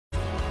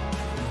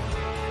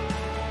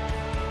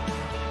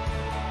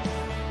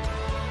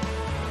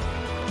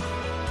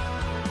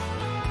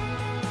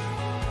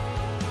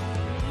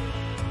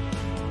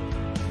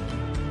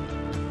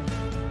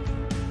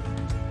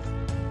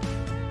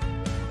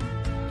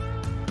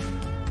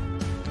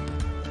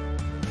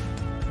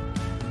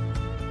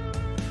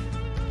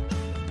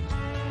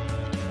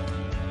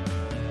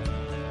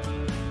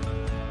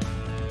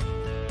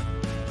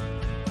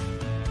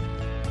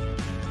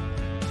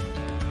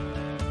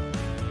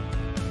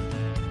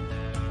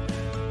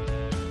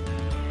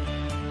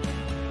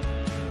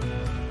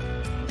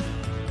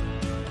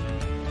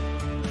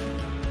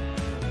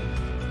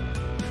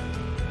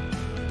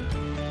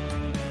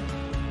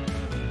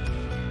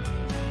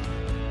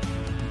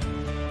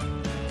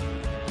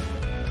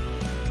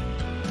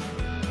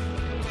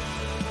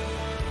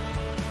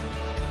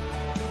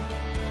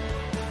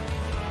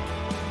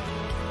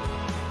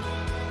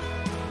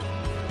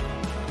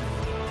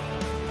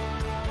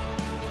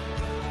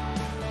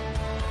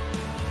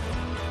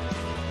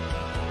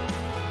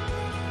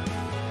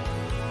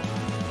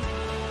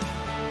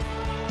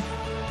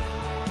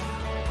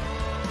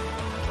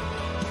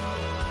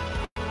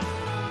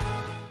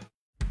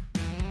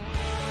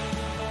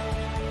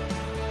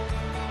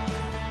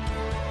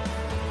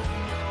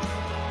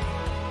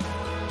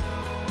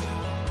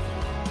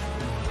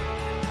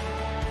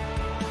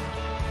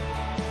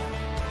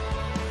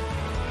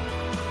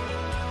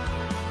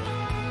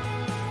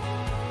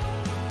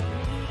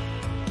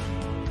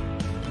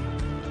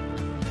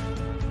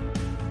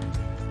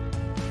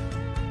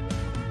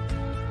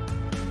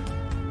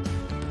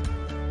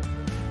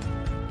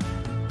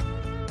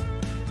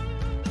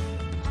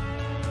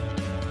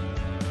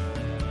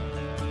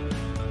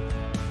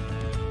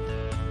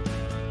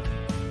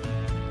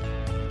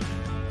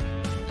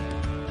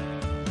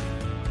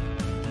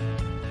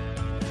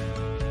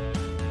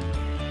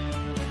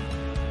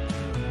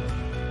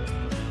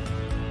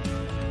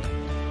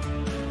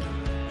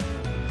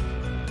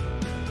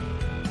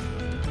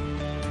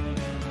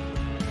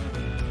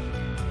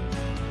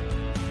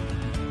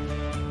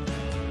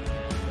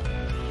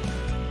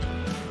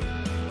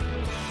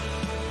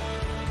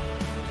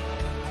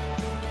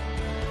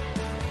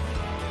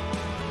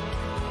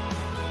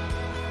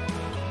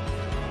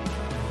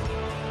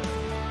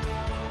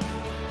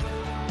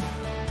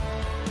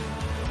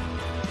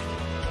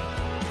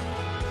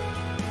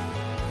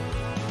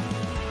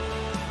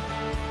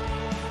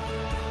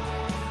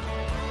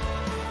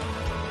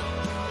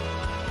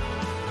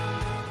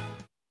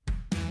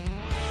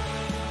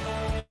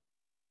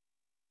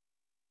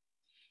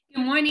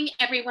morning,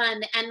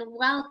 everyone, and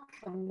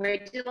welcome. We're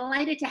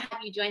delighted to have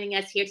you joining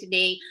us here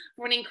today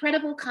for an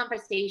incredible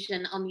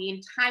conversation on the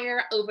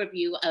entire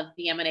overview of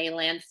the M&A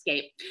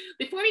landscape.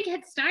 Before we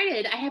get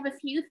started, I have a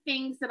few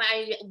things that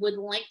I would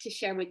like to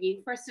share with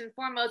you. First and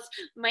foremost,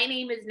 my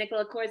name is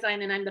Nicola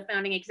Corzine, and I'm the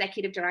founding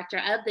executive director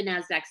of the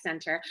Nasdaq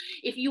Center.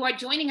 If you are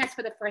joining us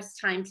for the first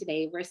time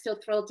today, we're so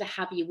thrilled to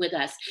have you with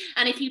us.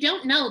 And if you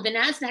don't know, the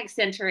Nasdaq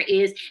Center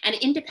is an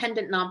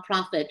independent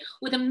nonprofit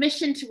with a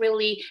mission to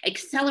really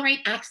accelerate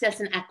access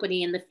and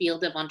equity in the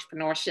field of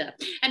entrepreneurship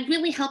and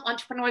really help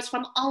entrepreneurs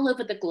from all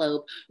over the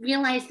globe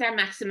realize their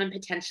maximum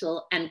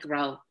potential and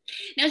grow.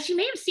 Now, as you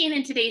may have seen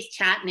in today's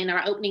chat and in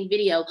our opening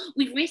video,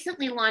 we've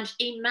recently launched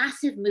a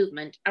massive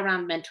movement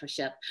around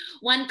mentorship.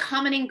 One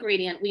common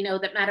ingredient we know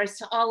that matters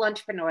to all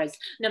entrepreneurs,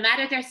 no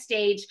matter their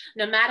stage,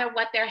 no matter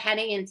what they're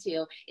heading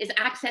into, is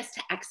access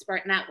to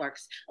expert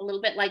networks, a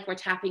little bit like we're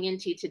tapping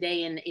into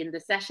today in the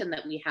session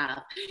that we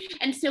have.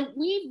 And so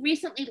we've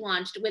recently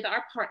launched with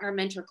our partner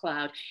Mentor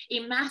Cloud, a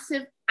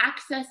massive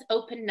access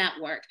open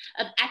network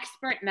of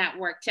expert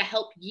network to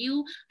help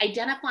you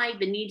identify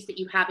the needs that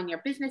you have in your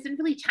business and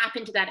really tap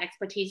into that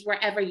expertise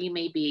wherever you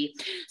may be.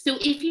 So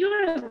if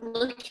you're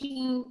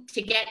looking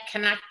to get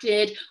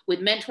connected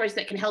with mentors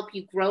that can help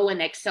you grow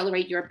and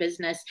accelerate your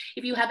business,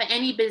 if you have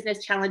any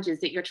business challenges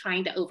that you're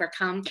trying to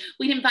overcome,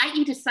 we'd invite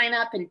you to sign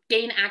up and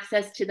gain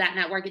access to that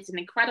network. It's an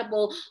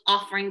incredible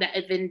offering that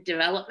is in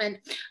development.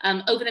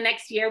 Over the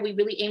next year, we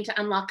really aim to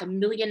unlock 1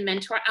 million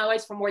mentor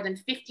hours for more than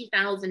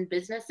 50,000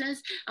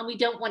 businesses. And we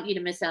don't want you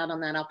to miss out on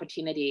that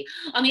opportunity.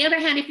 On the other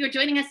hand, if you're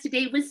joining us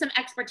today with some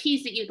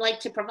expertise that you'd like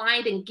to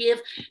provide and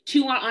give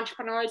to our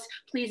entrepreneurs,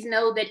 please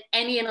know that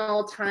any and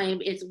all time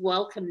is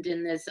welcomed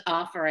in this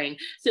offering.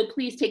 So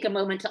please take a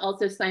moment to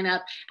also sign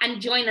up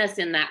and join us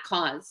in that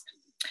cause.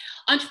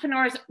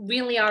 Entrepreneurs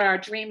really are our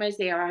dreamers,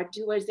 they are our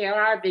doers, they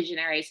are our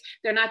visionaries.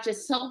 They're not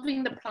just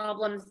solving the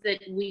problems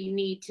that we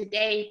need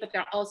today, but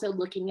they're also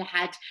looking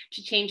ahead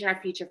to change our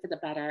future for the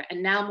better.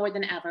 And now more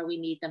than ever, we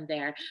need them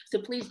there. So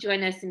please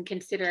join us in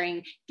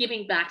considering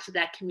giving back to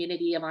that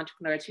community of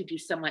entrepreneurs who do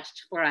so much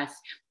for us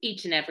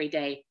each and every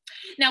day.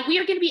 Now, we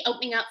are going to be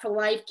opening up for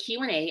live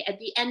Q&A at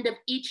the end of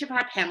each of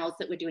our panels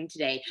that we're doing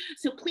today.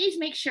 So please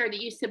make sure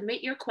that you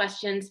submit your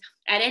questions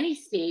at any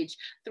stage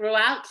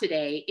throughout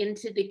today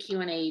into the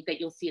Q&A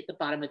that you'll see at the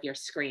bottom of your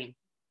screen.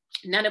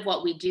 None of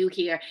what we do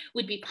here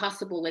would be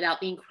possible without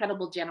the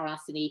incredible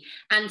generosity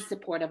and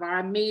support of our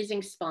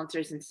amazing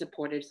sponsors and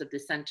supporters of the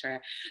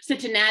center. So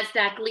to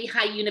Nasdaq,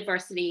 Lehigh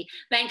University,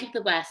 Bank of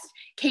the West,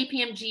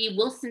 KPMG,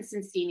 Wilson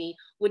Sonsini,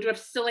 Woodruff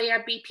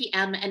Sawyer,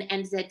 BPM, and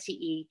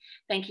NZTE,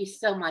 thank you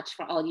so much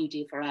for all you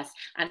do for us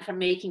and for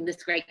making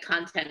this great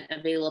content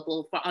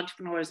available for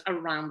entrepreneurs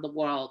around the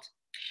world.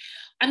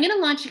 I'm going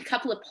to launch a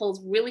couple of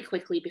polls really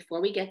quickly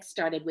before we get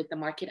started with the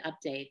market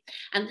update.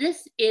 And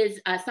this is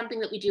something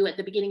that we do at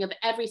the beginning of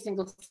every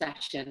single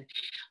session.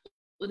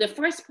 The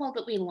first poll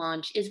that we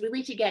launch is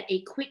really to get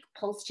a quick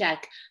pulse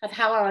check of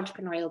how our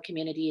entrepreneurial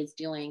community is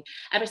doing.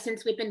 Ever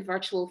since we've been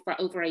virtual for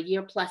over a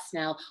year plus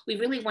now, we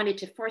really wanted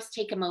to first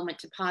take a moment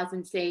to pause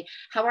and say,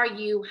 how are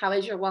you? How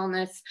is your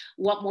wellness?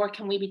 What more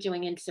can we be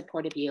doing in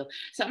support of you?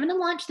 So I'm going to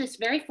launch this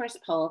very first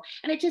poll,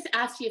 and it just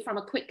asks you from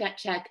a quick gut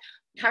check,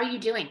 how are you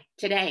doing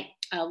today?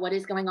 What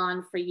is going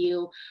on for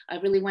you? I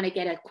really want to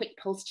get a quick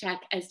pulse check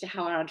as to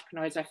how our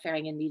entrepreneurs are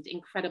faring in these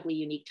incredibly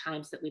unique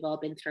times that we've all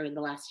been through in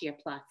the last year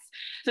plus.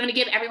 So I'm going to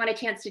give everyone a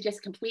chance to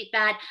just complete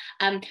that.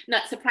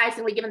 Not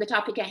surprisingly, given the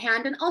topic at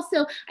hand, and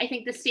also I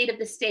think the state of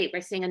the state,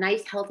 we're seeing a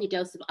nice healthy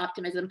dose of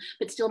optimism,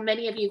 but still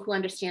many of you who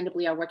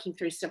understandably are working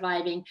through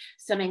surviving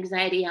some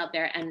anxiety out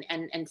there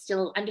and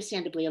still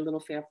understandably a little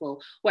fearful.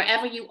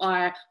 Wherever you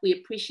are, we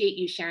appreciate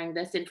you sharing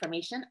this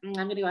information. I'm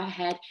going to go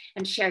ahead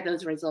and share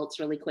those results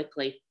really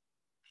quickly.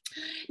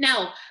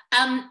 Now,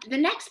 the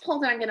next poll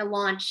that I'm going to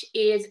launch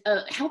is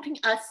helping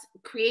us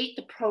create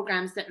the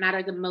programs that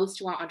matter the most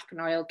to our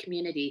entrepreneurial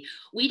community.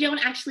 We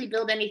don't actually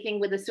build anything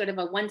with a sort of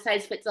a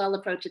one-size-fits-all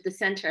approach at the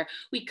center.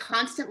 We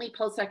constantly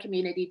pulse our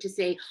community to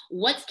say,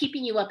 what's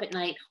keeping you up at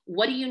night?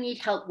 What do you need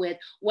help with?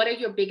 What are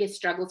your biggest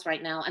struggles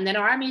right now? And then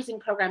our amazing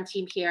program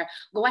team here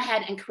go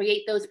ahead and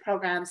create those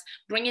programs,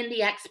 bring in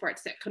the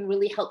experts that can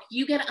really help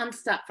you get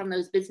unstuck from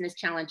those business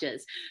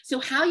challenges.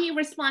 So how you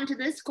respond to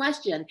this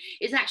question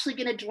is actually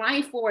going to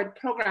drive forward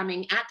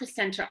programming at the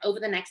center over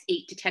the next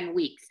 8 to 10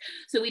 weeks.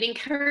 So we'd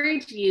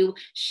encourage you,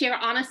 share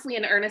honestly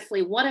and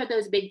earnestly, what are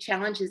those big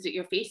challenges that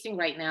you're facing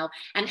right now,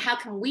 and how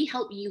can we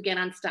help you get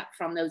unstuck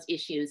from those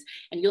issues?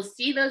 And you'll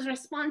see those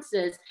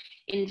responses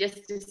in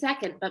just a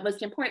second, but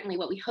most importantly,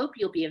 what we hope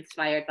you'll be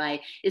inspired by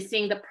is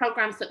seeing the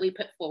programs that we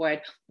put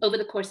forward over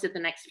the course of the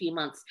next few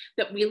months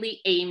that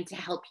really aim to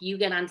help you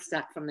get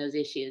unstuck from those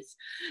issues.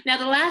 Now,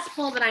 the last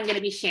poll that I'm going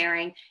to be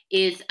sharing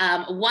is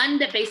one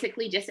that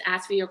basically just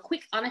asks for your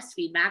quick, honest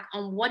feedback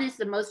on what is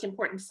the most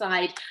important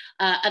side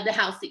of the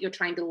house that you're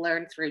trying to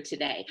learn through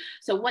today.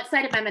 So what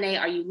side of M&A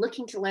are you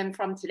looking to learn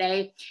from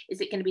today?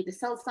 Is it going to be the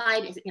sell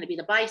side? Is it going to be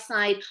the buy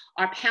side?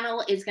 Our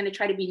panel is going to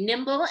try to be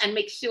nimble and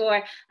make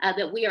sure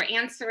that we are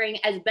answering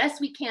as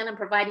best we can and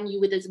providing you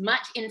with as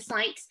much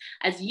insights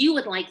as you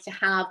would like to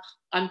have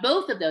on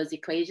both of those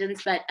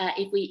equations. But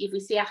if we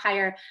see a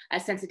higher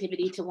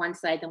sensitivity to one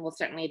side, then we'll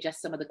certainly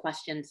adjust some of the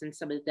questions and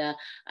some of the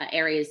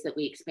areas that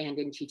we expand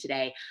into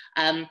today.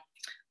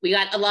 We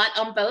got a lot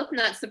on both,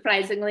 not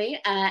surprisingly.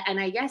 And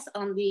I guess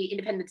on the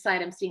independent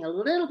side, I'm seeing a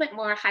little bit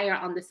more higher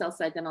on the sell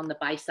side than on the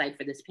buy side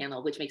for this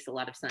panel, which makes a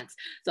lot of sense.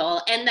 So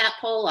I'll end that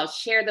poll. I'll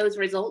share those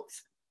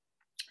results.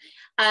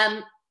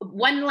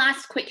 One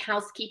last quick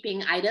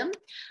housekeeping item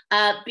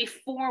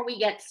before we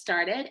get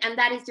started, and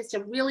that is just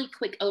a really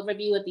quick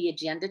overview of the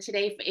agenda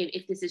today.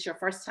 If this is your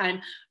first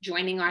time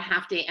joining our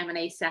half-day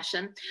M&A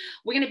session,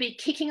 we're going to be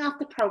kicking off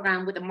the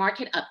program with a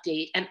market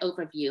update and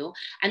overview,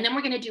 and then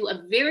we're going to do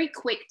a very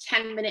quick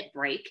 10-minute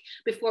break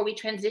before we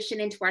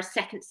transition into our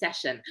second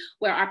session,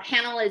 where our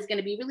panel is going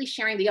to be really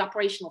sharing the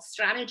operational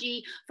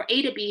strategy for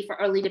A to B for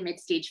early to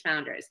mid-stage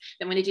founders.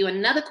 Then we're going to do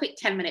another quick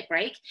 10-minute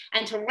break,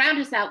 and to round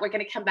us out, we're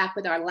going to come back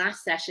with our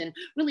last session,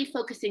 really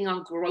focusing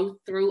on growth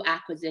through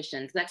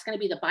acquisitions. That's going to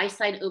be the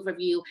buy-side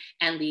overview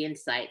and the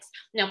insights.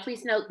 Now,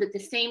 please note that the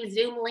same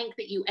Zoom link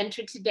that you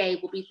entered today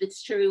will be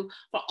true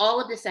for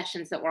all of the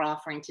sessions that we're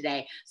offering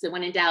today. So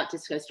when in doubt,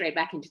 just go straight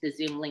back into the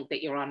Zoom link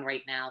that you're on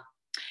right now.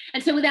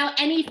 And so without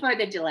any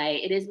further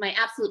delay, it is my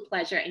absolute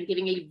pleasure in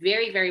giving a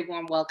very, very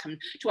warm welcome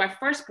to our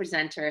first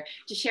presenter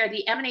to share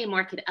the M&A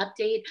market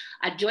update.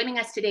 Joining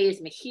us today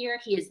is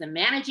Mihir. He is the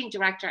Managing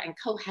Director and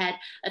Co-Head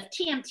of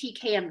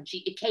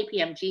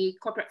KPMG,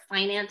 Corporate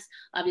Finance,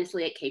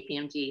 obviously at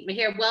KPMG.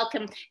 Mihir,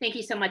 welcome. Thank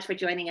you so much for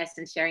joining us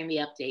and sharing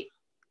the update.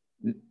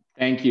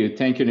 Thank you.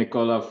 Thank you,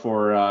 Nicola,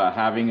 for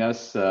having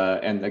us.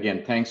 And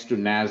again, thanks to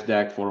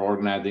Nasdaq for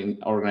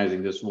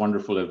organizing this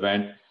wonderful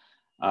event.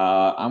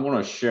 I'm going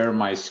to share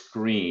my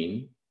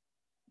screen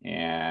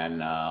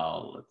and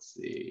let's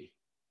see.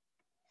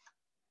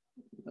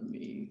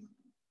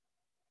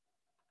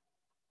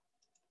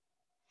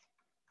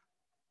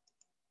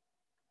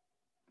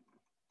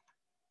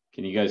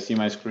 Can you guys see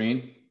my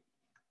screen?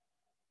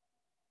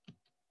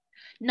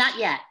 Not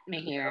yet,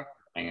 Mihir.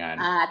 Hang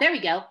on. There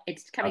we go.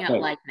 It's coming up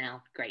live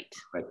now. Great.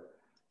 Right.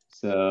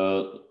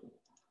 So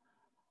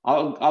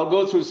I'll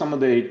go through some of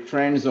the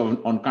trends on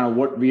kind of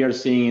what we are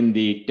seeing in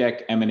the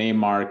tech M&A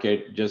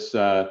market, just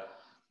to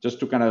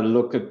kind of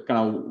look at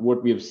kind of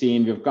what we've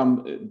seen.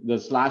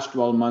 This last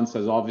 12 months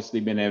has obviously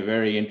been a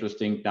very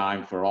interesting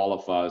time for all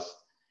of us.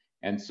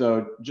 And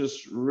so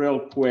just real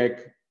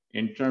quick,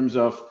 in terms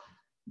of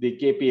the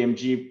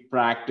KPMG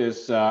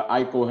practice,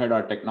 I co-head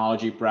our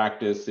technology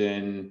practice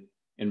in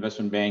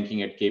investment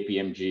banking at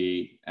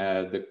KPMG.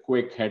 The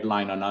quick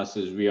headline on us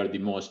is we are the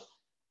most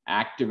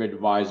active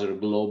advisor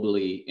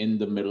globally in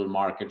the middle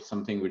market.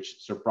 Something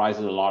which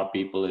surprises a lot of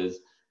people is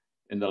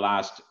in the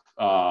last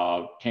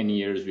 10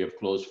 years, we have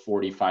closed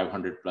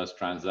 4,500 plus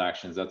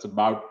transactions. That's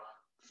about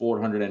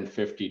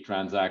 450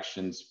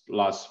 transactions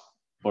plus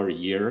per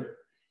year.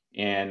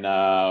 And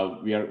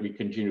we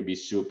continue to be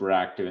super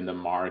active in the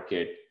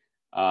market.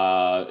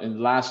 In the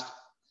last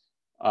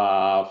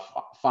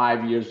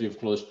 5 years, we've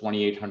closed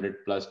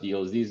 2,800 plus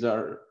deals. These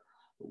are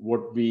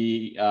what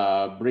we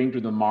bring to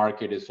the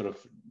market is sort of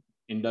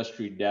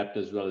industry depth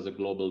as well as a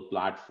global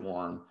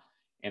platform.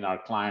 And our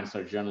clients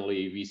are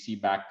generally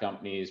VC-backed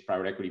companies,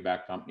 private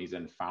equity-backed companies,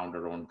 and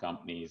founder-owned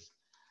companies.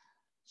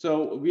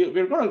 So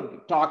we're going to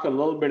talk a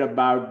little bit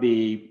about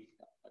the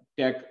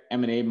tech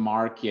M&A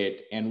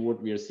market and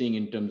what we are seeing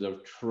in terms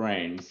of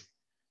trends.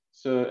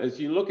 So as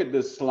you look at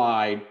this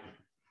slide,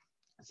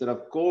 sort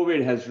of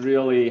COVID has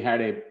really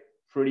had a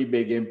pretty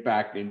big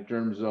impact in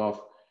terms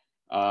of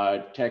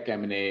tech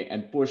M&A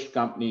and pushed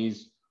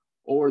companies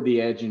over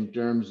the edge in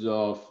terms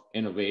of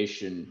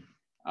innovation.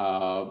 Hang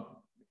on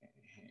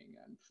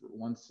for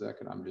 1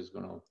 second, I'm just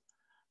gonna,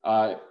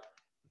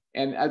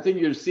 and I think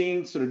you're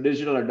seeing sort of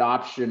digital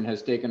adoption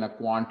has taken a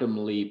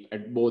quantum leap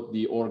at both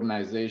the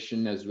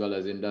organization as well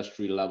as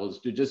industry levels.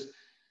 To just,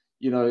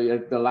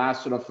 at the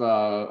last sort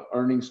of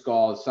earnings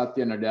call,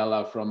 Satya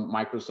Nadella from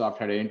Microsoft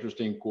had an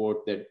interesting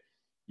quote that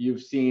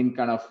you've seen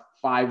kind of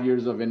 5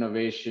 years of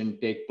innovation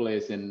take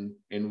place in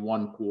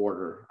 1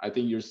 quarter. I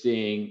think you're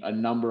seeing a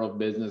number of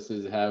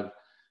businesses have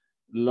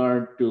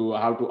learned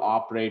how to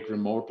operate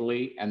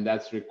remotely, and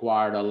that's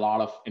required a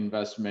lot of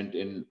investment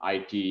in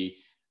IT.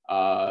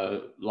 A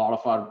lot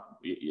of our,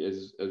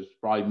 as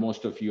probably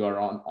most of you are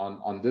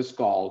on this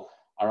call,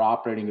 are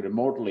operating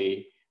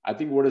remotely. I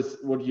think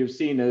what you've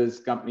seen is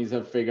companies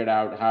have figured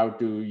out how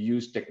to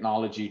use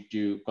technology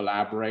to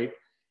collaborate,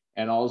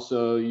 and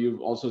also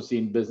you've also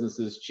seen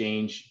businesses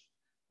change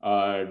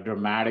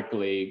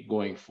dramatically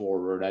going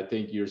forward. I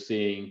think you're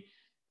seeing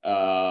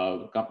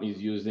companies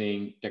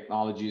using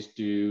technologies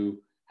to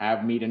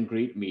have meet and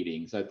greet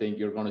meetings. I think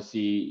you're going to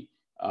see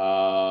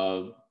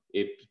a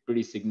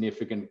pretty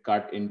significant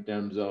cut in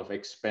terms of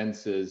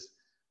expenses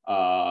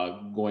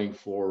going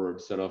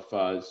forward.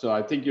 So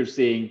I think you're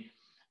seeing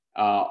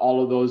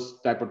all of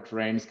those type of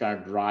trends kind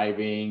of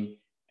driving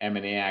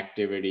M&A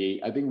activity.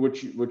 I think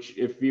which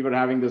if we were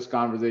having this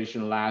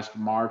conversation last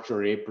March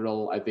or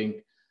April, I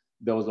think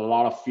there was a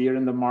lot of fear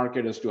in the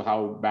market as to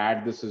how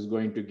bad this is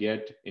going to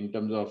get in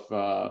terms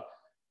of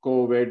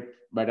COVID,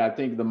 but I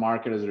think the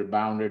market has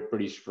rebounded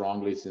pretty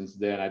strongly since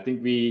then. I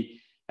think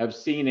we have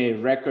seen a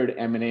record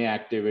M&A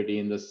activity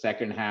in the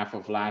second half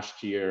of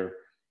last year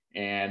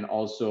and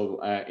also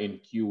in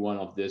Q1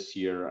 of this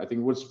year. I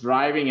think what's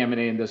driving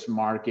M&A in this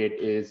market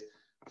is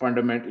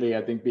fundamentally,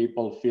 I think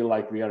people feel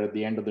like we are at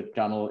the end of the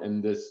tunnel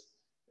in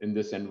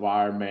this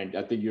environment.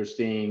 I think you're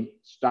seeing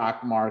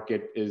stock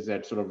market is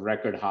at sort of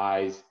record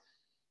highs.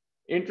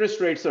 Interest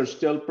rates are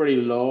still pretty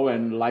low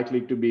and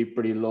likely to be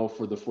pretty low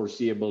for the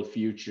foreseeable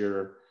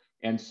future.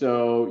 And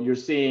so you're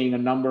seeing a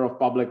number of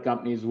public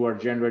companies who are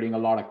generating a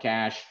lot of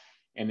cash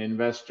and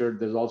investor.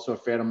 There's also a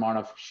fair amount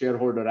of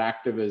shareholder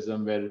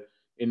activism where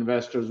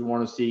investors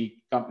want to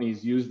see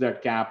companies use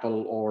that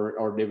capital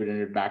or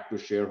dividend it back to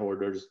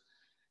shareholders.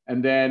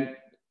 And then a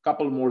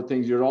couple more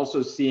things. You're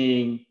also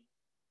seeing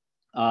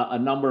a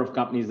number of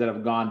companies that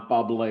have gone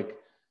public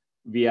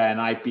via an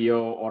IPO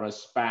or a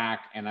SPAC.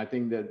 And I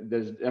think that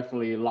there's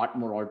definitely a lot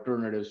more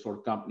alternatives for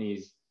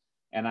companies.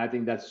 And I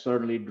think that's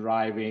certainly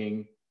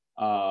driving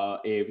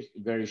a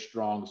very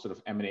strong sort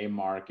of M&A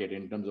market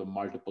in terms of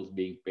multiples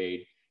being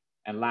paid.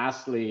 And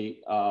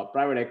lastly,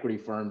 private equity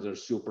firms are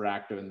super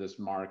active in this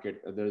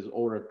market. There's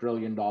over $1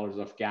 trillion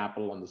of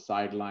capital on the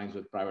sidelines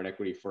with private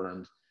equity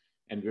firms.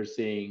 And we're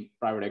seeing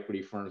private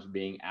equity firms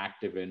being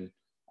active in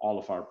all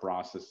of our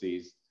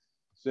processes.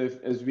 So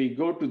as we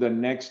go to the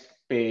next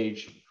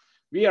page,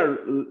 we are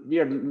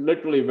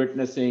literally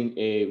witnessing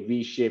a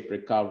V-shaped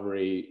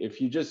recovery.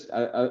 If you just,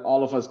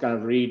 all of us kind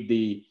of read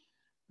the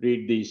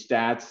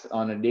stats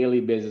on a daily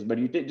basis, but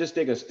you just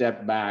take a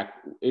step back,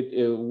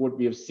 what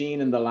we have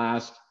seen in the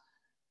last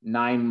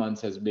 9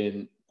 months has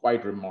been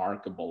quite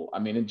remarkable. I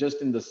mean,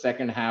 just in the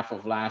second half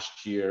of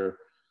last year,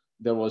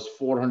 there was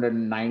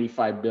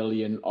 $495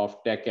 billion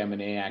of tech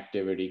M&A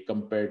activity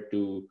compared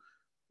to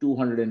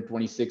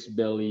 $226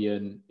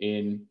 billion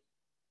in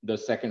the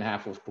second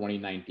half of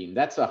 2019.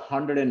 That's a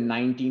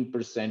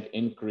 119%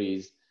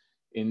 increase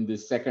in the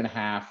second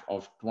half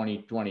of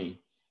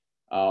 2020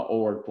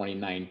 over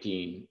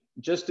 2019.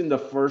 Just in the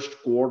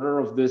first quarter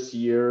of this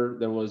year,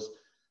 there was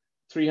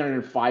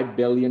 $305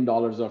 billion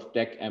of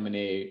tech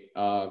M&A,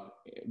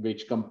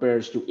 which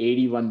compares to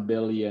 $81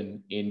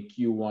 billion in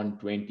Q1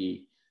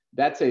 20.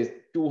 That's a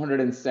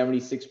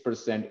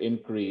 276%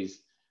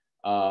 increase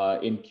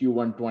in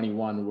Q1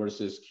 21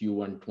 versus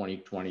Q1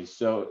 2020.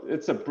 So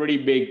it's a pretty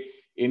big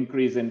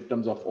increase in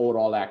terms of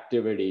overall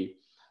activity.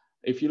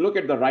 If you look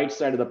at the right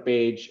side of the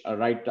page,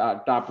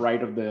 top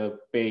right of the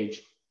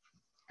page,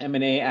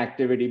 M&A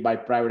activity by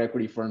private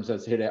equity firms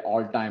has hit an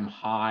all-time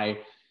high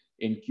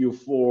in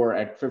Q4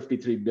 at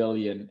 $53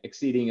 billion,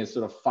 exceeding a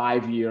sort of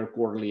 5-year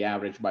quarterly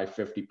average by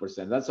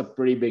 50%. That's a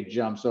pretty big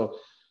jump. So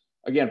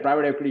again,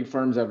 private equity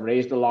firms have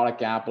raised a lot of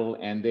capital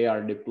and they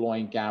are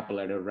deploying capital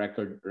at a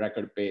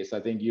record pace. I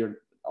think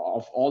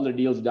of all the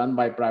deals done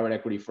by private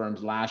equity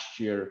firms last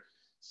year,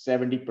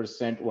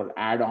 70% were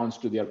add-ons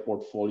to their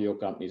portfolio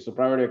companies. So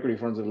private equity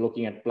firms are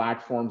looking at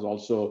platforms,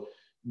 also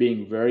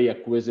being very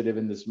acquisitive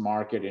in this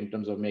market in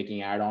terms of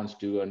making add-ons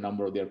to a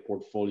number of their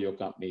portfolio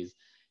companies.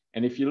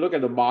 And if you look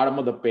at the bottom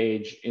of the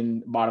page,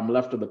 in bottom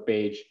left of the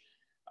page,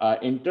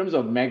 in terms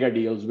of mega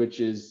deals, which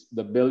is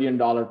the $1 billion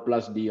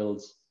plus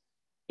deals,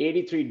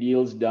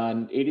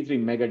 83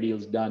 mega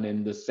deals done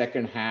in the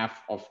second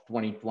half of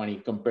 2020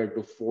 compared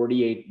to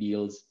 48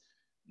 deals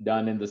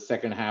done in the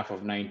second half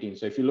of 19.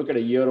 So if you look at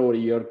a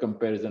year-over-year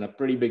comparison, a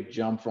pretty big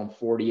jump from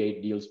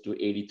 48 deals to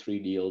 83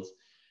 deals.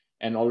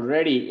 And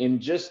already in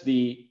just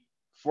the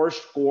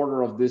first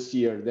quarter of this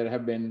year, there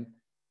have been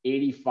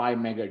 85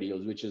 mega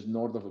deals, which is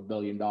north of $1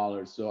 billion.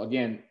 So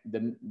again,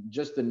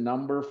 just the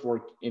number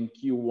in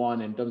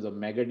Q1 in terms of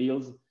mega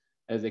deals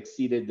has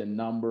exceeded the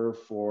number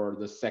for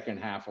the second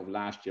half of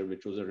last year,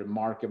 which was a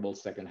remarkable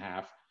second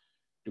half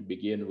to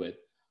begin with.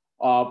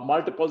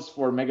 Multiples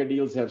for mega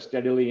deals have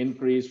steadily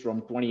increased from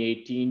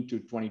 2018 to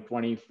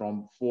 2020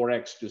 from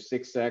 4x to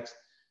 6x.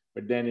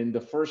 But then in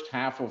the first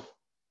half of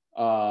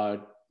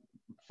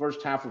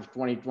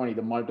 2020,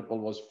 the multiple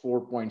was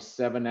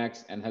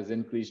 4.7x and has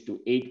increased to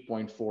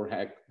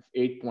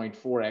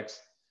 8.4x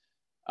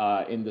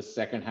in the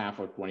second half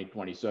of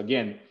 2020. So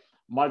again,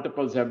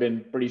 multiples have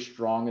been pretty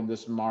strong in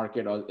this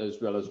market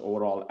as well as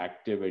overall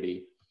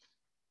activity.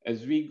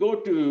 As we go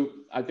to,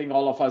 I think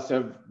all of us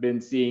have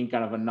been seeing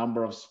kind of a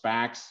number of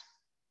SPACs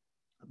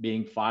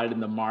being filed in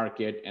the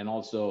market and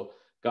also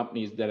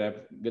companies that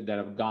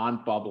have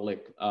gone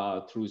public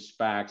through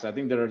SPACs. I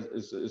think there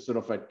is sort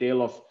of a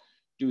tale of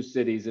two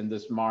cities in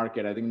this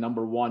market. I think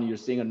number one, you're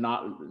seeing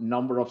a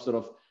number of sort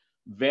of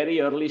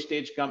very early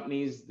stage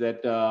companies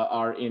that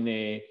are in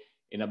a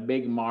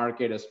big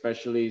market,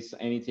 especially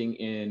anything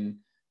in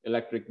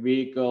electric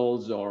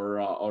vehicles or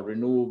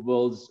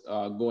renewables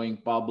going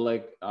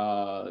public.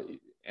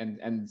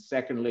 And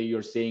secondly,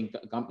 you're seeing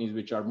companies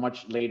which are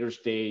much later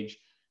stage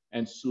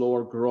and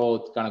slower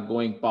growth kind of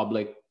going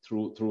public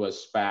through a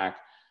SPAC.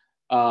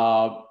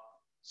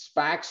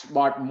 SPACs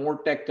bought more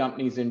tech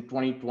companies in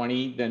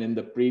 2020 than in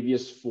the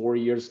previous 4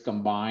 years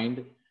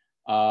combined.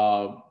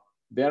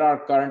 There are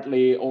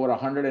currently over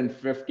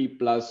 150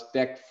 plus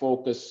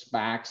tech-focused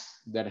SPACs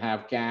that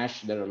have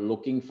cash that are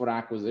looking for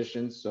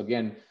acquisitions. So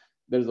again,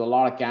 there's a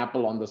lot of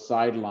capital on the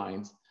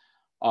sidelines.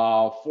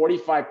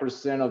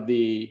 45% of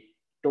the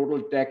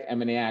total tech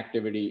M&A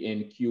activity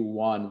in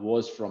Q1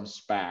 was from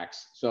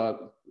SPACs.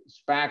 So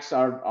SPACs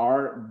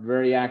are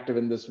very active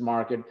in this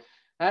market.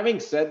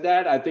 Having said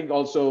that, I think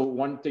also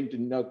one thing to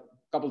note,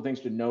 a couple of things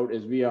to note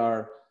is we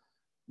are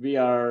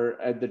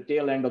at the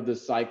tail end of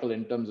this cycle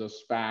in terms of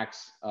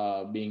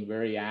SPACs being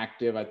very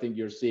active. I think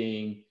you're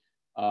seeing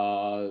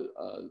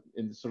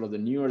in sort of the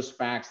newer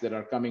SPACs that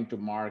are coming to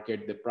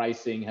market, the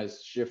pricing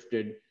has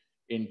shifted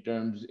in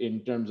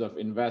terms of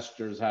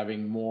investors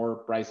having more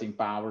pricing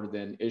power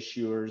than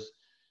issuers.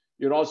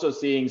 You're also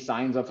seeing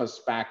signs of a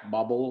SPAC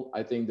bubble.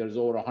 I think there's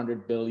over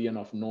 100 billion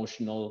of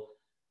notional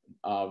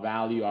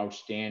value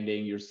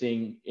outstanding. You're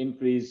seeing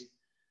increased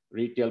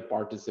retail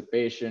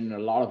participation, a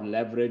lot of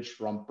leverage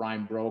from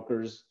prime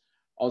brokers.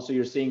 Also,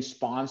 you're seeing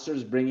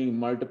sponsors bringing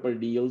multiple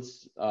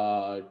deals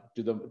to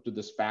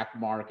the SPAC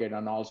market,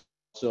 and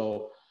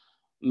also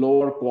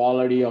lower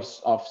quality of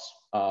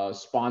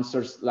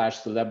sponsors /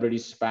 celebrity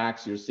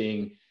SPACs. You're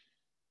seeing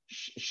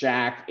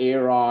Shaq,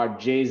 A-Rod,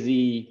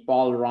 Jay-Z,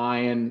 Paul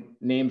Ryan,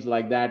 names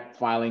like that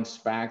filing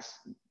SPACs.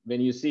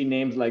 When you see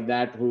names like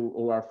that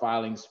who are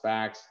filing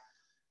SPACs,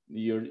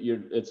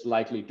 it's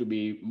likely to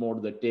be more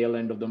the tail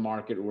end of the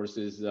market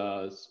versus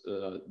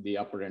the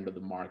upper end of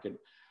the market.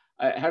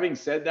 Having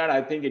said that,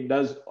 I think it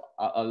does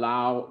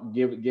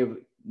give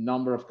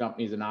number of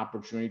companies an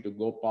opportunity to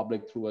go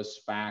public through a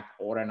SPAC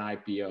or an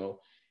IPO,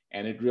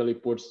 and it really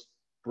puts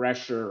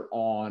pressure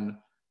on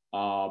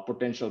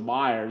potential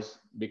buyers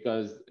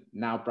because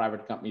now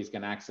private companies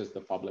can access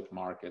the public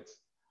markets.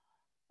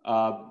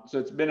 So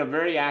it's been a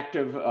very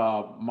active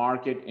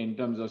market in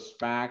terms of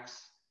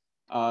SPACs.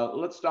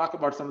 Let's talk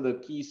about some of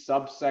the key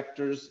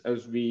subsectors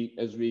as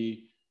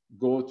we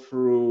go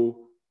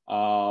through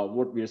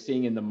what we're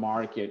seeing in the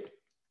market.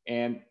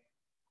 And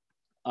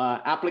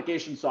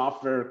application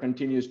software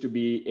continues to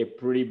be a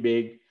pretty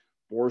big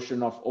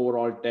portion of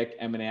overall tech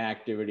M&A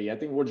activity. I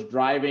think what's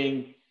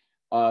driving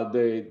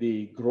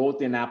the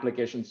growth in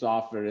application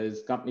software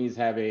is companies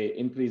have an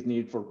increased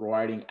need for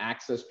providing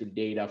access to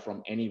data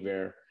from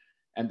anywhere.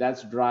 And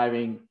that's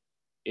driving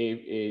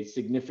a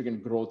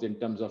significant growth in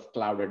terms of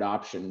cloud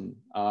adoption.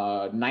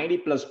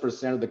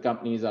 90+% of the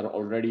companies are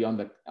already on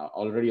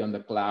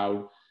the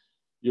cloud.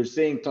 You're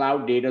seeing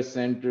cloud data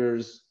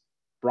centers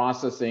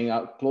processing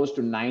close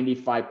to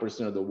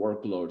 95% of the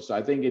workload. So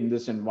I think in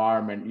this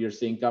environment, you're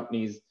seeing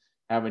companies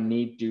have a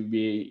need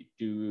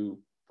to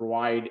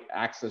provide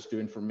access to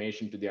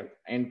information to their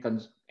end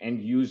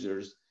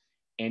users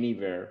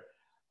anywhere.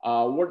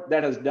 What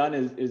that has done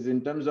is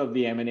in terms of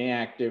the M&A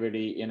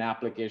activity in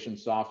application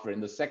software,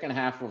 in the second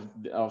half of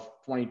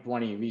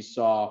 2020, we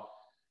saw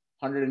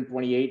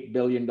 $128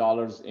 billion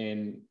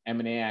in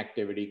M&A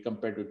activity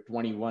compared to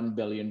 $21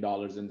 billion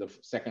in the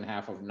second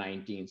half of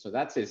 2019. So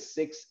that's a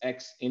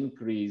 6x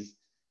increase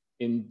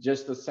in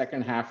just the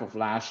second half of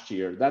last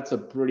year. That's a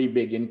pretty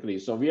big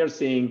increase. So we are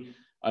seeing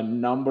a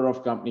number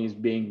of companies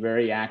being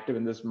very active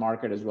in this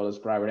market, as well as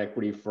private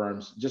equity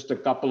firms. Just a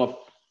couple of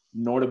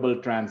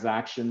notable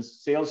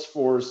transactions.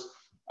 Salesforce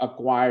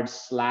acquired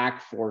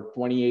Slack for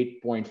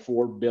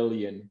 $28.4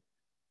 billion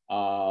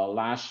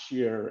last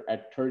year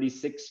at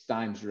 36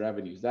 times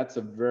revenues. That's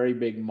a very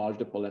big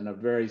multiple and a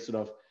very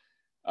sort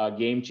of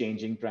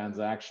game-changing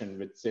transaction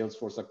with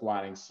Salesforce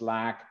acquiring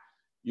Slack.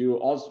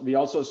 We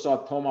also saw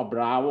Thoma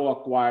Bravo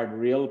acquired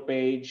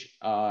RealPage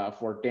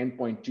for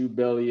 $10.2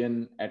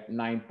 billion at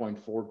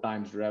 9.4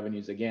 times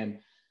revenues. Again,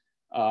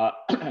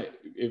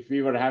 if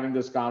we were having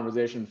this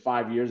conversation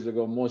 5 years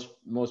ago,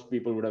 most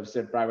people would have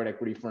said private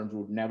equity firms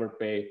would never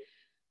pay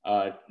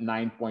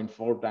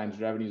 9.4 times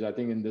revenues. I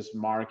think in this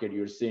market,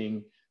 you're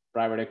seeing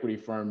private equity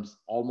firms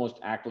almost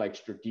act like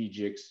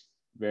strategics,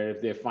 where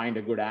if they find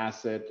a good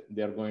asset,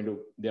 they're going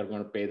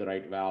to pay the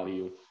right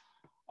value.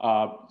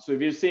 So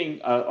if you're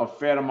seeing a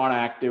fair amount of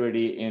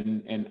activity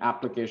in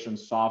application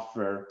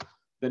software,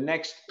 the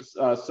next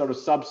sort of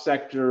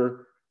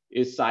subsector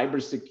is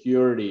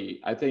cybersecurity.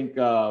 I think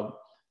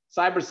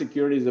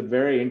cybersecurity is a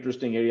very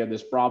interesting area.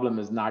 This problem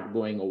is not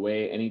going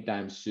away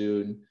anytime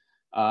soon.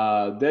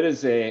 There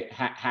is a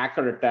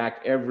hacker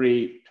attack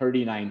every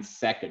 39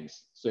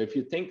 seconds. So if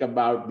you think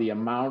about the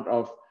amount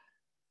of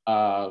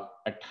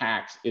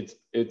attacks,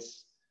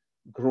 it's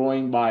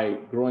growing by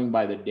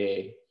the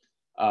day.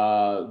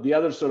 The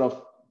other sort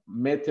of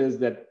myth is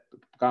that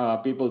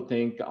people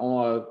think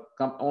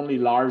only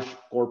large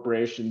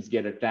corporations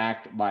get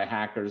attacked by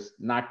hackers.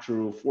 Not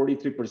true.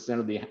 43%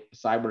 of the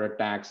cyber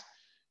attacks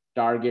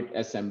target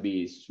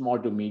SMBs, small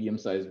to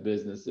medium-sized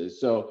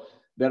businesses. So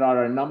there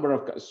are a number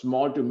of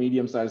small to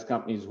medium-sized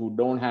companies who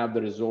don't have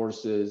the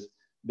resources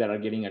that are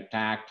getting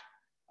attacked.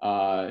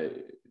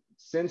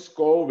 Since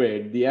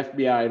COVID, the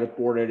FBI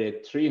reported a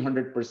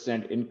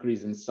 300%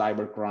 increase in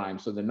cybercrime.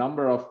 So the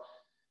number of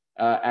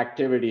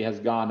activity has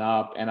gone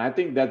up, and I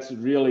think that's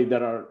really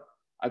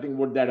I think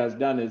what that has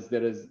done is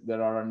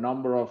there are a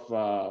number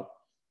of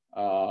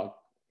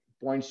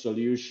point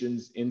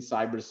solutions in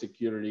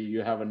cybersecurity.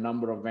 You have a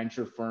number of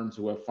venture firms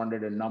who have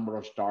funded a number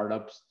of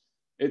startups.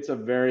 It's a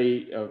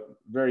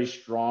very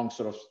strong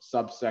sort of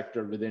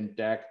subsector within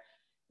tech.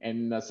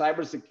 And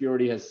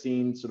cybersecurity has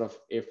seen sort of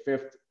a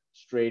fifth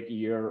straight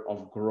year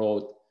of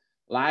growth.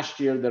 Last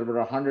year, there were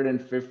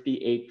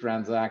 158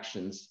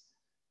 transactions,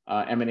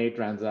 M&A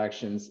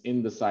transactions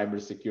in the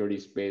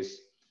cybersecurity space.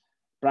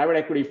 Private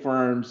equity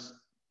firms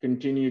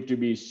continue to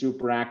be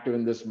super active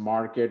in this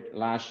market.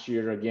 Last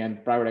year, again,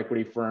 private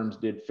equity firms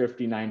did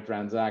 59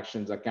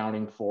 transactions,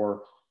 accounting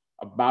for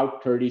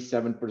about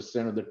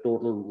 37% of the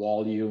total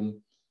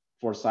volume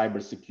for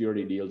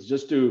cybersecurity deals.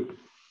 Just to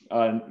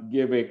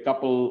give a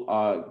couple,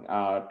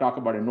 talk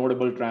about a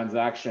notable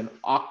transaction,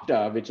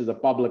 Okta, which is a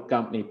public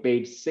company,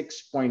 paid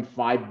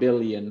 $6.5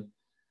 billion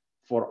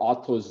for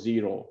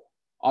Auth0.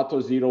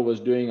 Auth0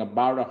 was doing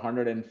about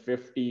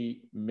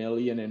 150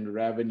 million in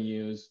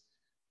revenues,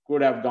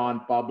 could have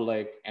gone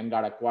public and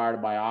got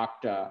acquired by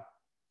Okta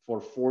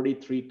for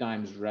 43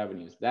 times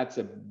revenues. That's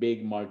a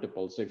big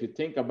multiple. So if you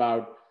think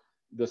about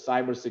the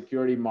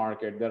cybersecurity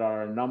market, there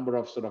are a number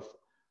of sort of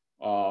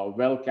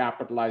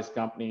well-capitalized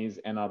companies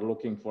and are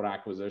looking for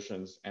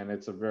acquisitions, and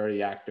it's a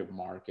very active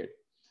market.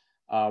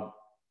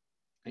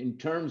 In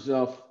terms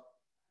of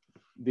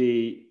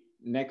the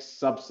next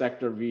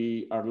subsector,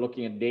 we are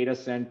looking at data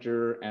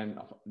center and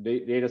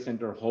data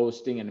center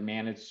hosting and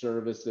managed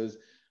services.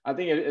 I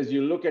think as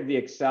you look at the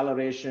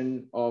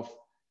acceleration of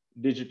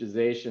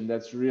digitization,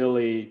 that's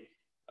really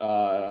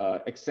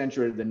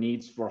accentuated the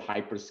needs for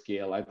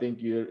hyperscale. I think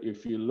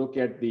if you look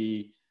at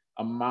the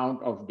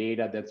amount of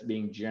data that's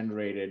being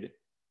generated,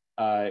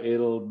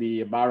 it'll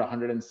be about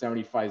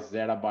 175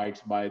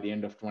 zettabytes by the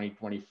end of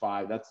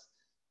 2025. That's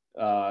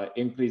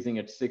increasing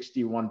at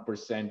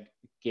 61%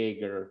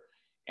 CAGR.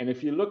 And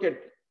if you look at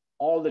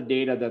all the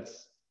data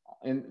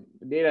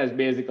data is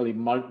basically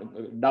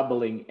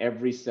doubling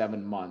every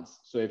 7 months.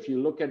 So if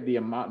you look at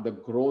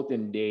the growth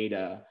in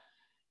data,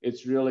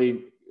 it's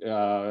really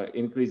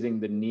increasing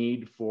the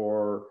need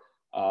for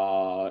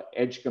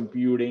edge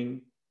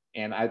computing.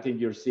 And I think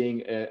you're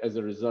seeing, as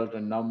a result,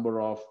 a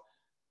number of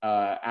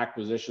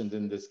acquisitions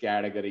in this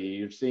category.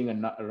 You're seeing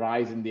a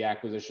rise in the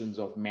acquisitions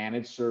of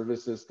managed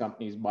services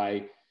companies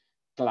by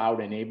cloud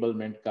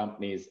enablement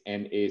companies,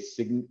 and a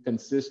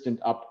consistent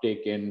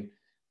uptick in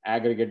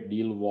aggregate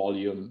deal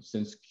volume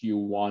since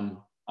Q1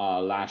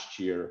 last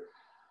year.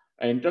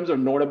 In terms of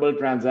notable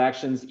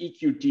transactions,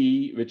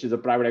 EQT, which is a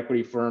private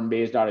equity firm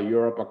based out of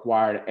Europe,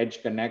 acquired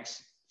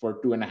EdgeConneX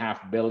for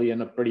 $2.5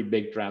 billion, a pretty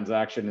big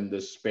transaction in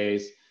this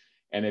space.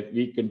 And if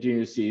we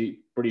continue to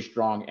see pretty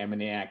strong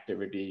M&A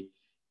activity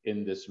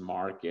in this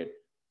market.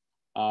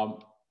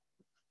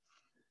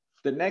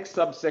 The next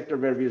subsector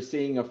where we're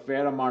seeing a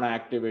fair amount of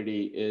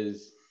activity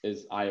is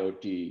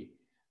IoT.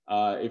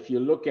 If you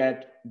look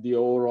at the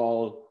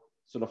overall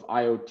sort of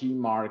IoT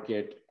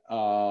market,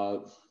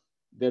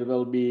 there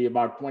will be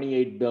about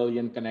 28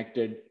 billion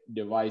connected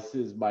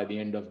devices by the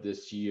end of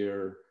this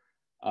year.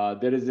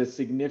 There is a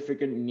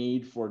significant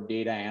need for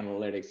data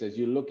analytics. As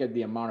you look at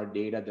the amount of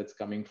data that's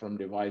coming from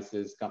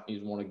devices,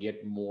 companies want to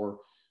get more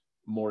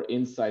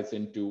insights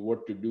into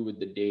what to do with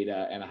the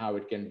data and how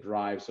it can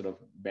drive sort of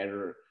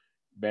better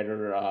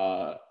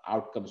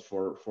outcomes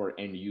for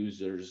end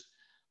users.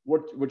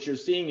 What you're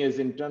seeing is,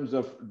 in terms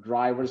of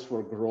drivers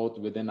for growth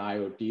within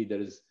IoT,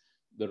 there is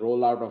the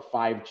rollout of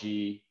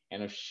 5G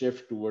and a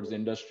shift towards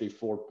Industry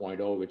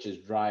 4.0, which is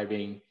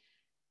driving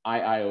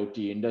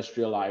IIoT,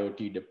 industrial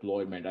IoT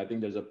deployment. I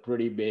think there's a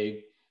pretty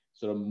big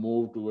sort of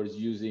move towards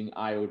using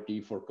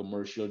IoT for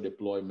commercial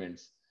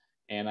deployments.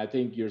 And I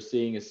think you're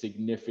seeing a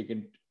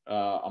significant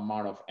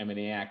amount of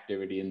M&A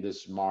activity in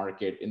this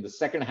market. In the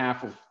second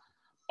half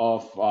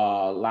of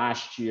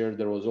last year,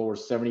 there was over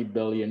 $70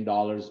 billion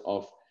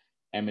of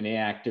M&A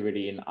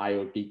activity in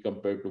IoT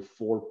compared to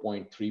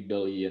 $4.3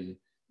 billion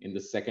in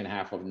the second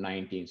half of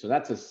 19. So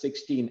that's a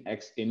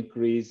 16x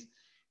increase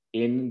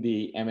in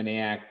the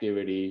M&A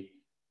activity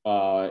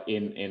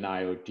in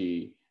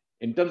IoT.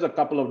 In terms of a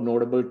couple of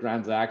notable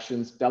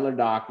transactions,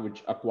 Teladoc,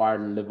 which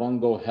acquired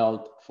Livongo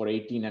Health for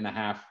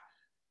 $18.5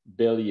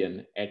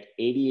 billion at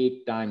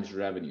 88 times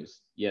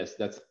revenues. Yes,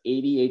 that's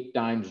 88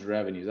 times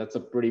revenues. That's a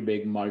pretty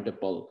big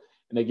multiple.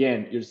 And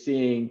again, you're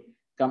seeing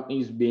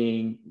companies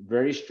being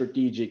very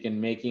strategic in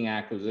making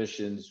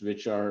acquisitions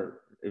which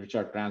are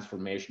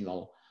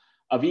transformational.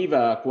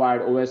 Aviva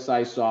acquired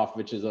OSIsoft,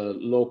 which is a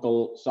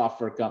local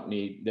software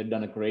company. They've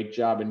done a great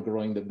job in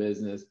growing the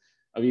business.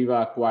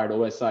 Aviva acquired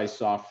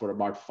OSIsoft for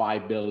about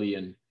 $5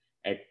 billion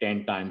at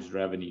 10 times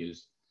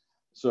revenues.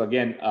 So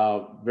again,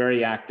 a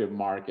very active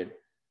market.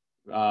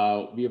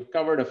 We have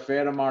covered a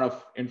fair amount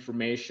of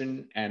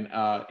information, and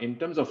in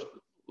terms of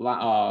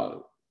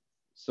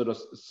sort of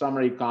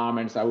summary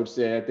comments, I would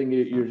say I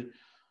think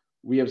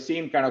we have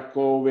seen kind of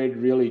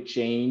COVID really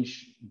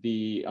change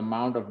the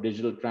amount of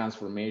digital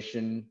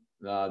transformation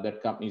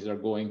that companies are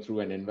going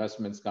through and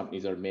investments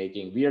companies are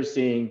making. We are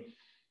seeing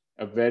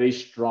a very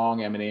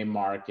strong M&A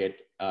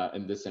market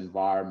in this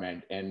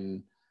environment,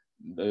 and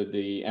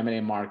the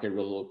M&A market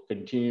will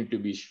continue to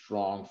be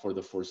strong for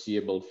the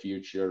foreseeable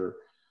future.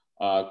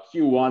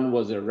 Q1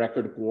 was a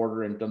record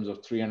quarter in terms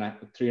of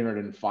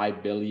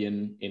 $305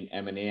 billion in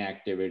M&A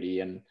activity,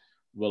 and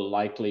will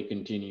likely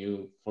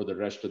continue for the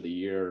rest of the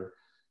year.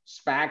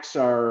 SPACs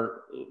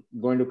are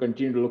going to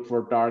continue to look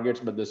for targets,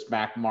 but the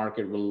SPAC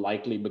market will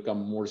likely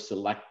become more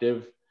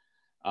selective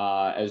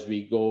as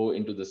we go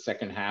into the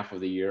second half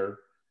of the year.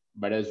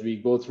 But as we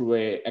go through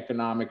an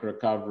economic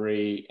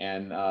recovery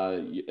and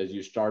as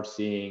you start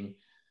seeing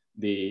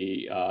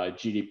the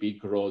GDP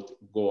growth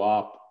go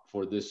up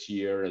for this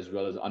year, as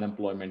well as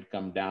unemployment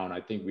come down,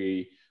 I think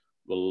we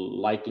will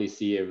likely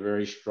see a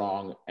very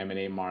strong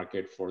M&A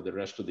market for the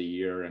rest of the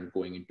year and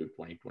going into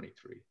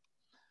 2023.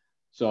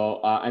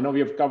 So I know we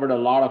have covered a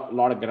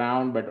lot of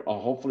ground, but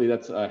hopefully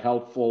that's a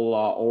helpful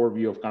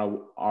overview of kind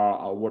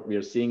of what we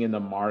are seeing in the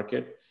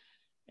market.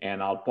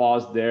 And I'll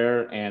pause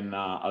there and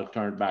I'll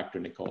turn it back to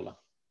Nicola.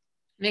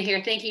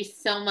 Mihir, thank you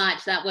so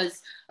much. That was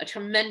a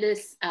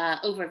tremendous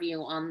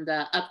overview on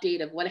the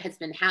update of what has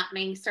been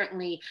happening.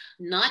 Certainly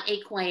not a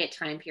quiet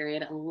time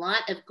period, a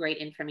lot of great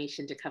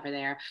information to cover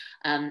there.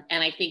 And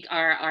I think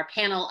our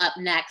panel up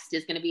next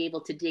is going to be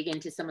able to dig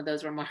into some of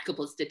those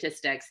remarkable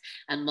statistics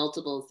and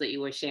multiples that you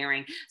were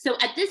sharing. So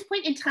at this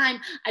point in time,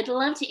 I'd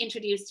love to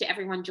introduce to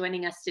everyone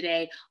joining us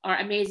today our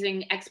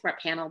amazing expert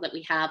panel that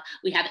we have.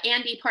 We have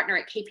Andy, partner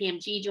at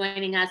KPMG,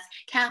 joining us,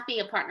 Kathy,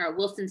 a partner at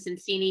Wilson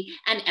Sonsini,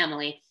 and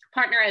Emily,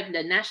 partner of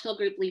the National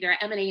Group Leader,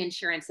 M&A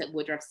Insurance at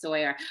Woodruff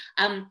Sawyer.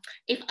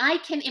 If I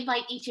can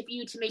invite each of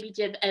you to maybe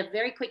give a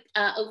very quick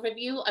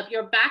overview of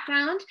your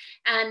background,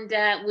 and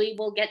we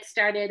will get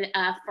started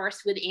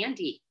first with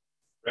Andy.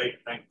 Great,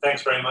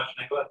 thanks very much,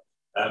 Nicola.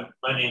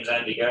 My name is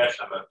Andy Gersh.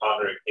 I'm a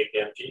partner at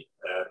KPMG.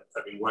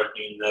 I've been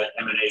working in the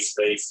M&A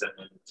space and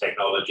in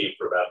technology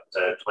for about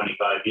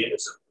 25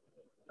 years.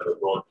 I have a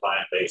broad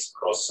client base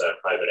across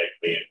private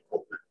equity and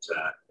corporate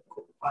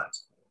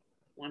clients.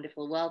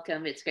 Wonderful,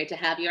 welcome. It's great to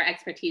have your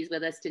expertise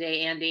with us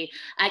today, Andy.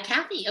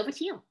 Kathy, over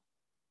to you.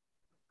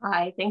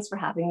 Hi, thanks for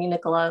having me,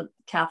 Nicola.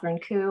 Catherine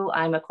Koo.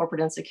 I'm a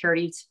corporate and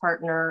securities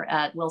partner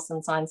at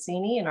Wilson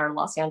Sonsini in our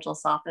Los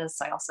Angeles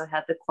office. I also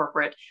had the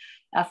corporate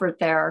effort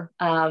there.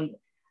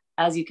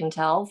 As you can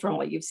tell from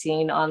what you've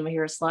seen on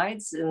Mihir's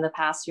slides, in the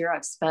past year,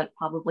 I've spent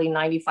probably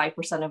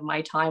 95% of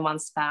my time on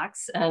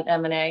SPACs and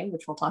M&A,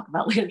 which we'll talk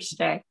about later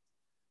today.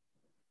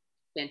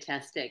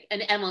 Fantastic.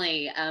 And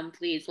Emily,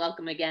 please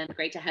welcome again.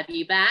 Great to have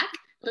you back.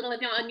 A little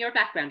on your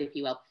background, if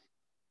you will.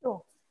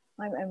 Sure.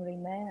 I'm Emily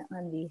Maier.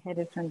 I'm the head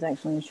of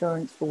transactional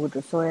insurance for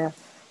Woodruff Sawyer,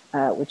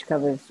 which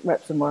covers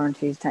reps and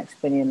warranties, tax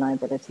opinion,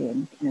 liability,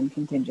 and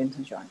contingent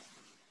insurance.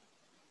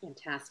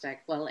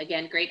 Fantastic. Well,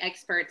 again, great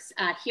experts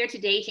here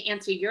today to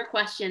answer your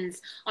questions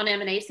on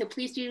M&A. So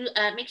please do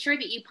make sure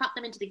that you pop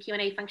them into the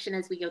Q&A function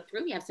as we go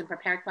through. We have some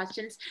prepared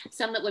questions,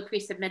 some that were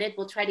pre-submitted.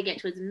 We'll try to get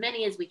to as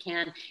many as we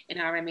can in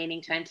our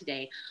remaining time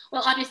today.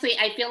 Well, obviously,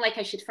 I feel like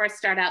I should first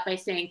start out by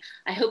saying,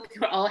 I hope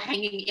you're all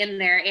hanging in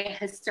there. It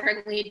has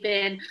certainly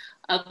been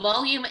a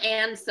volume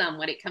and some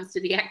when it comes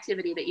to the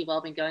activity that you've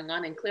all been going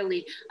on, and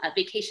clearly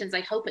vacations,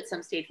 I hope at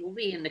some stage will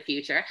be in the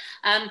future.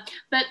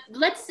 But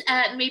let's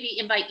maybe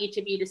invite each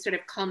of you to sort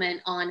of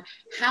comment on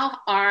how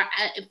are,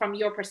 from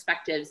your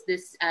perspectives,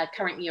 this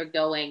current year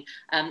going.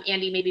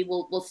 Andy, maybe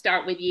we'll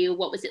start with you.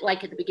 What was it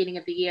like at the beginning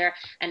of the year?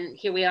 And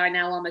here we are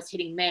now almost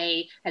hitting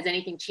May. Has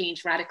anything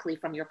changed radically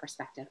from your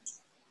perspective?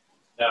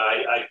 No,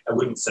 I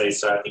wouldn't say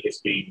so. I think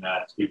it's been,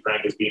 to be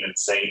frank, it's been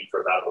insane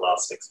for about the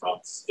last 6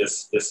 months.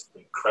 Just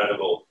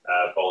incredible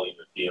volume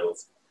of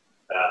deals.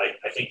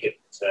 I think at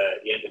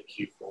the end of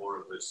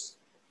Q4, it was,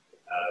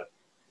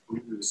 we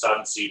were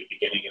starting to see the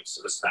beginning of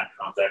sort of SPAC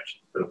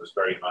transactions, but it was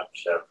very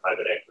much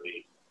private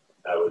equity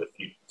with a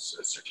few sort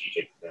of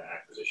strategic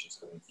acquisitions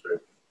coming through.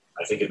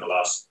 I think in the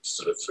last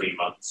sort of 3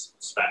 months,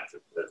 SPACs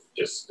have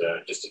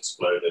just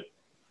exploded.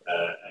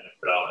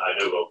 But I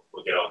know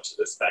we'll get on to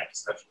the SPAC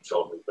discussion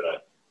shortly, but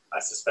I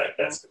suspect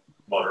that's going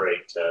to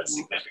moderate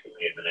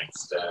significantly in the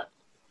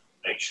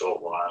next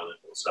short while, and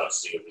we'll start to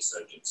see a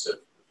resurgence of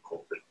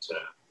corporate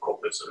sort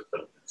of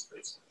development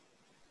space.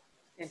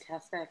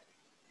 Fantastic.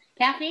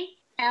 Kathy,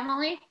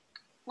 Emily,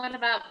 what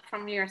about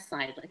from your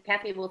side?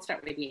 Kathy, we'll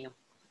start with you.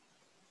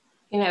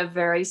 You know,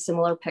 very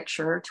similar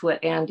picture to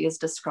what Andy is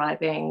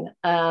describing.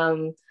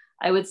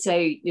 I would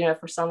say, you know,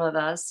 for some of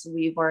us,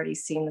 we've already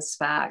seen the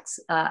SPACs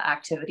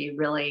activity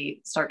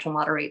really start to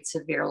moderate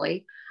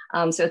severely.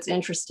 So it's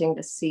interesting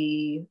to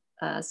see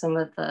some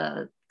of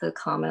the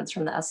comments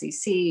from the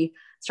SEC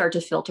start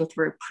to filter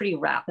through pretty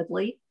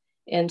rapidly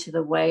into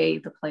the way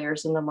the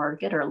players in the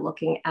market are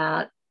looking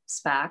at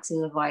SPACs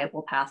as a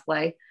viable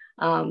pathway.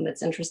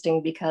 It's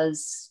interesting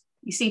because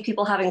you see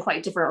people having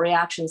quite different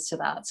reactions to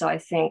that. So I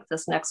think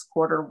this next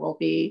quarter will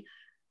be,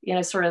 you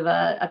know, sort of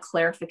a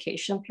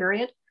clarification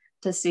period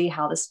to see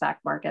how the SPAC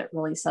market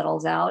really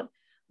settles out.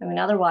 I mean,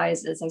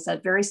 otherwise, as I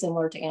said, very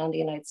similar to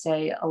Andy, and I'd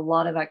say a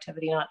lot of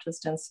activity, not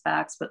just in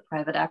SPACs, but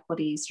private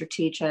equity,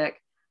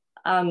 strategic,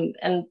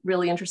 and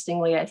really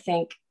interestingly, I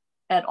think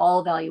at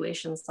all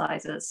valuation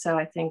sizes. So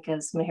I think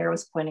as Mihir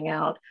was pointing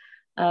out,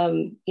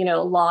 a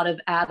lot of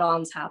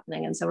add-ons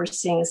happening. And so we're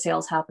seeing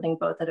sales happening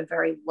both at a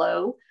very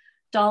low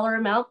dollar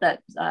amount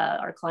that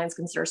our clients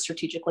consider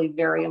strategically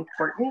very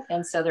important.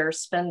 And so they're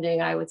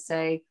spending, I would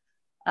say,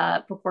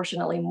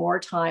 proportionately more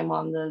time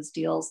on those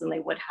deals than they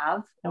would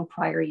have in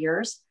prior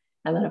years.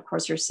 And then, of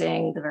course, you're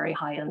seeing the very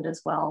high end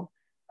as well,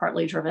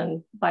 partly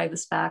driven by the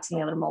SPACs and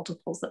the other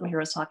multiples that Mihir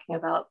was talking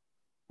about.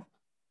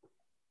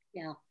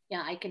 Yeah,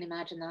 I can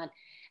imagine that.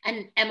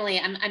 And Emily,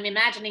 I'm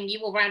imagining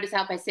you will round us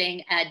out by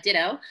saying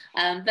ditto.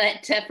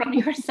 But from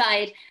your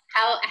side,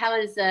 how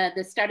has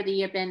the start of the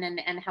year been,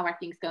 and how are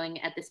things going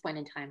at this point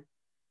in time?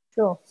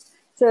 Sure.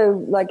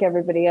 So, like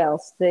everybody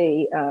else,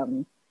 the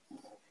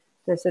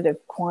sort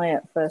of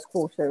quiet first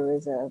quarter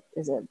is a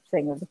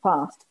thing of the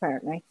past,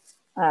 apparently.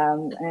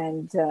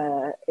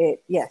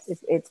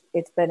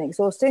 It's been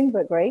exhausting,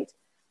 but great.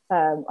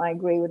 I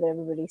agree with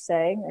everybody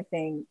saying. I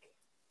think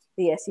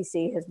the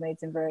SEC has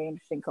made some very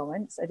interesting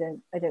comments. I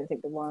don't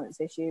think the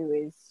warrants issue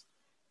is.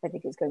 I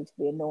think it's going to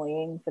be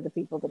annoying for the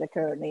people that are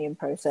currently in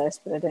process,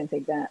 but I don't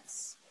think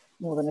that's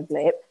more than a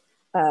blip.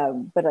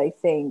 But I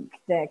think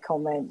their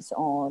comments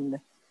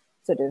on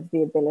sort of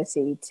the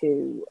ability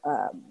to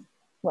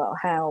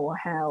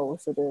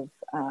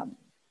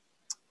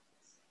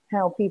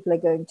how people are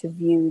going to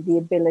view the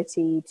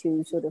ability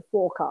to sort of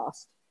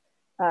forecast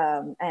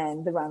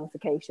and the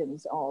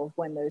ramifications of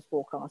when those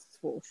forecasts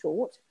fall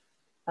short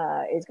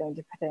is going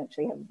to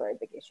potentially have a very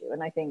big issue.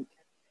 And I think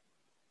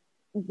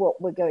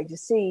what we're going to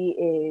see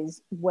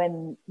is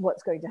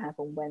what's going to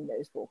happen when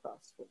those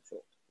forecasts fall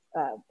short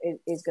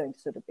is going to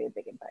sort of be a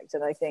big impact.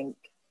 And I think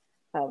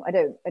I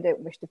don't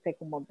wish to pick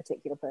on one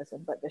particular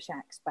person, but the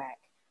Shack SPAC,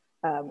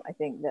 I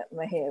think that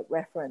Mihir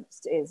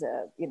referenced is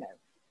a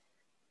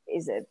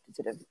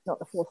sort of not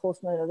the fourth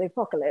horseman of the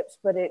apocalypse,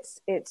 but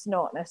it's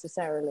not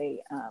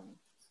necessarily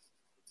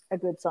a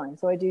good sign.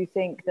 So I do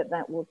think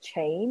that will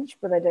change,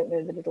 but I don't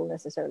know that it'll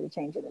necessarily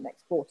change in the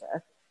next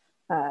quarter.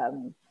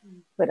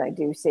 But I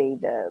do see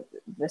the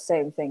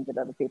same thing that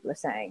other people are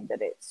saying,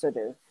 that it's sort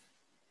of,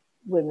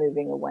 we're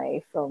moving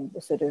away from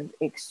the sort of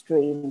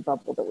extreme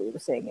bubble that we were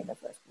seeing in the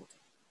first quarter.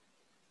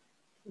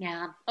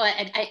 Yeah,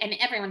 and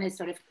everyone has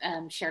sort of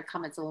shared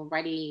comments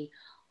already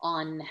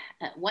on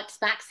what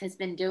SPACs has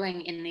been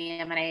doing in the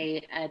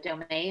M&A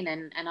domain,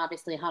 and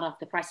obviously hot off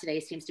the press today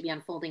seems to be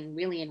unfolding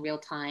really in real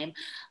time.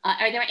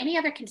 Are there any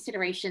other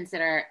considerations that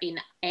are in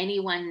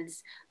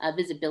anyone's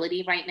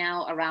visibility right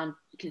now around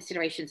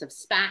considerations of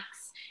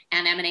SPACs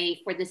and M&A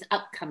for this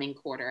upcoming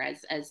quarter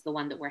as the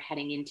one that we're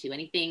heading into?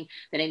 Anything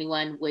that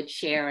anyone would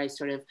share as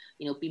sort of,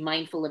 be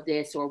mindful of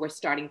this, or we're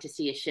starting to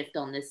see a shift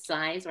on this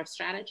size or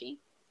strategy?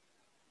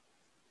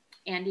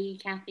 Andy,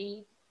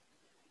 Kathy?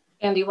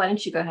 Andy, why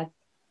don't you go ahead?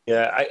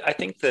 Yeah, I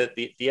think that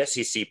the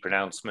SEC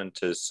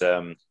pronouncement is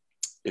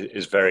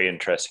very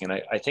interesting.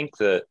 And I think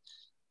that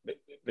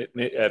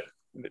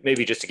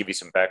maybe just to give you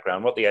some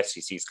background, what the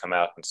SEC's come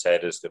out and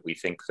said is that we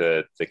think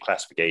the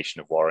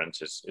classification of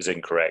warrants is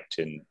incorrect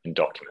in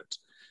documents.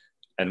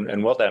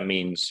 And what that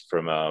means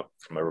from a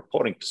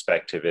reporting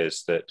perspective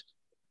is that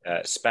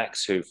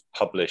SPACs who've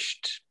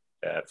published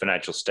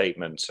financial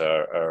statements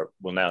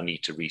will now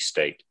need to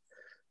restate.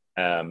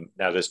 Now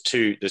there's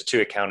two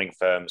accounting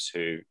firms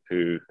who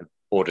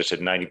audited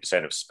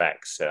 90% of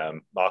SPACs,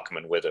 Markham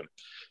and Witham,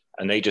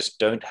 and they just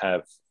don't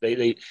have,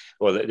 they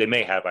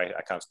may have,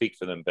 I can't speak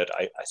for them, but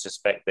I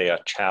suspect they are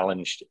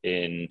challenged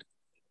in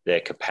their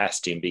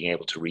capacity in being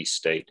able to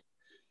restate.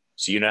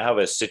 So you now have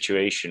a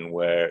situation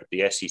where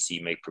the SEC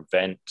may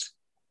prevent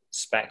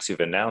SPACs who've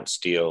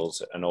announced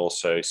deals and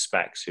also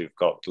SPACs who've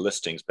got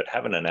listings but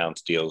haven't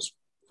announced deals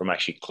from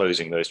actually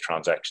closing those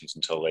transactions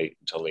until they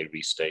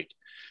restate.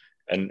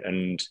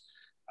 And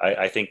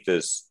I think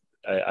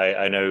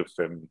I know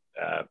from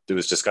there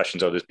was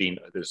discussions, or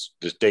there's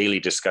daily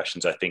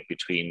discussions, I think,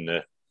 between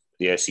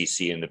the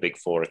SEC and the big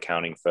four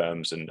accounting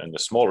firms and the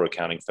smaller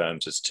accounting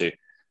firms as to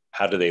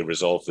how do they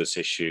resolve this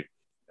issue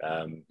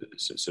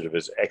sort of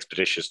as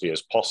expeditiously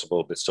as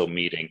possible, but still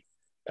meeting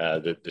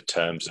the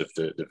terms of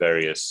the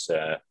various,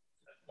 I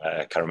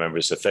can't remember,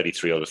 it's the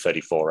 33 or the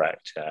 34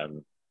 Act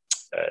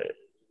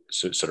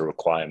sort of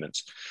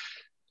requirements.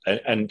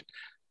 And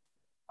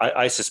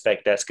I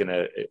suspect that's going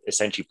to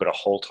essentially put a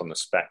halt on the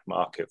SPAC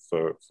market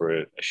for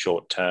a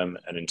short term,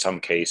 and in some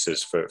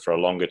cases for a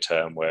longer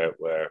term, where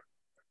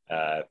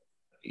to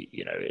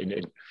be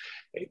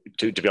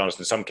honest,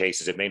 in some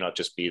cases it may not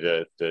just be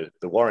the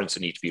warrants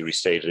that need to be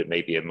restated. It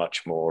may be a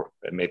much more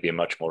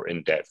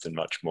in-depth and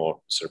much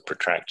more sort of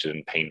protracted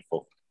and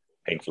painful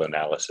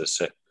analysis.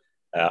 So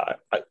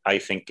I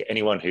think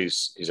anyone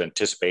who's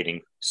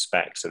anticipating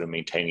SPACs that are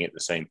maintaining at the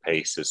same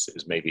pace is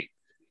maybe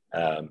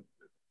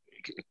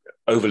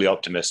overly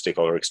optimistic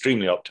or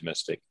extremely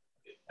optimistic,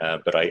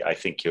 but I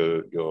think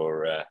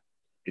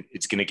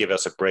it's going to give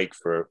us a break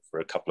for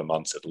a couple of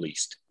months at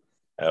least,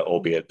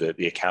 albeit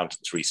the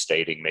accountants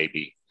restating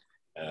maybe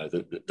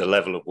the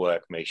level of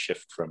work may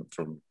shift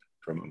from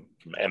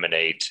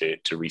M&A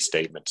to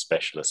restatement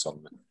specialists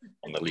on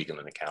the legal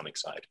and accounting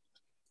side.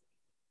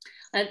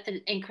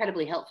 An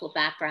incredibly helpful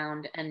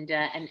background, and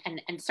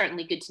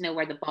certainly good to know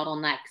where the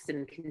bottlenecks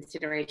and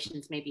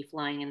considerations may be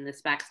flying in the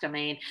SPACs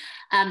domain.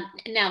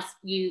 Now,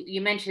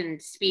 you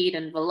mentioned speed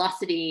and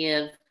velocity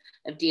of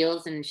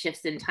deals and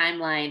shifts in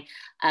timeline.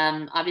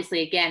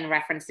 Obviously, again,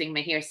 referencing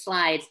Mihir's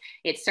slides,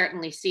 it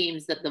certainly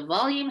seems that the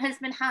volume has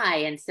been high,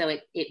 and so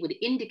it would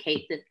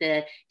indicate that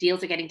the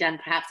deals are getting done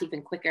perhaps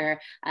even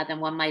quicker than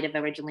one might have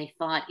originally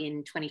thought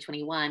in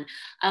 2021.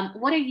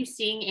 What are you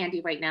seeing,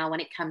 Andy, right now when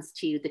it comes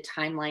to the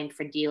timeline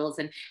for deals,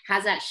 and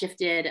has that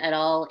shifted at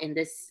all in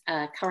this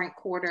current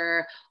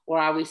quarter, or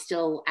are we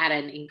still at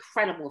an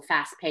incredible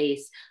fast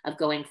pace of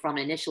going from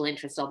initial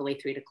interest all the way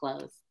through to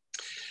close?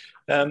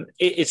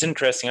 It's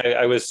interesting.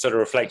 I was sort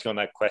of reflecting on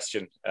that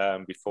question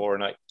before,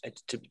 and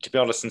to be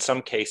honest, in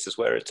some cases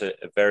where it's a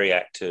very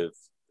active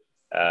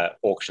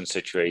auction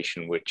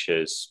situation, which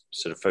is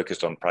sort of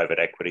focused on private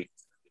equity,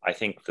 I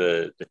think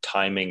the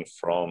timing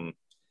from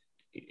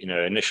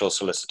initial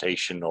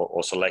solicitation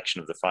or selection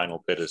of the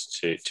final bidders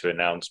to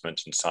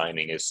announcement and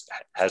signing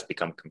has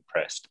become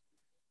compressed.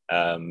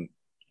 And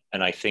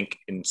I think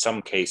in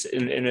some cases,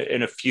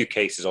 in a few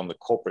cases on the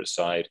corporate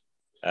side,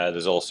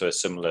 there's also a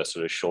similar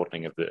sort of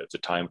shortening of the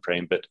time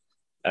frame, but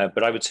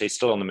I would say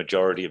still on the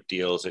majority of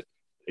deals, it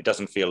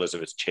doesn't feel as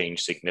if it's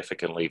changed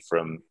significantly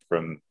from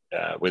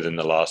within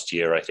the last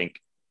year. I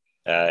think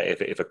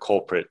if a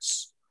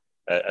corporate's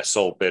a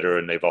sole bidder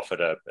and they've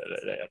offered a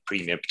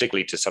premium,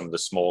 particularly to some of the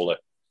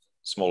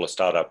smaller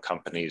startup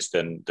companies,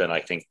 then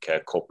I think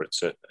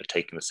corporates are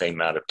taking the same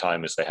amount of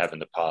time as they have in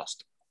the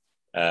past.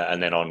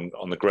 And then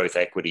on the growth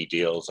equity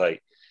deals,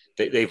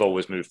 they've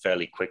always moved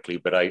fairly quickly,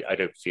 but I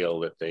don't feel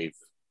that they've.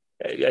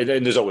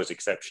 And there's always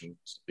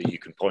exceptions that you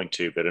can point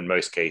to, but in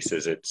most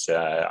cases,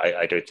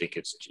 I don't think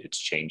it's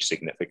changed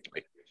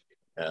significantly.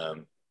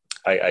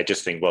 I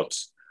just think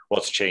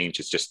what's changed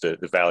is just the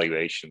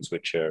valuations,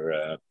 which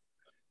are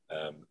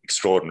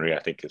extraordinary. I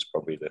think is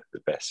probably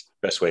the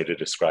best way to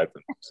describe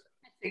them.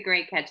 A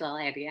great catch-all,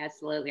 Andy.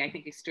 Absolutely. I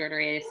think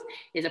extraordinary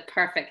is a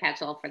perfect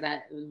catch-all for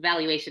that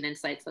valuation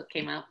insights that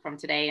came out from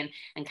today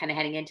and kind of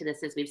heading into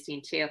this, as we've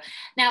seen too.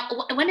 Now,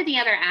 one of the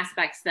other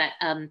aspects that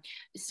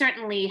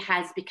certainly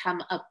has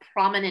become a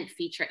prominent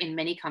feature in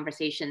many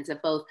conversations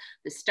of both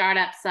the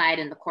startup side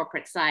and the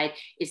corporate side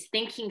is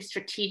thinking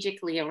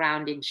strategically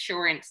around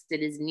insurance that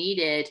is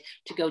needed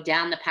to go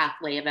down the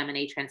pathway of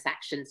M&A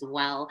transactions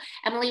well.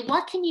 Emily,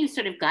 what can you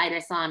sort of guide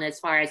us on as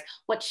far as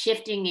what's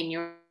shifting in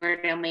your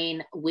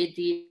domain with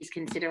these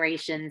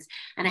considerations,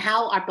 and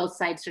how are both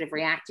sides sort of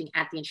reacting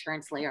at the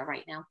insurance layer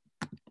right now?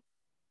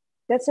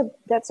 That's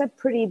a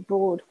pretty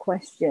broad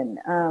question.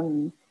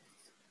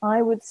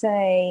 I would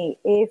say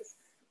if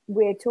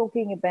we're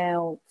talking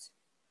about,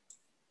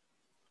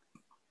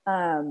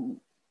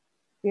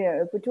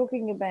 if we're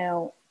talking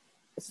about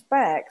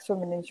SPACs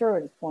from an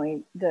insurance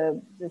point,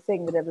 the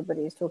thing that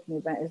everybody is talking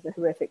about is the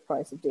horrific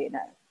price of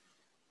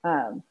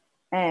D&O.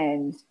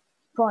 And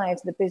prior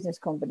to the business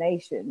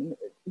combination,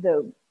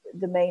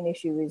 the main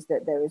issue is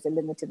that there is a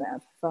limited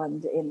amount of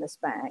fund in the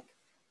SPAC,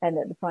 and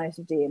that the price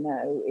of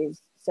D&O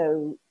is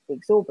so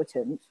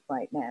exorbitant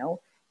right now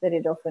that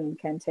it often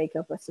can take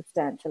up a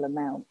substantial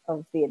amount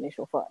of the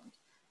initial fund.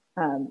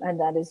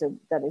 And that is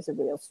a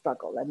real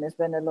struggle. And there's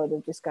been a lot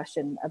of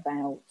discussion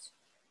about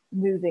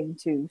moving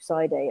to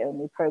side A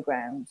only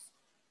programs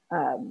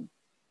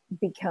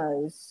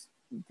because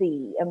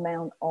the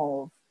amount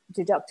of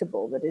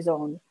deductible that is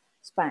on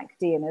SPAC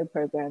D&O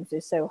programs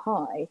is so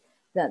high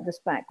that the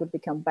SPAC would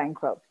become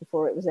bankrupt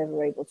before it was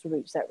ever able to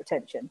reach that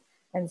retention.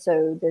 And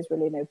so there's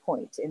really no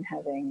point in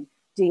having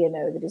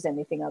D&O that is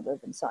anything other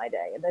than side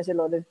A. And there's a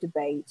lot of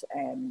debate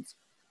and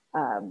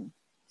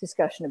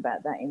discussion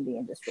about that in the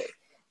industry.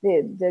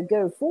 The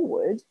go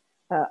forward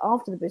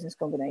after the business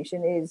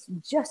combination is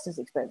just as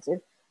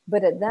expensive,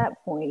 but at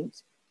that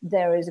point,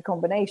 there is a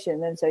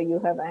combination. And so you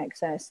have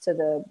access to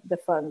the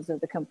funds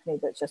of the company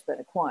that's just been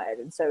acquired.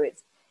 And so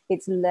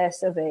it's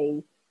less of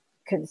a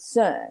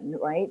concern,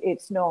 right?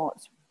 It's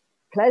not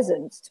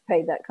pleasant to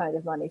pay that kind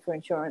of money for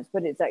insurance,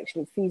 but it's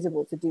actually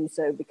feasible to do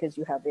so because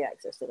you have the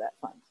access to that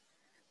fund.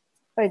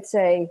 I'd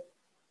say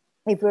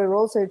if we're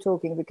also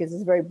talking, because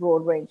there's a very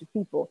broad range of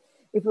people,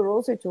 if we're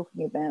also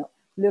talking about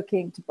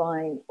looking to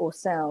buy or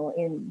sell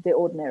in the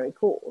ordinary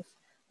course,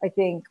 I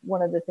think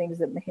one of the things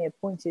that Mihir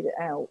pointed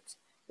out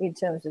in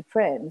terms of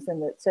trends,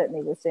 and that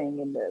certainly we're seeing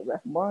in the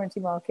rep and warranty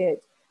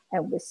market,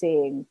 and we're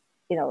seeing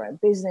in our own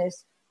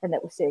business, and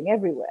that we're seeing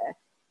everywhere,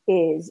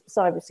 is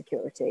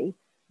cybersecurity,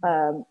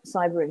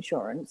 cyber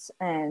insurance,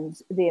 and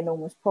the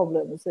enormous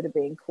problems that are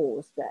being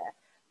caused there.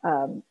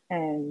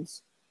 And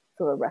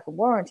from a rep and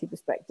warranty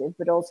perspective,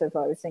 but also if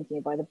I was thinking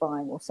about either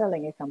buying or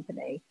selling a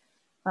company,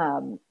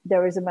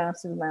 there is a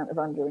massive amount of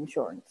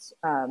underinsurance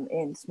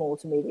in small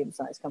to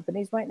medium-sized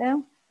companies right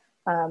now.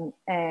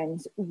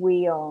 And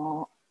we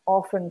are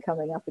often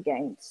coming up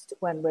against,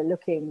 when we're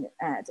looking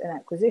at an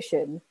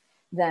acquisition,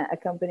 that a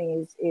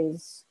company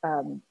is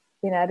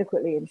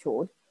inadequately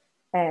insured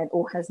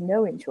or has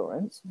no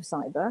insurance for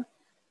cyber.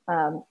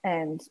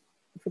 And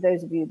for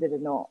those of you that are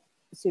not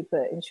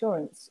super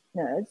insurance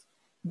nerds,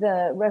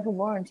 the rep and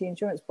warranty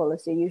insurance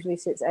policy usually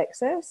sits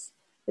excess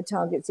that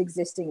targets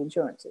existing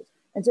insurances.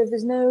 And so if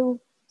there's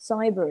no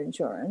cyber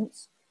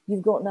insurance,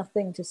 you've got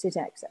nothing to sit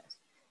excess.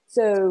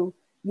 So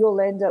you'll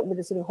end up with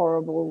a sort of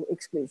horrible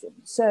exclusion.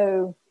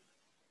 So,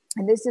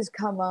 and this has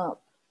come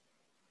up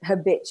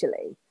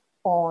habitually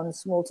on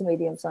small to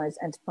medium-sized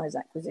enterprise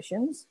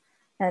acquisitions.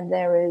 And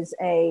there is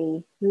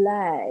a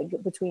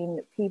lag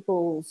between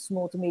people's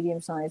small to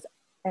medium-sized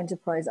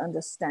enterprise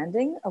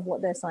understanding of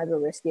what their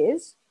cyber risk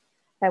is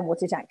and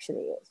what it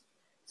actually is.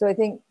 So I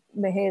think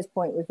Mihir's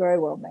point was very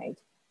well made,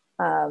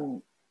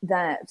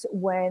 that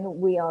when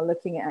we are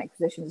looking at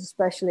acquisitions,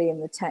 especially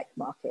in the tech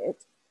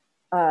market,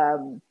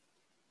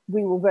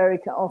 we will very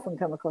often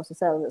come across a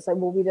seller that say,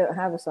 well, we don't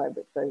have a cyber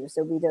exposure,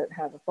 so we don't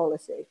have a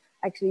policy.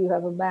 Actually, you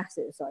have a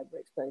massive cyber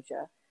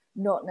exposure,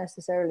 not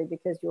necessarily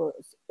because your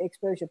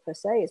exposure per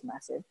se is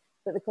massive,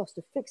 but the cost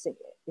of fixing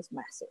it is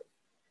massive.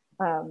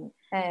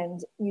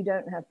 And you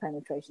don't have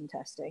penetration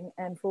testing.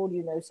 And for all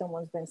you know,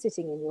 someone's been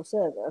sitting in your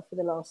server for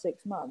the last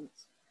 6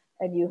 months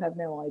and you have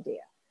no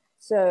idea.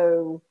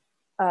 So,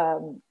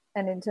 and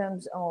in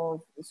terms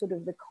of sort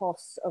of the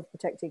costs of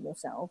protecting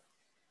yourself,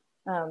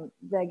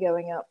 they're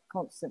going up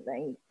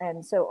constantly.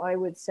 And so I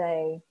would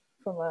say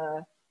from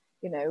a,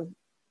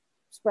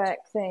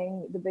 spec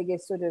thing, the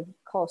biggest sort of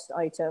cost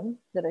item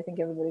that I think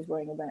everybody's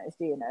worrying about is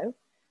D&O.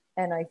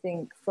 And I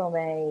think from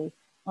I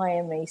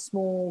am a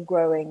small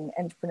growing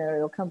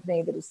entrepreneurial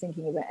company that is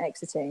thinking about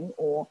exiting,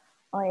 or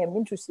I am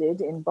interested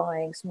in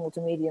buying small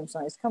to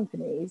medium-sized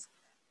companies,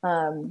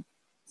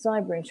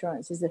 cyber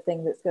insurance is the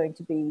thing that's going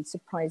to be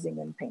surprising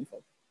and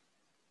painful.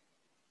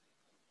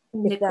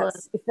 Nicola.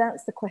 If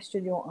that's the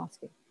question you're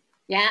asking.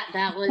 Yeah,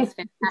 that was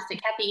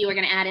fantastic. Kathy, you were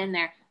going to add in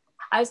there.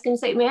 I was going to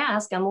say, may I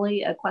ask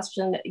Emily a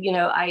question?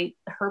 I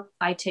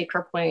take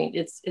her point.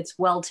 It's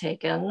well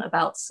taken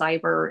about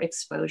cyber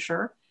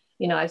exposure.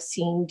 I've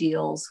seen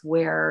deals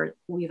where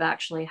we've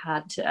actually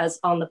had to, as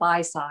on the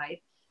buy side,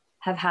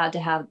 have had to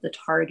have the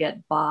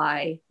target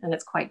buy, and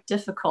it's quite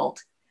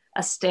difficult,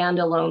 a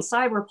standalone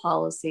cyber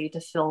policy to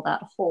fill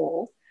that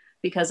hole,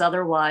 because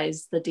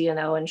otherwise the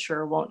D&O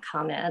insurer won't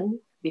come in,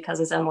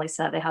 because as Emily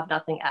said, they have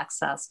nothing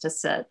excess to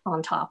sit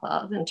on top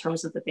of in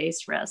terms of the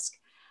base risk.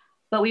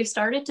 But we've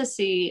started to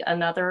see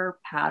another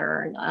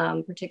pattern,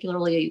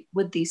 particularly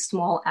with these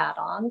small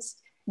add-ons.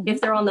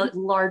 If they're on the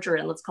larger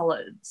end, let's call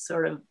it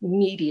sort of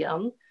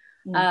medium,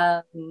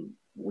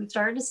 we've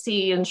started to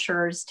see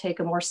insurers take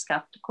a more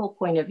skeptical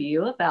point of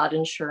view about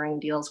insuring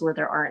deals where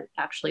there aren't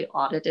actually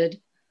audited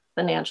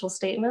financial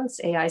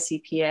statements,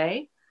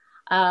 AICPA.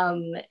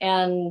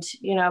 And,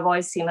 I've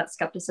always seen that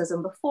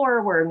skepticism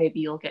before, where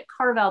maybe you'll get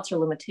carve-outs or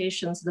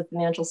limitations of the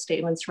financial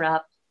statements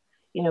rep.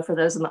 For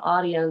those in the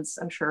audience,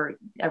 I'm sure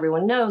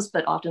everyone knows,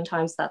 but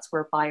oftentimes that's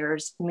where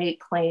buyers make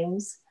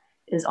claims,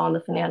 is on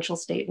the financial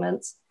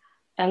statements.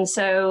 And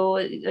so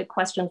a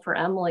question for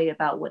Emily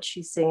about what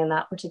she's seeing in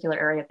that particular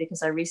area,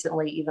 because I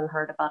recently even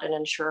heard about an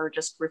insurer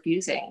just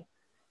refusing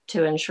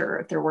to insure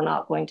if there were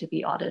not going to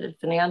be audited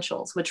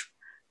financials, which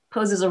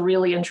poses a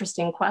really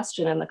interesting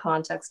question in the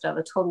context of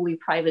a totally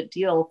private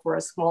deal for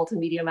a small to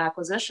medium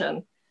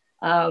acquisition,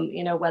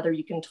 whether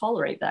you can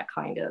tolerate that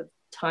kind of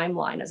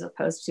timeline as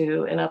opposed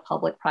to in a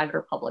public, private,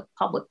 or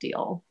public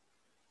deal.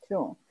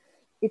 Sure.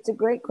 It's a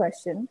great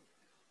question.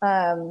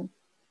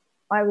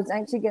 I was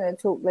actually going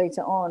to talk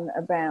later on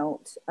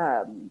about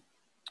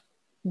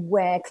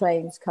where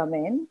claims come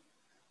in.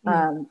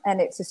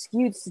 And it's a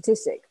skewed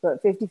statistic,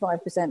 but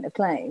 55% of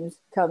claims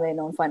come in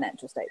on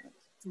financial statements.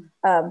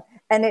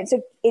 And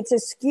it's a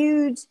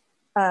skewed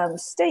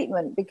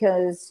statement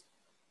because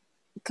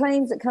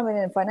claims that come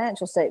in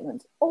financial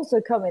statements also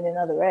come in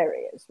other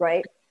areas,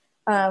 right?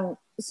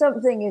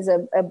 Something is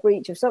a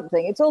breach of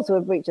something. It's also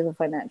a breach of the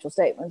financial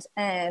statements,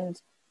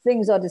 and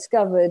things are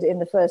discovered in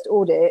the first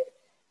audit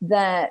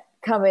that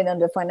come in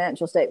under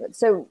financial statements.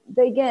 So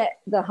they get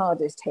the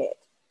hardest hit.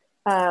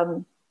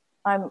 I'm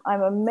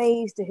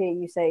amazed to hear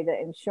you say that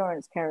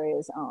insurance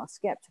carriers are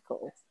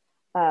skeptical.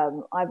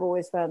 I've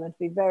always found them to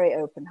be very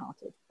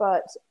open-hearted.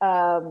 But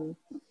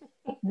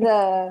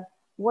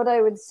what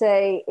I would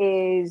say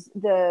is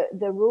the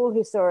rule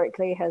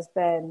historically has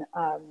been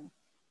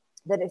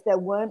that if there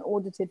weren't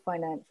audited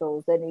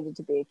financials, there needed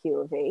to be a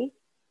Q of E.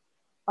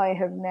 I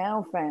have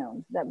now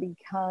found that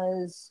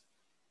because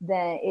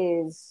there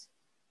is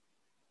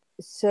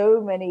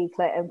so many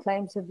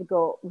claims have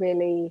got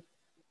really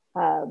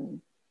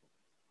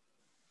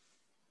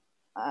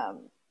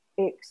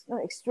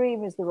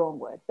extreme is the wrong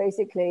word.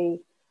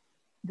 Basically,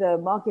 the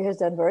market has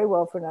done very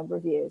well for a number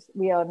of years.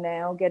 We are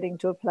now getting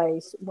to a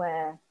place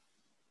where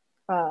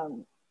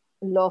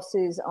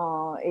losses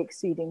are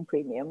exceeding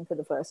premium for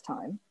the first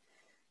time.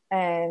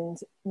 And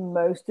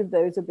most of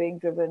those are being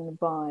driven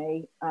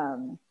by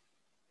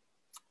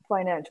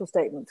financial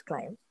statements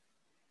claims.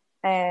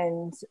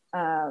 And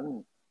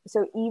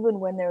so even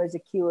when there is a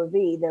Q of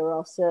E, there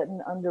are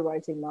certain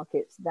underwriting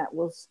markets that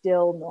will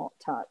still not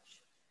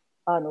touch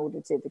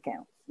unaudited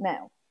accounts.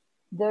 Now,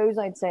 those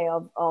I'd say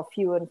are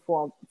few and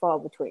far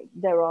between.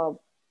 The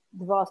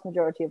vast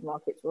majority of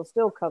markets will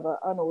still cover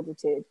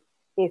unaudited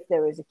if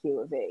there is a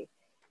Q of E.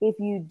 If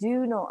you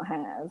do not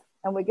have,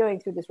 and we're going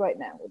through this right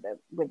now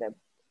with a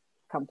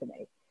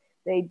company,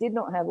 they did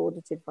not have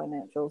audited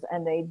financials,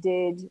 and they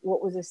did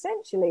what was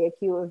essentially a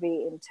Q of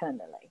E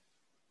internally.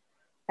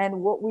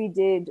 And what we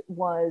did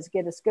was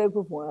get a scope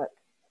of work,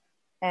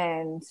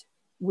 and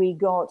we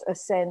got a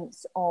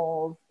sense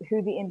of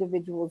who the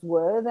individuals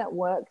were that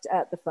worked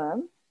at the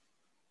firm.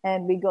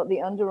 And we got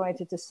the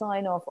underwriter to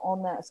sign off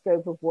on that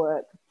scope of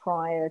work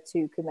prior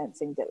to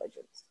commencing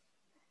diligence.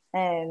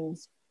 And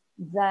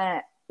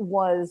that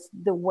was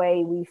the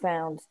way we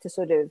found to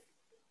sort of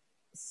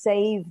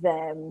save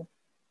them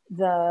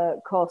the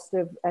cost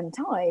of and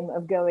time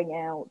of going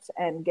out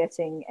and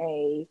getting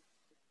a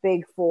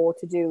Big Four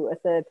to do a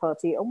third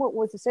party on what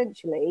was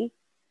essentially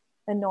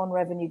a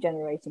non-revenue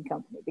generating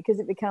company, because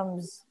it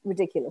becomes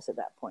ridiculous at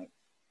that point.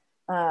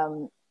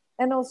 And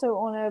also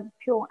on a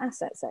pure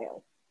asset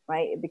sale,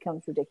 right? It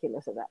becomes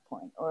ridiculous at that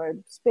point, or a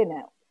spin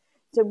out.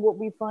 So what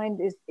we find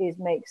is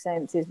makes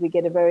sense is we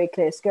get a very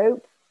clear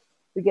scope,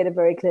 we get a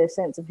very clear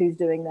sense of who's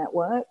doing that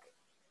work,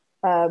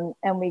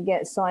 and we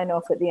get sign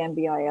off at the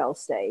NBIL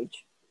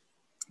stage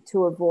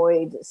to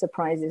avoid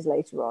surprises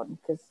later on.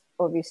 Because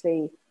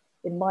obviously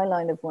in my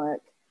line of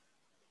work,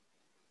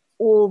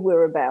 all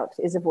we're about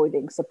is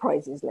avoiding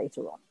surprises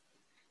later on.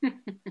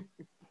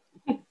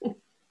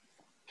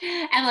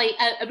 Emily,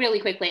 really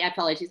quickly,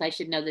 apologies, I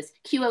should know this.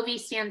 QOV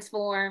stands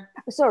for?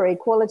 Sorry,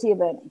 quality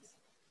of earnings.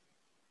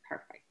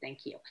 Perfect,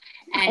 thank you.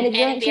 And if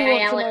you actually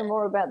want to know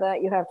more about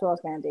that, you have to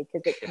ask Andy,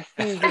 because it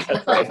confuses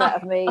the crap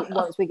out of me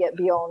once we get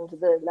beyond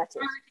the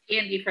letters.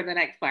 Andy for the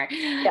next part.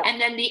 Yeah.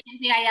 And then the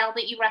NBIL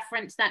that you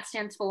referenced, that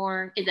stands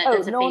for? Is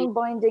that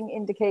non-binding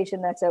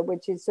indication letter,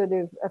 which is sort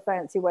of a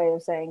fancy way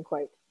of saying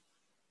quote.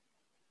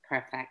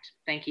 Perfect.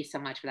 Thank you so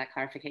much for that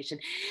clarification.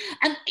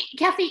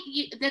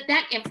 Kathy,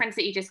 that inference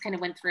that you just kind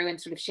of went through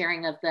and sort of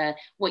sharing of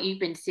what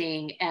you've been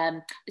seeing,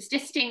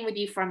 just staying with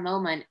you for a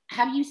moment,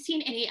 have you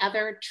seen any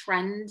other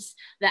trends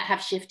that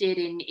have shifted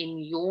in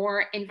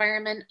your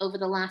environment over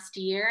the last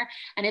year?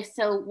 And if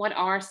so, what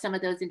are some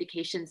of those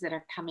indications that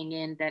are coming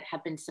in that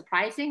have been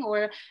surprising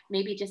or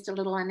maybe just a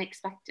little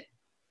unexpected?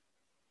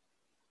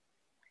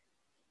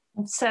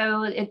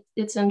 So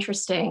it's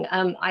interesting.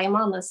 I am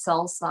on the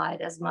sell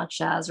side as much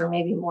as, or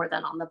maybe more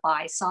than on the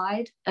buy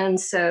side. And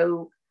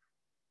so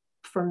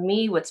for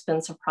me, what's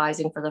been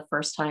surprising for the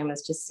first time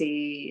is to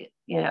see,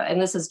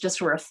 and this is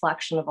just a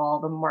reflection of all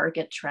the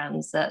market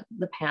trends that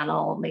the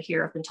panel,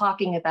 Mihir, have been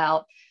talking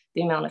about,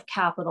 the amount of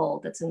capital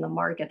that's in the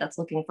market that's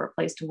looking for a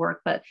place to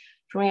work. But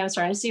for me, I'm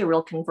starting to see a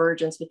real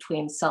convergence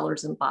between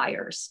sellers and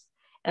buyers.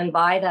 And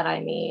by that, I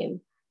mean,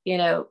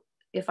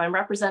 if I'm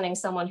representing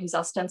someone who's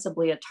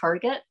ostensibly a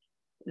target,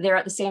 they're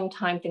at the same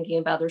time thinking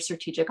about their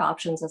strategic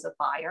options as a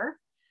buyer,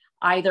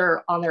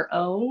 either on their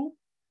own,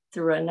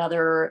 through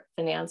another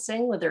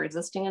financing with their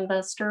existing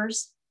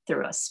investors,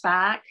 through a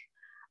SPAC,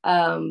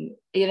 so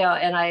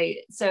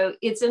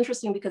it's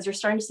interesting because you're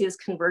starting to see this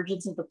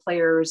convergence of the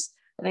players.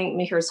 I think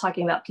Mihir is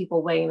talking about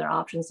people weighing their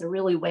options. They're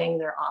really weighing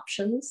their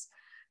options.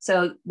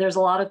 So there's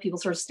a lot of people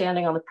sort of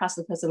standing on the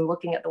precipice and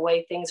looking at the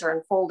way things are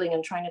unfolding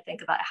and trying to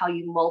think about how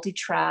you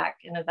multi-track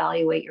and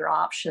evaluate your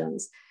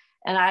options.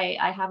 And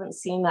I haven't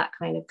seen that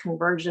kind of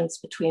convergence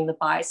between the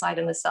buy side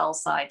and the sell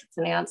side,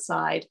 the finance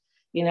side,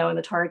 and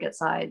the target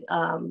side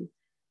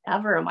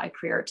ever in my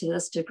career to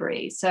this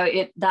degree. So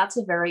that's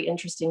a very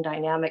interesting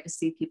dynamic to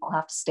see people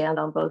have to stand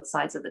on both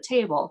sides of the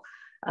table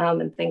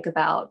and think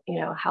about,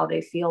 how they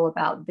feel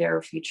about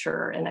their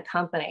future in a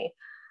company.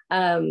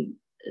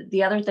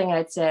 The other thing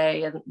I'd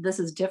say, and this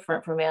is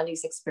different from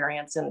Andy's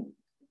experience, and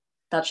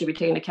that should be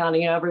taken into account,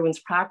 everyone's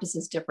practice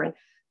is different.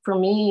 For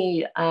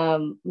me,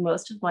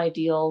 most of my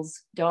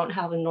deals don't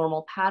have a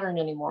normal pattern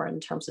anymore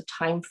in terms of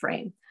time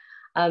frame.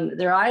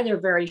 They're either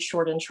very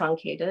short and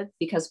truncated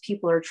because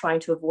people are trying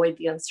to avoid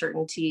the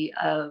uncertainty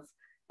of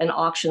an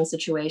auction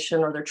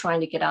situation, or they're trying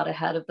to get out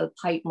ahead of the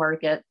pipe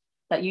market.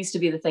 That used to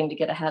be the thing to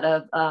get ahead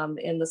of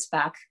in the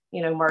SPAC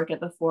market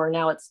before.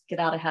 Now it's get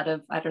out ahead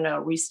of,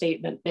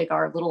 restatement, big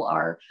R, little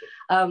r.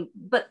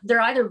 But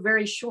they're either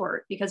very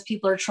short because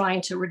people are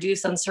trying to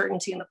reduce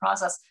uncertainty in the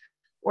process,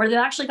 or they've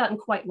actually gotten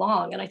quite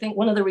long. And I think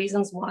one of the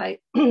reasons why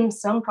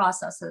some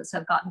processes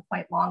have gotten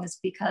quite long is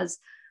because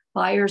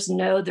buyers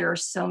know there are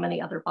so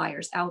many other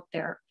buyers out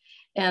there.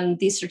 And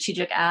these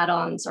strategic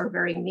add-ons are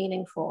very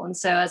meaningful. And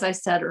so, as I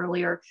said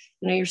earlier,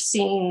 you're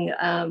seeing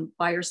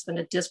buyers spend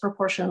a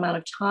disproportionate amount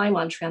of time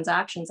on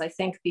transactions, I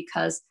think,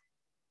 because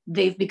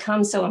they've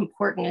become so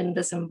important in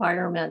this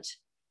environment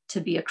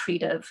to be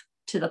accretive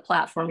to the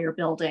platform you're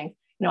building,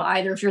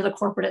 either if you're the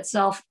corporate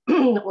itself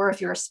or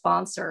if you're a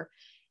sponsor.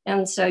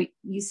 And so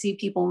you see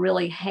people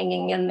really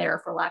hanging in there,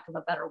 for lack of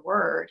a better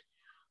word,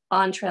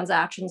 on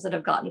transactions that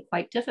have gotten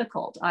quite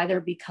difficult, either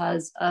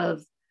because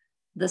of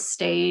the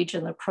stage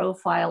and the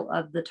profile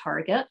of the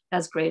target,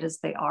 as great as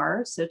they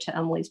are. So to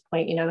Emily's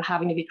point,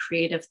 having to be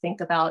creative,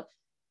 think about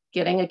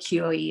getting a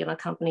QOE in a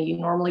company you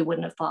normally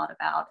wouldn't have thought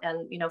about,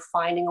 and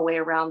finding a way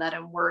around that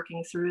and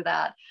working through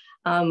that.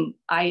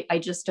 I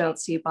just don't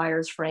see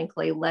buyers,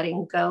 frankly,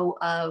 letting go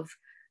of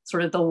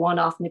sort of the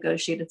one-off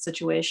negotiated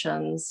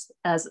situations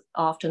as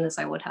often as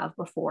I would have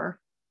before.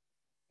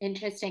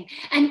 Interesting.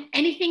 And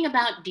anything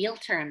about deal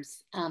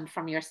terms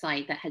from your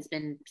side that has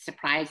been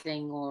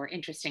surprising or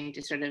interesting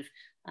to sort of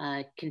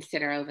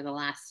consider over the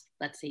last,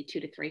 let's say, 2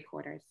 to 3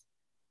 quarters?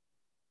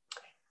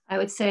 I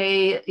would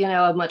say,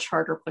 a much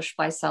harder push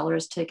by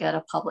sellers to get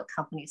a public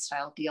company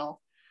style deal,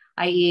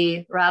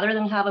 i.e. rather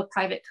than have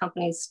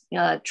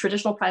a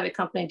traditional private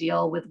company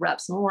deal with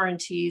reps and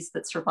warranties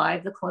that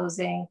survive the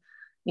closing,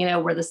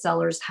 where the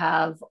sellers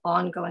have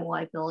ongoing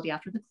liability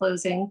after the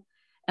closing.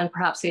 And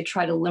perhaps they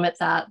try to limit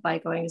that by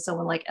going to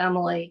someone like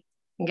Emily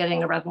and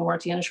getting a rep and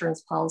warranty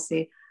insurance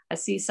policy. I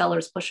see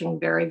sellers pushing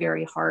very,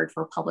 very hard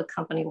for a public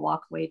company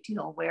walkaway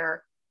deal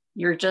where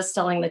you're just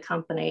selling the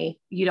company.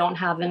 You don't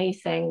have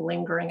anything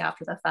lingering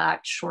after the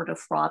fact, short of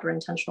fraud or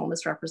intentional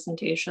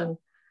misrepresentation.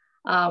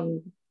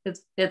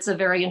 It's a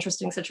very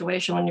interesting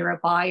situation when you're a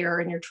buyer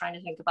and you're trying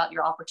to think about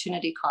your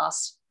opportunity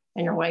costs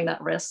and you're weighing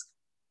that risk.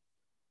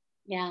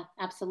 Yeah,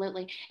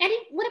 absolutely.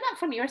 What about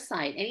from your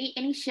side?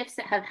 Any shifts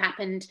that have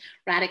happened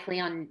radically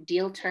on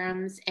deal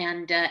terms?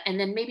 And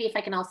then maybe if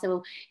I can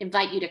also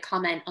invite you to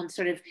comment on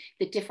sort of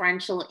the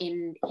differential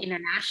in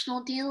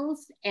international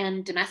deals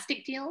and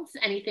domestic deals,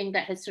 anything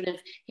that has sort of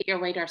hit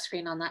your radar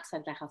screen on that side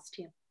of the house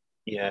too.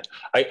 Yeah,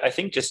 I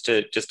think just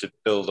to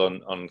build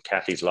on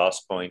Kathy's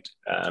last point,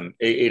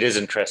 it is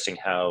interesting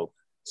how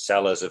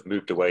sellers have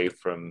moved away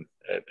from,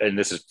 and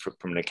this is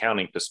from an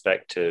accounting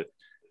perspective,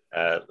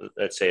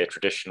 let's say a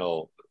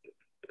traditional,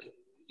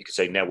 you could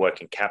say, net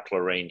working capital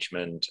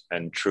arrangement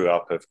and true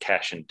up of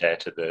cash and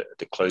debt at the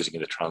closing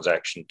of the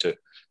transaction to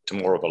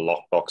more of a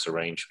lockbox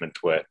arrangement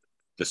where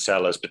the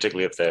sellers,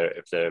 particularly if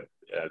they're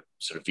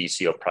sort of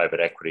VC or private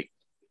equity,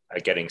 are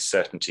getting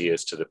certainty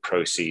as to the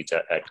proceeds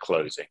at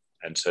closing,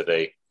 and so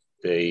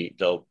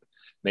they'll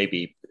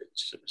maybe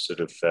sort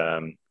of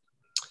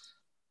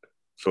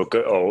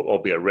forgo, or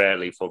albeit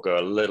rarely, forgo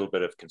a little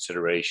bit of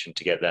consideration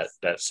to get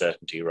that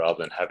certainty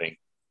rather than having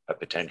a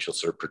potential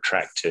sort of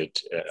protracted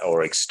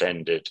or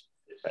extended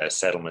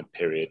settlement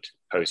period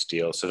post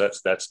deal. So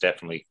that's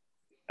definitely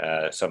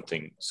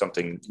something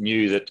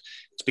new that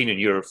it's been in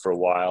Europe for a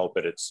while,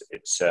 but it's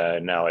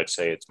now I'd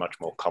say it's much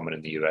more common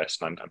in the US,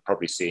 and I'm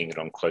probably seeing it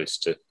on close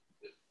to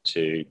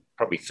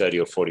probably 30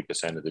 or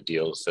 40% of the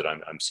deals that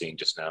I'm seeing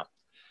just now.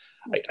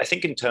 I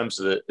think in terms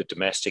of the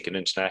domestic and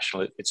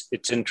international,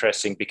 it's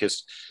interesting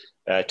because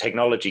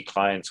technology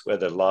clients,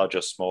 whether large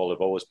or small,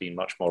 have always been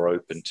much more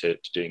open to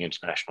doing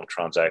international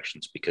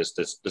transactions because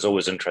there's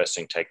always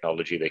interesting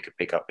technology they could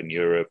pick up in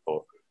Europe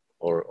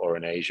or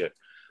in Asia.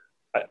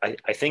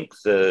 I think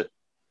the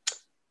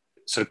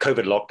sort of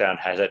COVID lockdown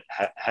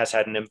has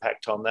had an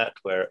impact on that,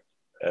 where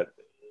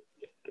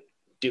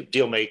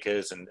deal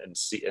makers and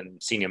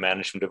senior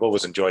management have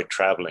always enjoyed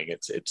traveling.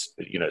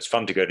 It's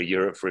fun to go to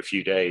Europe for a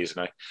few days,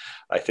 and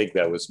I think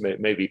that was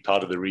maybe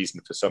part of the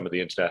reason for some of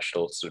the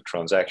international sort of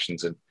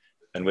transactions,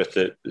 and with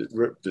the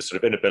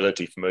sort of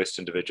inability for most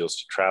individuals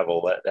to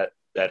travel,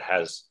 that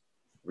has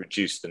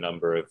reduced the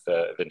number of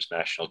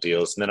international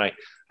deals. And then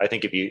I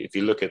think if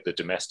you look at the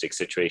domestic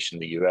situation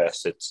in the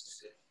US,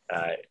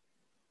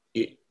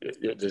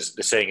 the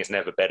saying is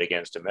never bet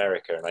against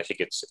America, and I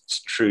think it's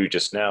true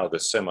just now.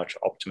 There's so much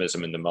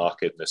optimism in the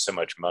market, and there's so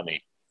much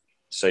money.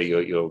 So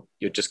you're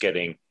just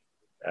getting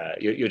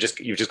you've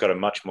just got a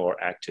much more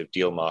active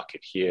deal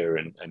market here,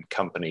 and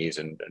companies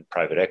and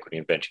private equity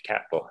and venture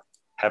capital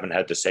haven't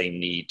had the same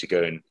need to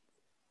go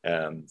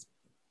and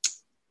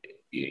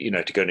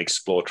to go and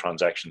explore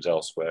transactions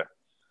elsewhere.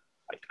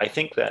 I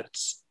think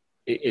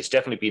it's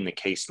definitely been the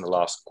case in the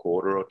last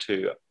quarter or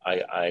two.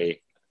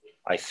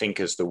 I think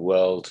as the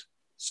world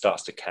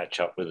starts to catch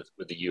up with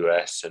the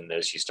US, and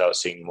as you start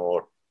seeing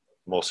more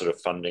sort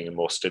of funding and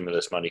more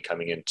stimulus money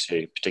coming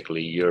into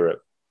particularly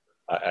Europe,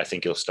 I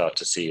think you'll start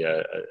to see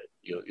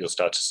you'll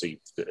start to see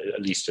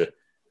at least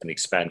an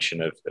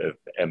expansion of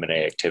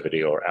M&A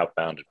activity or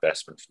outbound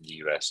investment from the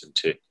US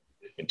into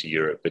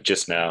Europe. But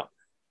just now,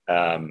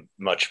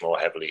 much more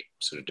heavily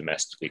sort of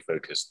domestically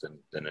focused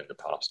than in the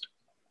past.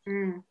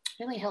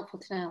 Really helpful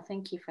to know.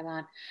 Thank you for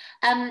that.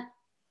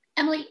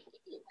 Emily,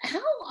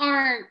 how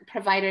are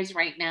providers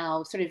right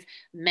now sort of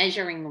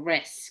measuring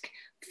risk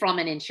from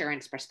an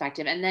insurance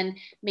perspective? And then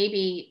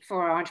maybe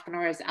for our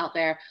entrepreneurs out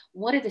there,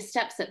 what are the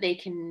steps that they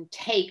can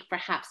take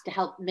perhaps to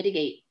help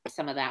mitigate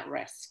some of that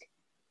risk?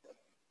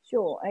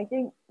 Sure. I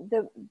think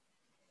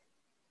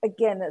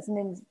again, that's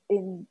an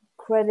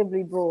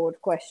incredibly broad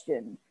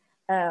question.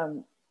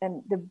 And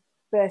the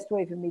best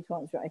way for me to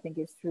answer it, I think,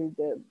 is through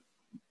the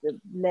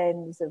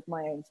lens of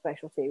my own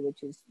specialty,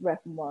 which is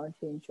rep and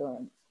warranty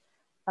insurance.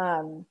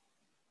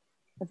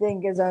 I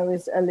think, as I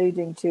was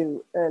alluding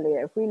to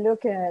earlier, if we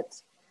look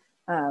at,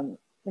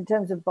 in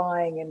terms of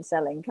buying and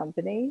selling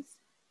companies,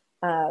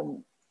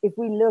 if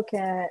we look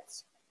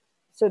at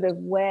sort of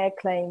where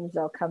claims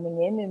are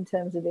coming in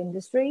terms of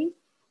industry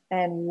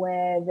and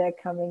where they're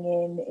coming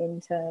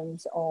in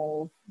terms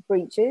of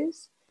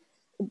breaches,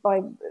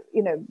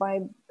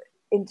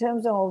 in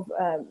terms of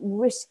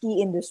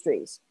risky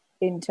industries,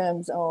 in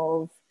terms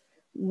of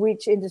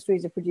which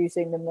industries are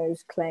producing the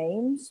most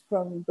claims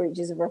from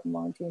breaches of workers'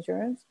 warranty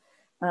insurance,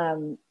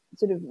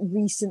 sort of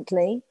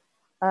recently.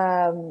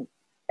 And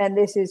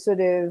this is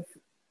sort of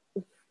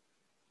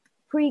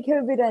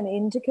pre-COVID and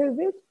into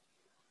COVID.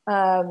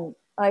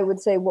 I would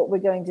say what we're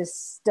going to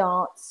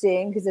start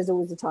seeing, because there's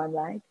always a time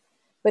lag,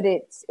 but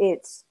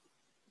it's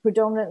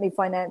predominantly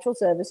financial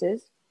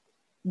services,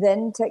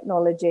 then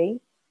technology,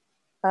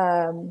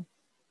 then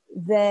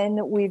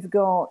we've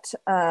got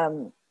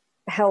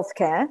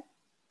healthcare,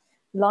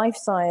 life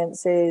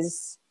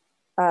sciences,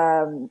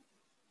 and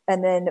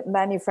then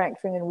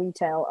manufacturing and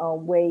retail are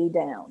way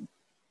down.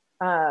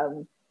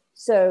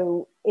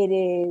 So it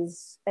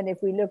is, and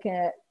if we look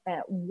at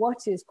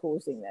what is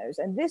causing those,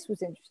 and this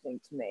was interesting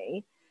to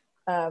me,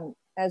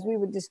 as we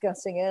were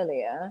discussing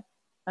earlier,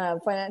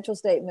 financial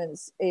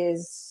statements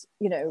is,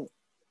 you know,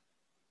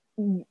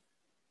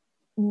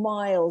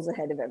 miles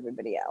ahead of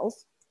everybody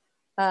else,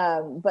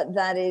 but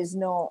that is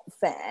not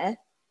fair.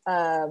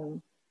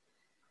 Then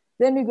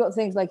we've got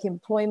things like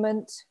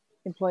employment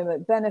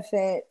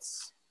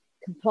benefits,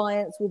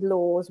 compliance with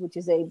laws, which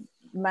is a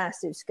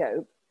massive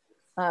scope.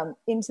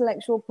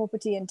 Intellectual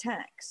property and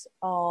tax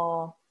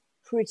are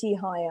pretty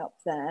high up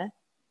there.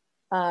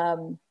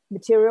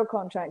 Material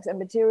contracts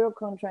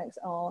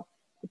are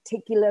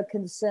particular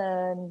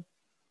concern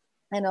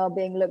and are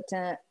being looked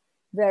at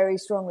very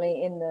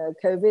strongly in the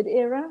COVID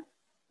era,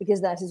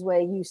 because that is where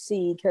you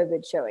see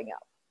COVID showing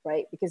up,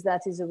 right? Because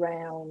that is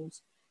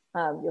around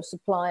your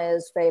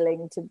suppliers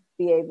failing to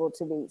be able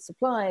to meet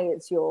supply.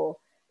 It's your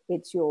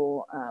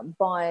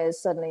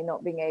buyers suddenly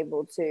not being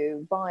able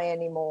to buy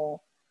anymore.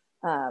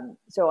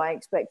 So I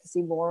expect to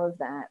see more of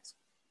that.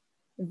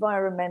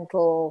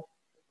 Environmental,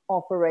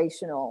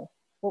 operational.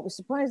 What was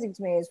surprising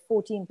to me is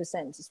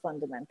 14% is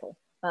fundamental.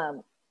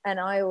 And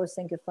I always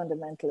think of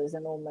fundamental as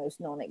an almost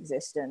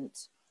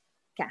non-existent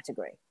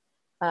category,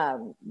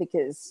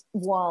 because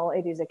while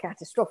it is a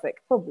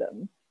catastrophic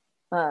problem,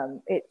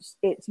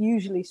 it's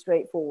usually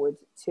straightforward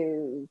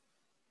to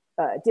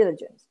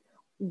diligence.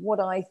 What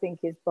I think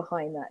is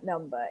behind that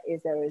number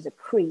is there is a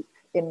creep,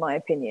 in my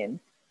opinion,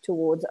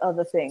 towards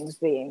other things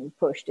being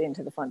pushed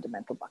into the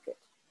fundamental bucket.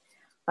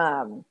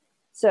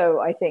 So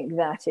I think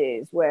that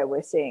is where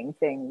we're seeing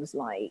things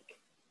like,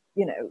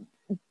 you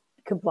know,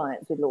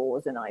 compliance with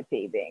laws and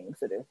IP being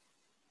sort of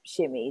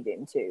shimmied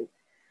into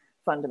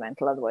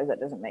fundamental. Otherwise, that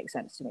doesn't make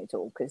sense to me at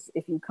all, because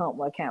if you can't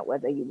work out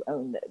whether you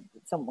own that,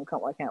 someone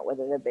can't work out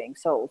whether they're being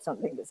sold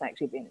something that's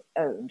actually been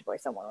owned by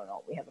someone or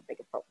not, we have a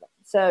bigger problem.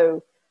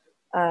 So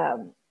I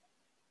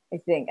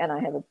think, and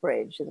I have a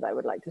bridge that I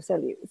would like to sell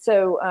you.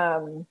 So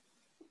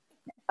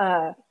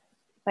I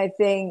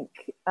think,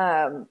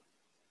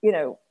 you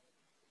know,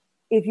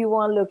 if you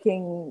are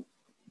looking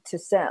to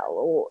sell,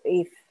 or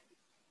if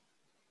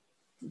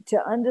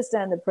to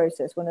understand the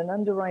process, when an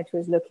underwriter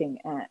is looking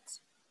at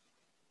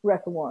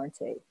rep and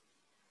warranty,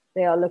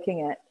 they are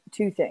looking at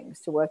two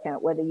things to work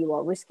out whether you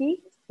are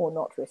risky or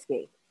not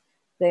risky.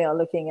 They are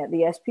looking at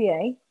the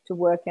SPA to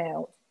work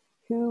out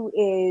who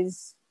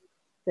is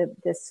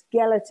the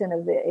skeleton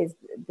of the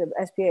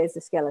SPA is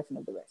the skeleton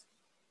of the risk.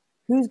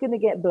 Who's going to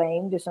get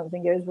blamed if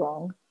something goes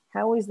wrong?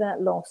 How is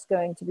that loss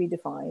going to be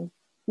defined?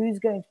 Who's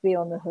going to be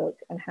on the hook,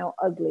 and how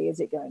ugly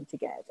is it going to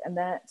get? And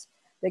that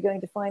they're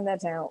going to find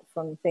that out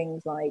from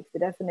things like the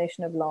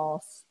definition of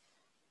loss,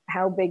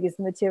 how big is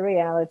the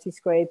materiality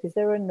scrape, is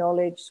there a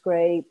knowledge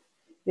scrape,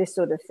 this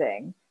sort of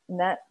thing. And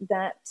that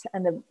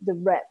and the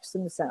reps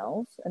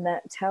themselves, and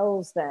that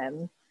tells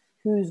them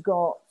who's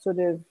got sort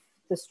of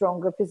the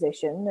stronger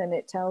position, and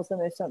it tells them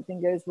if something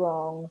goes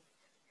wrong,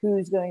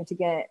 who's going to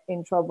get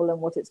in trouble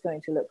and what it's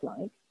going to look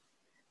like.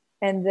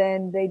 And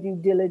then they do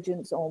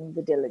diligence on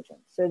the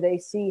diligence. So they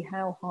see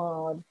how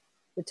hard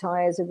the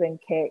tires have been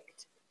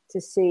kicked to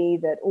see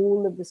that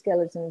all of the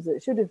skeletons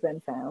that should have been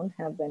found,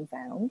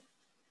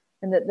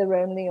 and that they're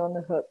only on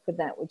the hook for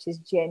that which is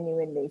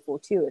genuinely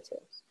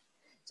fortuitous.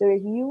 So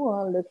if you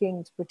are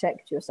looking to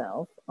protect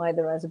yourself,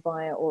 either as a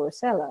buyer or a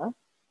seller,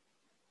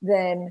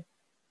 then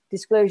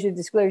disclosure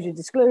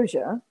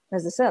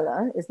as a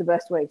seller is the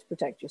best way to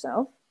protect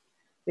yourself,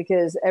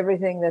 because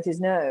everything that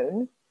is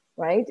known,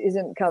 right,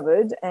 isn't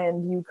covered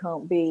and you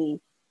can't be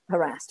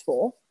harassed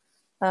for.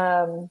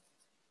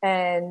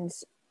 And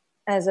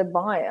as a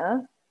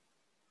buyer,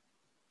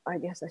 I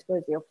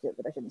suppose the opposite,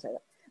 but I shouldn't say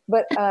that.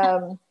 But,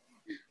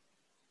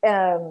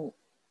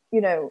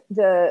 you know,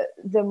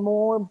 the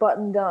more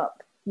buttoned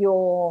up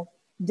your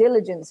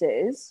diligence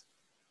is,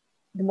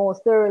 the more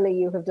thoroughly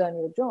you have done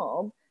your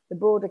job, the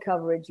broader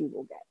coverage you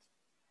will get,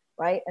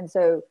 right? And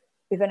so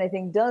if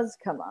anything does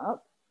come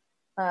up,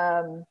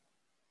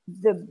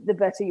 the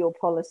better your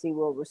policy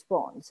will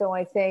respond. So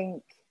I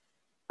think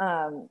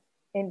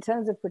in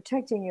terms of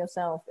protecting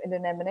yourself in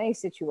an M&A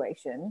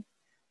situation,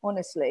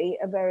 honestly,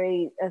 a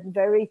very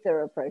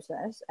thorough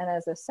process. And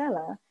as a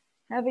seller,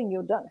 having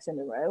your ducks in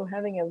a row,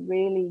 having a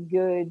really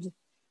good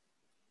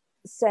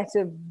set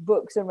of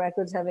books and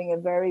records, having a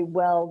very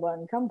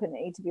well-run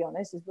company, to be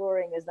honest, as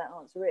boring as that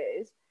answer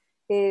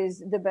is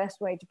the best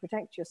way to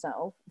protect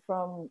yourself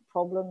from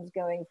problems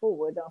going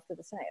forward after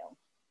the sale.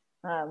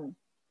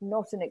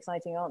 Not an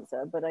exciting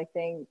answer, but I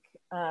think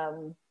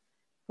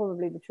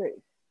probably the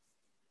truth.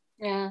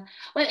 Yeah,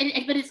 well,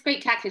 but it's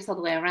great tactics all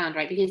the way around,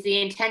 right? Because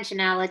the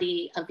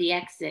intentionality of the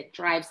exit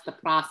drives the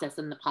process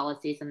and the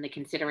policies and the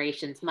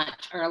considerations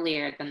much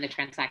earlier than the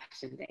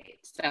transaction date.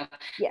 So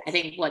yes. I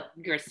think what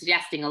you're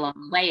suggesting along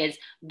the way is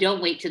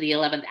don't wait to the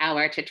 11th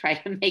hour to try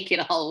to make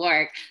it all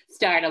work.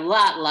 Start a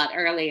lot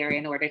earlier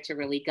in order to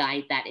really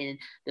guide that in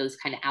those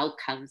kind of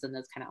outcomes and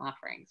those kind of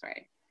offerings,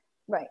 right?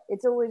 Right.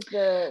 It's always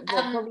the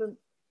problem.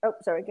 Oh,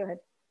 sorry, go ahead.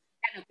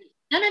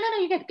 No,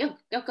 you're good.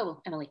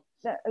 Go, Emily.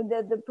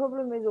 The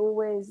problem is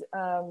always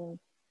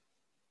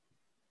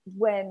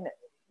when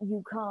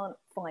you can't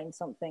find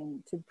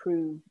something to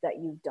prove that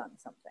you've done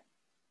something.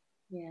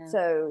 Yeah.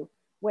 So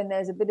when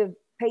there's a bit of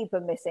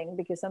paper missing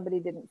because somebody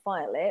didn't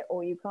file it,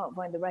 or you can't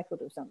find the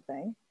record of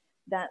something,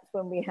 that's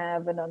when we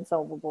have an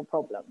unsolvable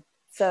problem.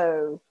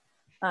 So,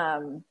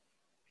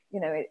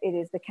 it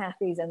is the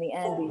Kathys and the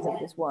Andys of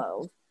this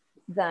world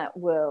that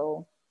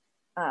will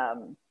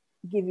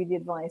give you the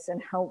advice and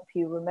help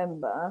you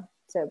remember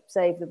to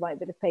save the right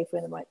bit of paper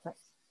in the right place,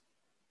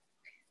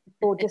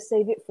 or just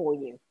save it for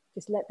you.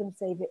 Just let them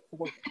save it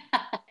for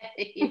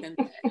you.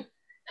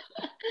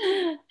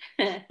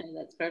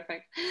 That's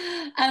perfect.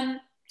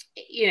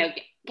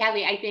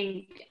 Kathy, I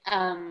think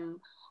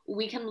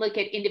we can look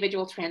at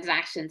individual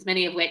transactions,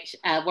 many of which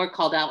were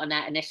called out on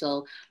that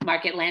initial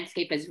market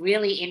landscape as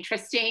really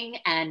interesting,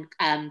 and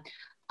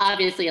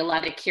obviously a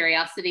lot of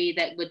curiosity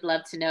that would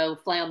love to know,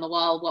 fly on the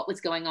wall, what was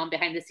going on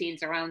behind the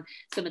scenes around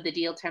some of the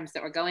deal terms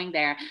that were going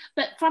there.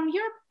 But from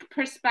your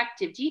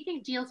perspective, do you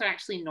think deals are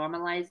actually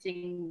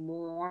normalizing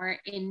more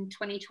in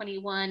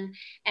 2021?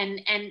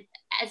 And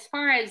as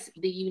far as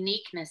the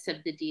uniqueness of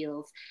the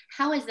deals,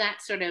 how is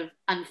that sort of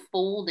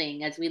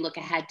unfolding as we look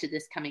ahead to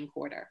this coming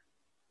quarter?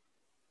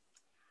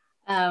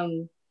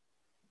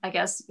 I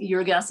guess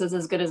your guess is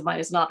as good as mine.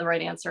 It's not the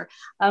right answer.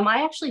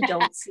 I actually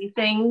don't see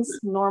things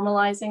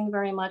normalizing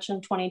very much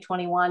in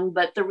 2021,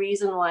 but the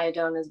reason why I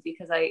don't is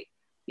because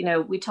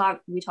we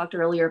talked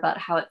earlier about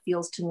how it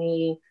feels to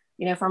me,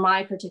 for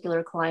my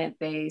particular client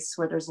base,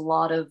 where there's a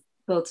lot of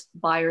both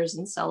buyers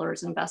and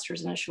sellers,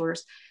 investors and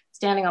issuers,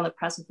 standing on the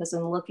precipice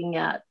and looking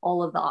at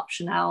all of the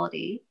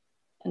optionality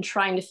and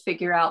trying to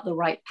figure out the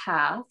right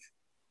path,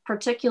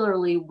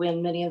 particularly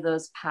when many of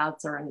those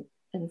paths are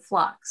in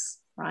flux,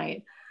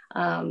 right?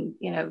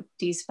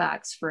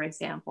 de-SPACs, for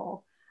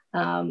example.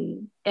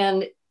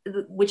 And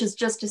which is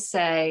just to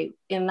say,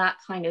 in that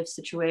kind of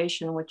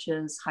situation, which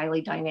is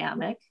highly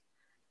dynamic,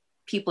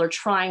 people are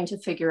trying to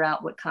figure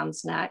out what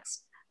comes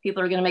next.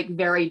 People are going to make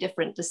very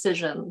different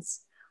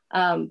decisions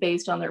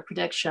based on their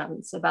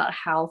predictions about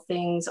how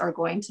things are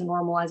going to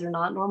normalize or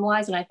not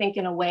normalize. And I think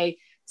in a way,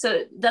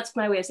 so that's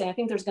my way of saying, I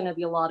think there's going to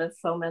be a lot of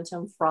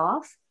fomentum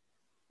froth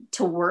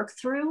to work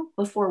through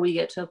before we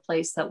get to a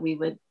place that we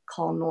would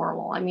call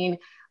normal. I mean,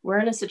 we're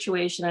in a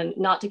situation, and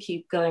not to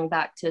keep going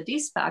back to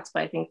de-SPACs,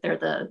 but I think they're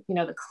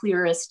the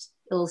clearest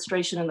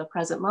illustration in the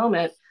present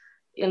moment.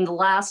 In the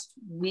last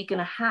week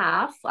and a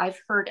half, I've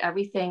heard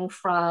everything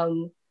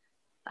from,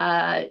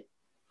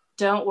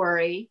 don't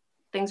worry,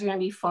 things are going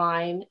to be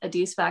fine. A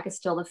de-SPAC is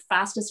still the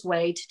fastest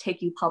way to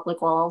take you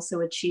public while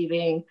also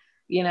achieving,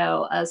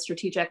 a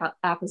strategic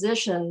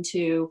acquisition,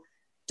 to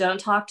don't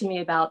talk to me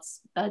about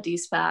a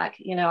de-SPAC.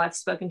 I've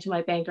spoken to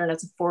my banker and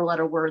it's a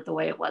 4-letter word the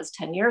way it was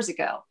 10 years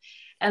ago.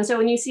 And so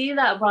when you see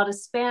that broad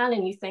span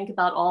and you think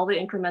about all the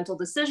incremental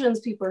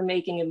decisions people are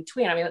making in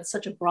between, I mean, it's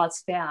such a broad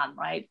span,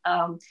 right?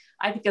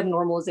 I think of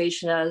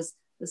normalization as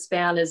the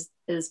span is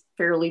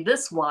fairly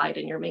this wide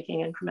and you're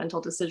making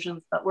incremental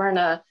decisions, but we're in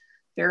a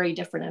very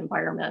different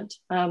environment.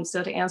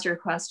 So to answer your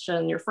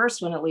question, your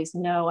first one, at least,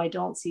 no, I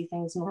don't see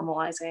things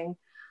normalizing,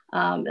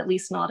 at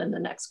least not in the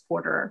next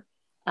quarter.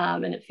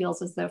 And it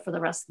feels as though for the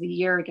rest of the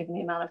year, given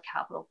the amount of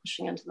capital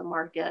pushing into the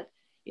market,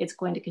 it's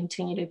going to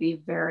continue to be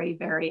very,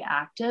 very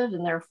active,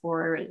 and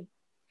therefore,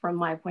 from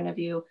my point of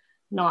view,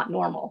 not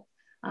normal,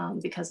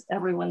 because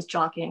everyone's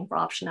jockeying for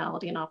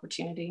optionality and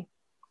opportunity.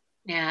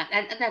 Yeah,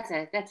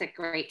 that's a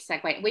great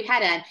segue. We've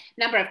had a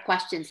number of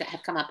questions that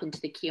have come up into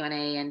the Q&A,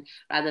 and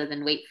rather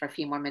than wait for a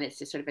few more minutes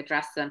to sort of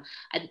address them,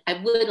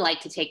 I would like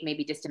to take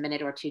maybe just a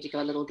minute or two to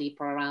go a little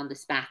deeper around the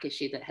SPAC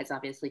issue that has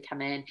obviously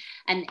come in.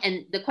 And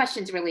the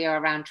questions really are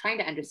around trying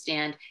to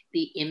understand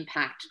the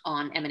impact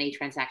on M&A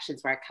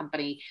transactions where a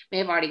company may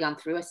have already gone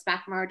through a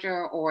SPAC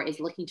merger or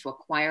is looking to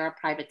acquire a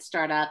private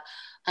startup.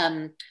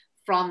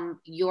 From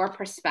your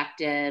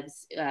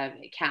perspectives,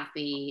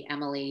 Kathy,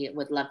 Emily,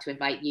 would love to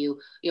invite you.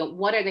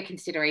 What are the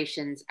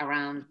considerations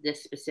around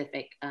this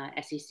specific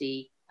SEC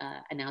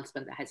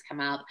announcement that has come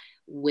out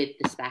with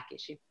the SPAC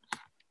issue?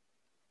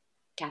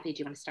 Kathy, do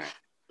you want to start?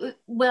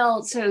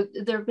 Well, so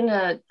there've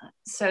been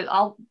so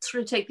I'll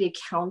sort of take the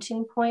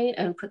accounting point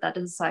and put that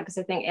to the side, because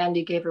I think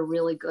Andy gave a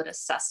really good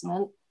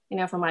assessment,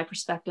 from my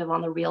perspective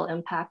on the real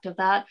impact of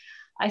that.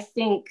 I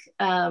think,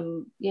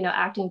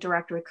 Acting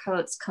Director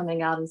Coates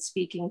coming out and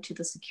speaking to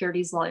the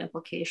securities law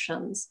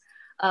implications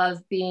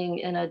of being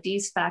in a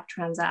de-SPAC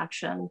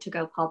transaction to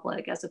go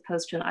public as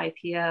opposed to an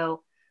IPO,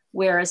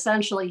 where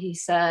essentially he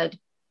said,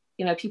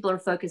 people are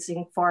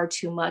focusing far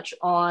too much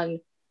on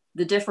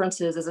the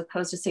differences as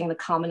opposed to seeing the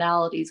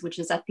commonalities, which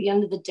is at the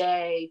end of the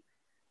day,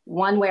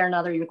 one way or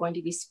another, you're going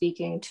to be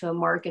speaking to a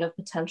market of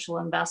potential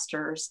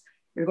investors.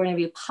 You're going to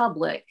be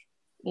public,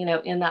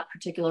 in that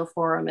particular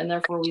forum. And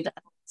therefore we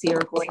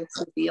are going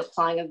to be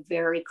applying a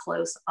very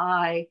close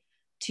eye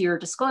to your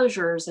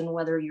disclosures and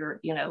whether you're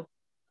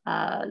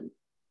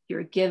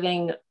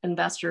giving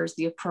investors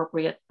the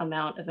appropriate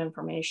amount of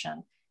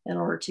information in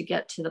order to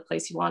get to the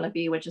place you want to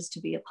be, which is to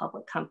be a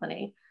public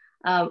company.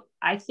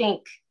 I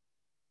think,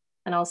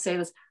 and I'll say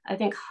this, I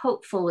think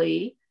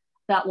hopefully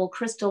that will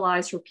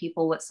crystallize for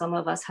people what some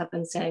of us have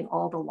been saying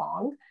all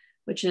along,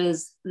 which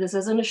is this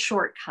isn't a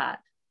shortcut.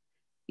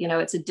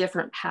 It's a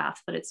different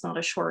path, but it's not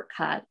a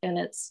shortcut. And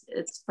it's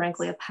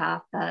frankly a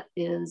path that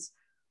is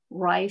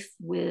rife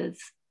with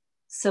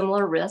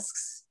similar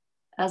risks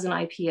as an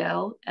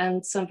IPO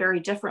and some very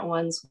different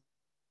ones,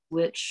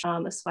 which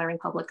aspiring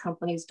public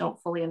companies don't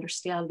fully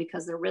understand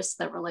because they're risks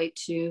that relate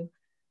to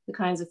the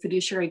kinds of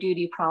fiduciary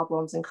duty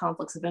problems and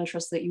conflicts of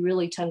interest that you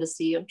really tend to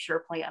see in pure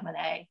play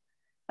M&A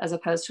as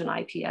opposed to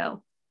an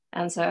IPO.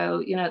 And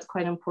so, it's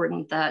quite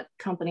important that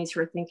companies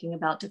who are thinking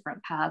about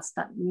different paths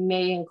that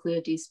may include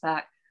a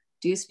de-SPAC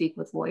do speak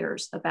with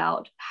lawyers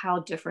about how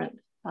different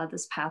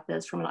this path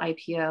is from an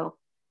IPO,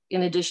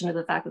 in addition to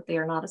the fact that they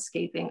are not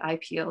escaping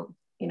IPO,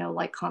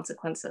 like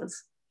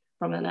consequences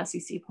from an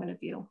SEC point of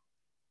view.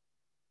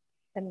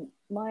 And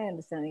my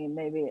understanding, and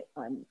maybe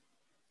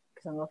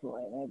because I'm not a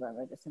lawyer, maybe I'm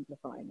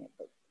oversimplifying it,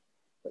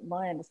 but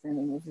my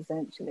understanding was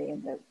essentially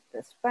in the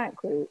SPAC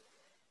route,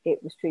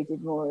 it was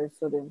treated more as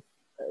sort of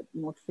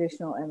more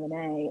traditional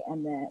M&A,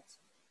 and that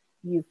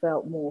you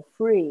felt more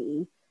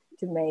free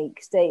to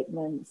make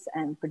statements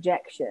and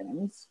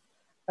projections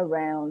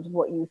around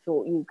what you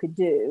thought you could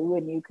do,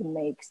 and you can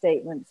make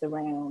statements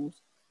around,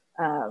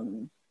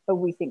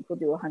 we think we'll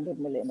do 100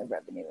 million of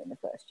revenue in the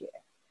first year.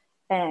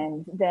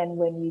 And then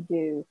when you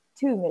do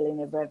 2 million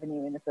of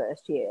revenue in the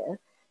first year,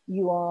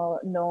 you are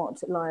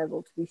not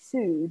liable to be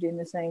sued in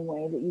the same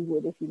way that you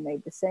would if you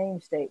made the same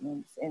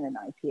statements in an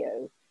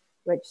IPO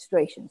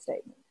registration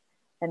statement.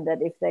 And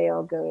that if they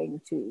are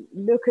going to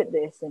look at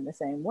this in the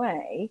same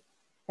way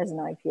as an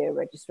IPO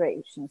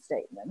registration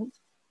statement,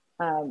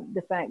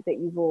 the fact that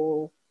you've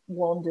all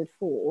wandered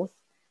forth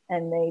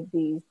and made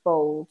these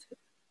bold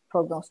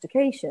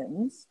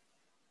prognostications,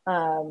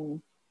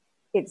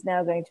 it's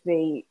now going to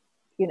be,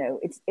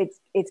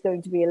 it's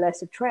going to be a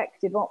less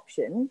attractive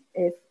option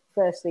if,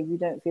 firstly, you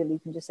don't feel you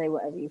can just say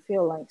whatever you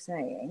feel like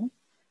saying.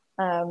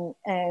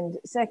 And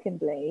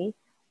secondly,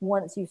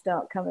 once you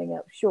start coming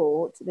up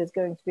short, there's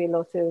going to be a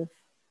lot of,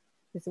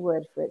 there's a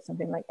word for it,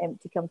 something like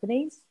empty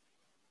companies,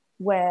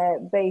 where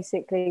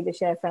basically the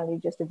share value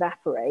just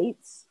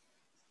evaporates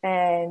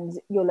and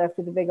you're left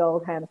with a big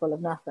old handful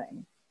of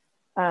nothing.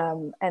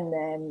 And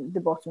then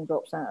the bottom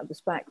drops out of the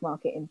SPAC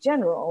market in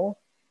general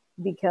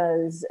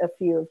because a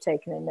few have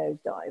taken a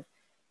nosedive.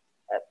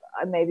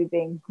 I may be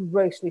being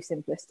grossly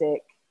simplistic.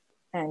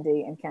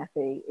 Andy and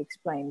Kathy,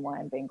 explain why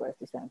I'm being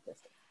grossly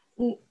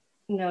simplistic.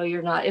 No,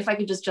 you're not. If I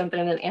could just jump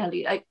in, and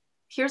Andy,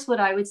 here's what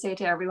I would say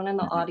to everyone in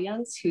the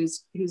audience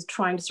who's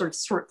trying to sort of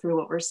sort through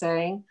what we're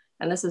saying.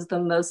 And this is the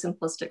most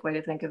simplistic way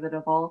to think of it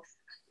of all.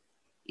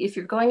 If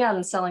you're going out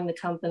and selling the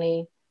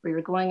company, or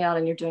you're going out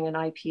and you're doing an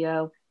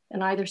IPO,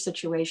 in either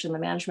situation, the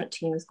management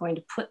team is going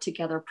to put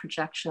together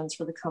projections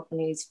for the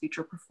company's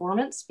future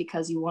performance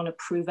because you want to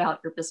prove out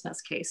your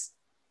business case,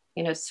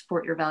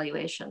 support your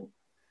valuation.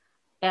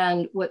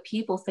 And what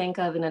people think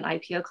of in an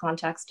IPO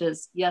context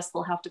is, yes,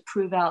 they'll have to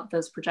prove out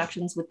those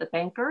projections with the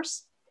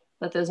bankers,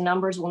 but those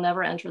numbers will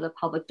never enter the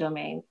public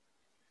domain.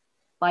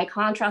 By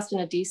contrast, in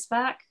a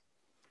de-SPAC,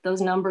 those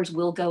numbers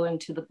will go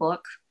into the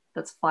book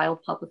that's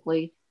filed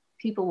publicly.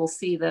 People will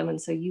see them, and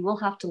so you will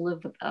have to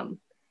live with them.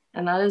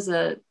 And that is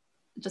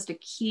just a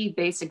key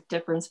basic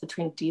difference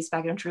between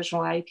de-SPAC and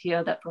traditional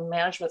IPO that from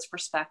management's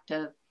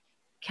perspective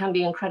can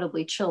be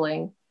incredibly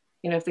chilling,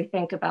 if they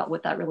think about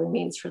what that really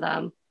means for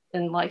them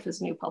in life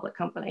as a new public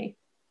company.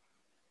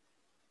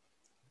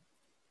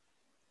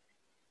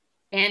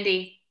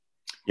 Andy.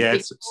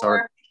 Yes,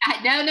 sorry.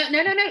 No,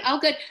 all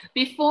good.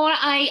 Before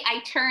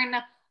I turn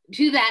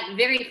to that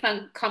very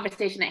fun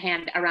conversation at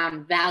hand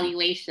around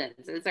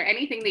valuations, is there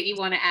anything that you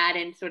want to add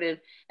in sort of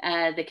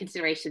the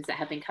considerations that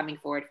have been coming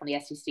forward from the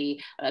SEC?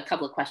 A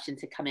couple of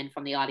questions have come in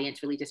from the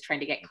audience, really just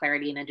trying to get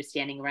clarity and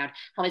understanding around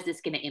how is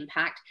this going to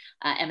impact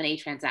M&A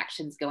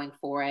transactions going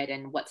forward,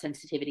 and what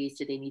sensitivities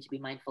do they need to be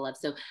mindful of?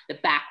 So the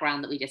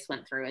background that we just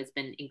went through has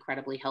been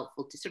incredibly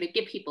helpful to sort of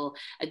give people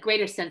a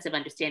greater sense of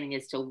understanding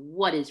as to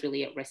what is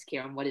really at risk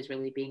here and what is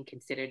really being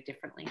considered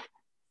differently.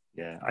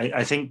 Yeah,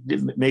 I think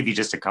maybe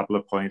just a couple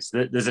of points.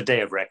 There's a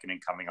day of reckoning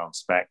coming on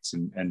specs,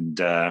 and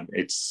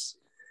it's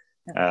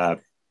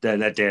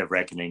that day of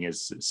reckoning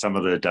is some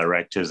of the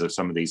directors of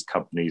some of these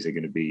companies are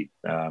going to be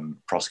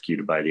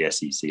prosecuted by the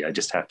SEC. I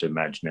just have to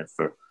imagine it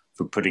for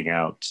putting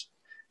out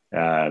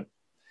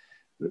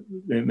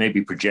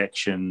maybe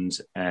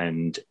projections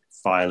and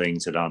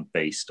filings that aren't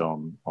based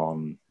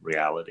on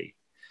reality.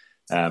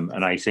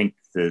 And I think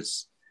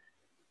there's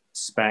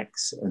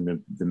SPACs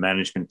and the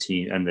management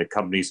team and the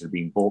companies that are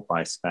being bought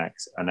by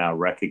SPACs are now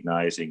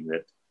recognizing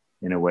that,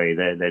 in a way,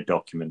 their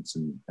documents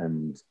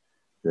and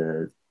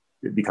the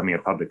becoming a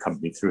public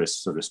company through a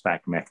sort of SPAC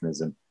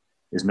mechanism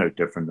is no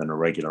different than a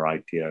regular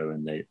IPO,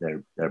 and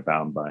they're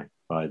bound by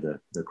the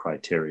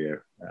criteria.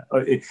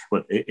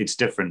 It's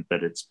different,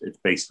 but it's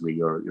basically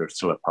you're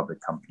still a public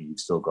company. You've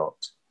still got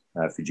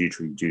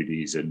fiduciary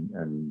duties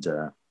and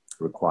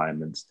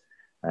requirements,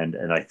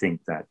 and I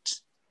think that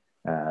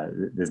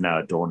there's now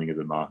a dawning of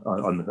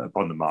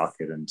upon the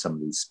market and some of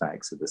these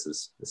SPACs. So this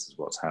is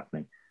what's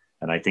happening,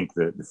 and I think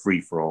the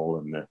free for all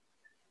and the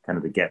kind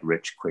of the get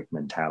rich quick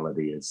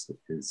mentality is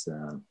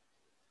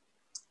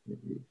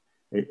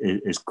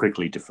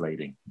quickly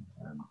deflating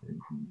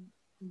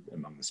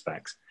among the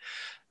SPACs.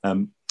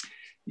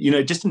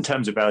 Just in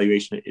terms of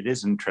valuation, it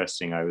is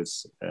interesting.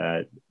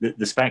 The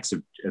SPACs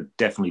have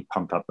definitely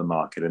pumped up the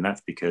market, and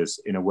that's because,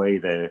 in a way,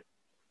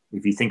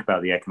 if you think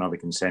about the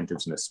economic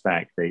incentives in a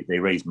SPAC, they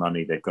raise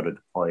money, they've got to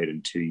deploy it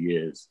in 2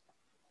 years.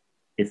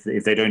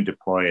 If they don't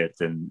deploy it,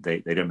 then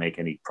they don't make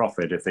any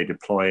profit. If they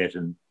deploy it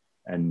and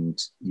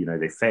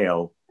they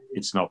fail,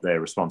 it's not their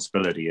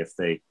responsibility. If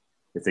they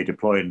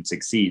deploy it and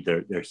succeed,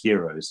 they're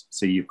heroes.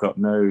 So you've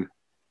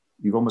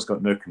almost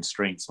got no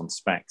constraints on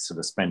SPACs sort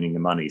of spending the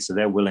money. So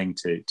they're willing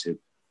to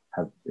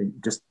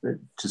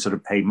sort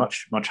of pay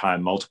much higher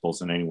multiples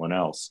than anyone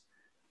else,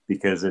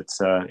 because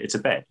it's a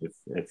bet. If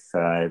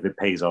it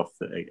pays off,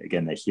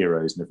 again, they're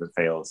heroes, and if it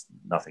fails,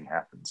 nothing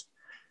happens.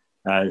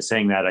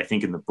 Saying that, I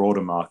think in the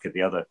broader market,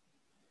 the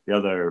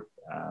other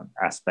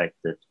aspect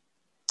that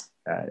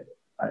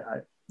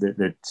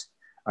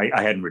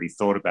I hadn't really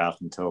thought about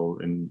until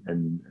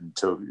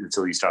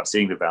you start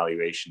seeing the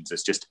valuations,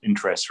 is just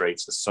interest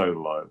rates are so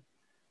low,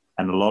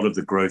 and a lot of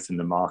the growth in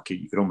the market,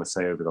 you could almost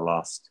say over the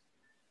last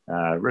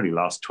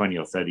 20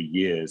 or 30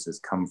 years, has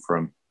come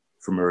from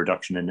a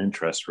reduction in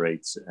interest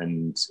rates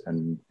and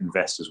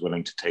investors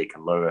willing to take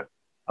a lower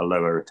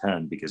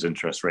return, because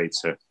interest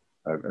rates have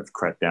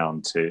crept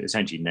down to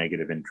essentially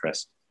negative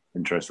interest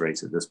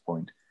rates at this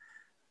point.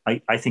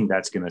 I think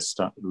that's going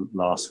to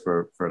last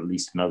for at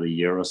least another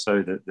year or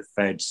so. That the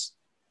Fed's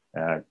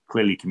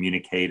clearly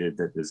communicated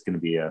that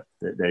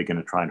that they're going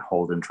to try and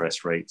hold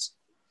interest rates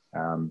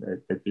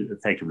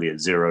effectively at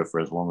zero for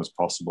as long as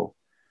possible.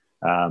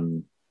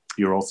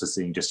 You're also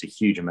seeing just a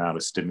huge amount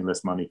of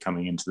stimulus money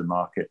coming into the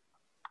market,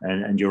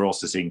 and you're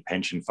also seeing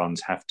pension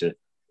funds have to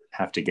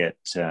get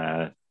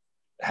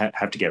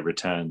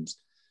returns.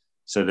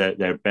 So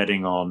they're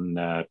betting on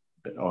a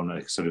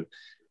sort of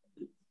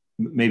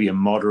maybe a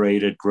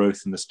moderated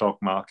growth in the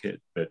stock market,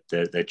 but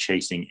they're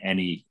chasing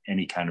any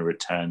kind of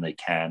return they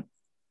can,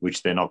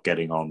 which they're not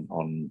getting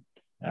on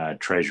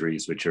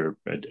treasuries, which are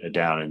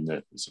down in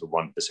the sort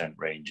of 1%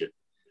 range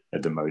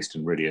at the most,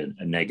 and really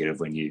a negative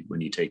when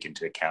you take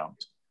into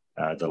account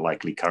the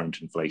likely current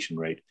inflation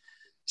rate.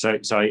 So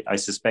I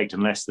suspect,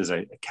 unless there's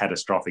a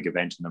catastrophic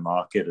event in the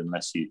market,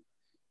 unless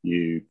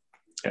you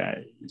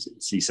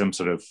see some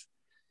sort of,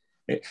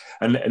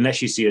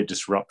 unless you see a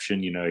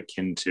disruption,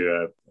 akin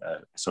to a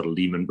sort of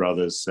Lehman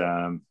Brothers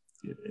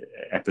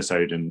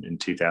episode in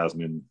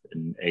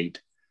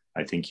 2008,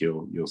 I think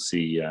you'll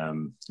see.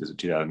 Is it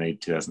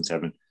 2008,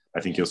 2007? I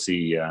think you'll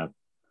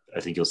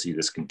see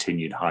this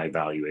continued high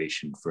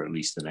valuation for at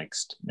least the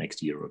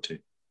next year or two.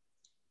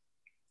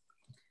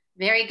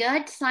 Very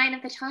good. Sign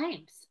of the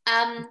times.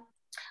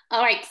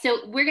 All right,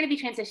 so we're going to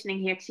be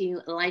transitioning here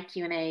to live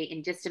Q&A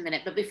in just a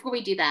minute. But before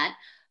we do that,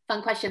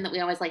 fun question that we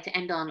always like to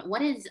end on.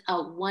 What is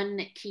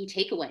one key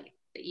takeaway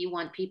that you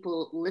want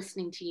people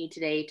listening to you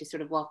today to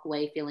sort of walk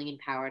away feeling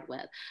empowered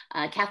with?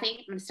 Kathy,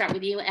 I'm going to start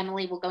with you.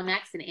 Emily will go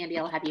next, and Andy,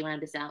 I'll have you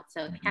round us out.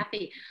 So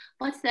Kathy,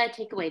 what's the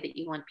takeaway that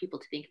you want people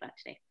to think about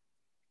today?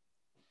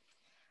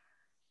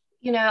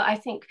 I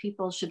think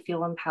people should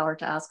feel empowered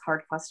to ask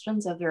hard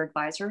questions of their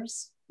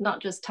advisors, not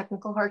just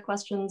technical hard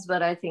questions,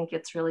 but I think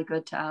it's really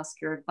good to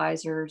ask your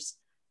advisors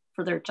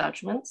for their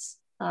judgments,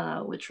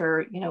 which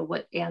are,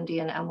 what Andy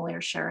and Emily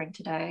are sharing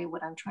today,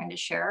 what I'm trying to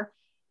share.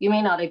 You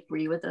may not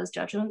agree with those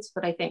judgments,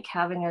 but I think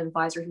having an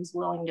advisor who's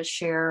willing to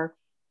share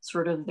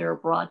sort of their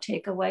broad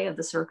takeaway of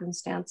the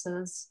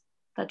circumstances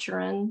that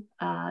you're in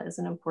is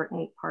an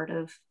important part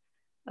of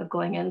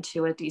going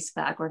into a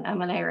DSPAC or an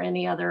M&A or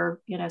any other,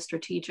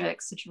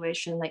 strategic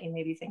situation that you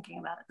may be thinking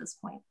about at this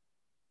point.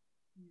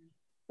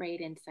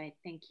 Great insight.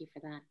 Thank you for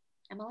that.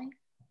 Emily?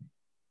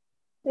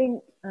 I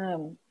think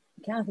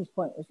Kathy's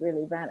point was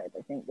really valid.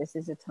 I think this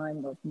is a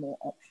time of more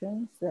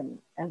options than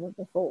ever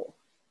before.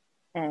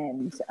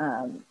 And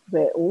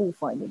we're all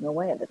finding our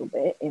way a little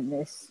bit in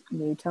this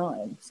new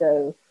time.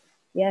 So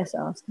yes,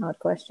 ask hard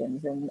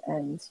questions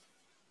and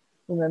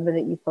remember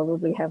that you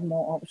probably have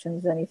more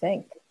options than you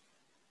think.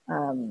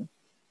 And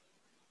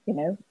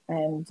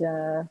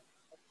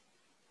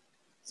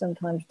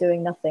sometimes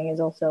doing nothing is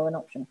also an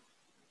option.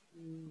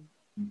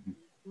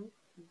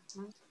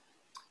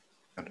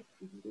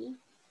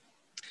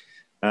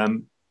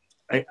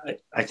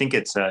 I think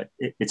it's a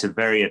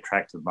very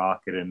attractive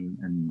market,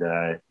 and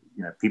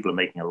people are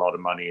making a lot of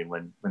money, and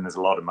when there's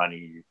a lot of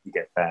money, you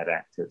get bad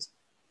actors.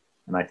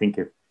 And I think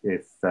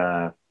if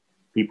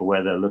people,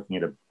 whether they're looking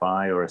at a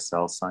buy or a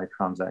sell side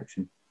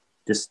transaction,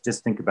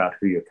 just think about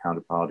who your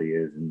counterparty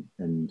is,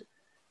 and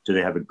do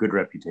they have a good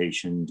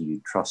reputation? Do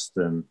you trust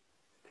them?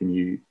 Can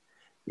you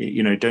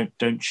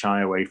don't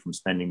shy away from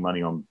spending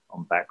money on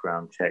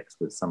background checks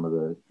with some of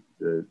the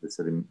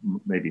sort of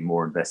maybe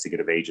more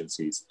investigative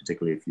agencies,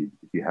 particularly if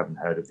you haven't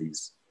heard of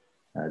these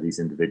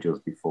individuals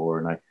before.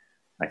 And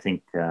I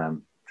think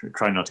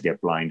try not to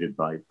get blinded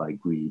by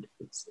greed.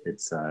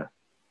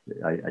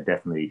 I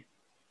definitely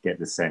get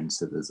the sense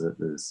that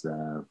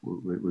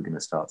we're going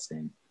to start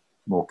seeing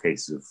more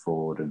cases of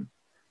fraud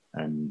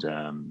and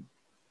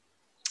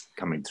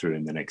coming through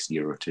in the next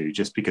year or two,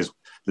 just because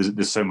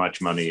there's so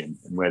much money, and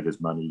where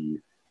there's money,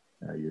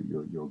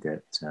 you'll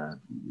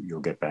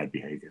get bad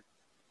behavior.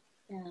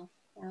 Yeah,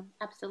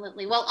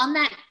 absolutely. Well, on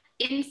that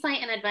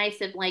insight and advice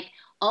of like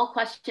all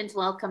questions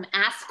welcome,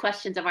 ask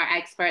questions of our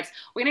experts,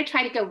 we're going to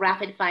try to go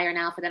rapid fire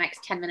now for the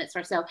next 10 minutes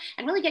or so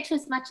and really get to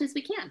as much as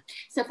we can.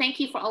 So thank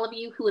you for all of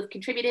you who have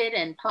contributed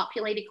and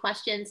populated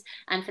questions.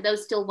 And for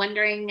those still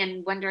wondering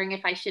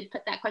if I should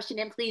put that question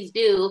in, please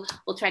do.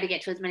 We'll try to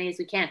get to as many as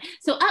we can.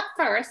 So up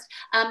first,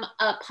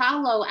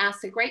 Paolo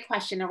asked a great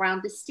question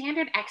around the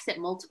standard exit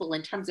multiple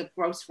in terms of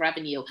gross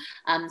revenue,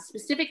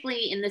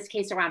 specifically in this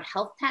case around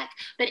health tech,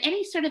 but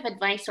any sort of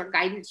advice or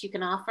guidance you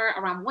can offer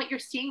around what you're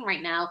seeing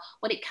right now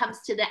when it comes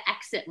to the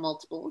exit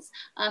multiples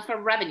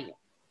for revenue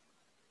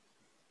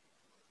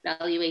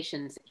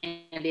valuations.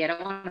 Andy, I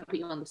don't want to put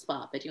you on the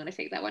spot, but do you want to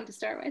take that one to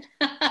start with?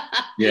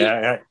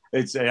 Yeah,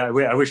 it's. I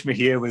wish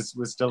Mihir was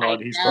still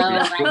on. He's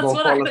probably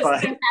more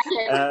qualified.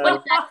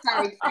 What's that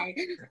side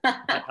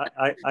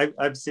say?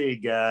 I'm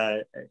seeing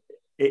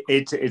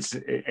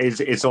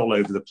it's all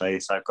over the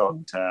place. I've got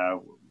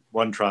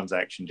one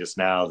transaction just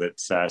now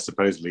that's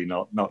supposedly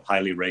not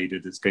highly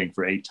rated. It's going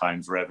for 8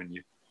 times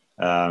revenue.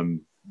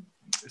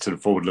 Sort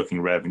of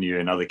forward-looking revenue.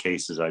 In other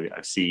cases,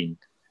 I've seen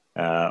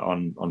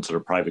on sort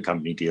of private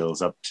company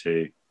deals up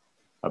to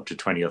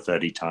 20 or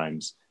 30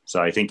 times.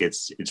 So I think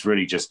it's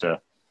really just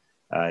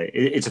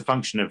it's a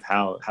function of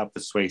how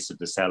persuasive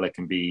the seller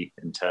can be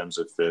in terms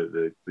of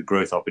the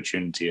growth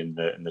opportunity and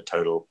the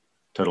total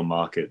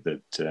market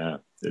that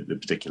the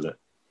particular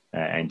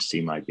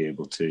entity might be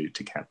able to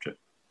capture.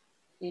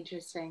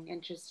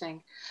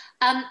 Interesting.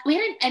 We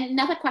had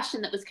another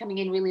question that was coming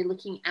in, really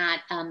looking at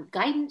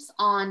guidance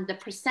on the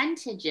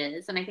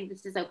percentages, and I think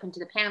this is open to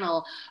the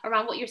panel,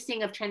 around what you're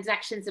seeing of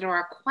transactions that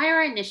are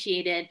acquirer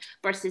initiated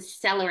versus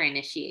seller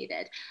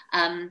initiated.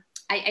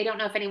 I don't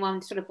know if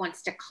anyone sort of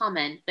wants to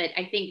comment, but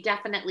I think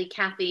definitely,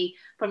 Kathy,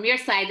 from your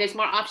side, there's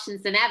more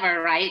options than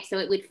ever, right? So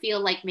it would feel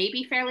like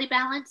maybe fairly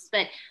balanced,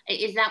 but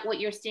is that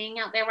what you're seeing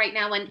out there right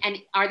now? And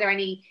are there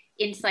any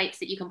insights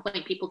that you can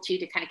point people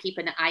to kind of keep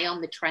an eye on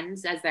the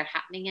trends as they're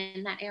happening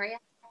in that area?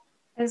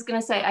 I was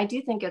going to say, I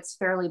do think it's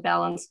fairly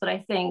balanced, but I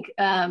think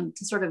to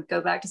sort of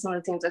go back to some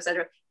of the things I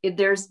said,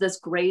 there's this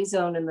gray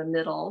zone in the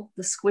middle,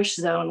 the squish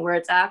zone, where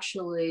it's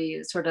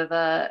actually sort of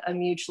a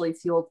mutually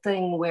fueled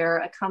thing where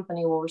a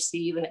company will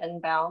receive an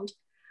inbound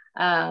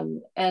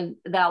and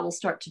that will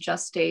start to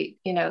gestate,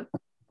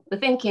 the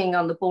thinking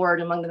on the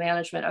board among the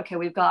management. Okay,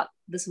 we've got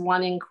this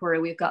one inquiry,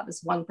 we've got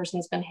this one person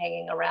who's been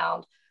hanging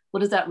around. What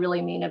does that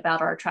really mean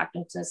about our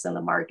attractiveness in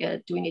the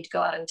market? Do we need to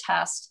go out and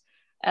test?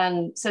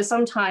 And so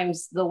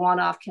sometimes the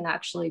one-off can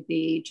actually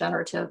be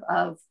generative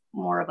of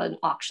more of an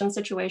auction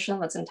situation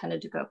that's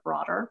intended to go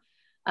broader.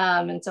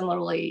 And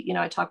similarly,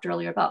 I talked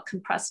earlier about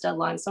compressed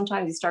deadlines.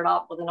 Sometimes you start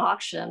off with an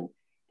auction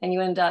and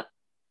you end up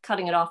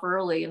cutting it off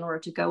early in order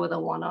to go with a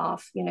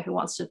one-off, who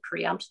wants to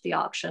preempt the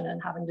auction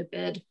and having to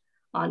bid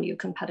on you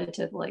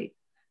competitively.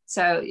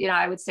 So,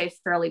 I would say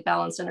fairly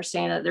balanced,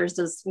 understanding that there's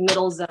this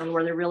middle zone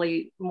where they're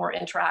really more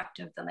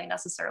interactive than they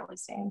necessarily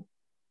seem.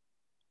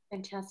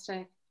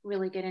 Fantastic.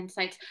 Really good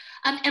insights.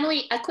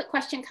 Emily, a quick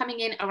question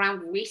coming in around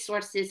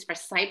resources for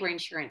cyber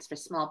insurance for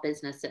small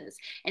businesses.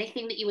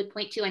 Anything that you would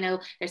point to? I know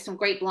there's some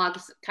great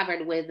blogs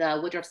covered with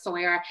Woodruff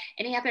Sawyer.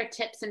 Any other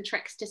tips and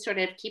tricks to sort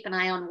of keep an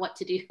eye on what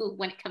to do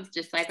when it comes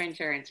to cyber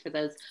insurance for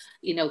those,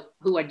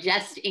 who are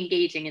just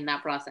engaging in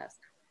that process?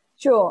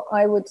 Sure,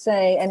 I would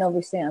say, and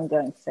obviously I'm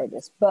going to say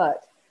this,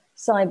 but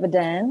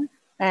CyberDan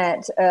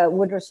at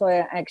Woodruff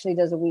Sawyer actually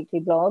does a weekly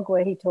blog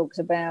where he talks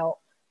about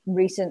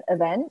recent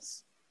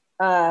events.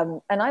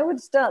 And I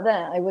would start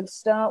there. I would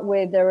start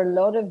with, there are a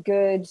lot of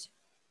good,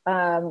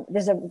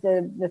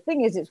 the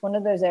thing is, it's one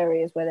of those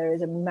areas where there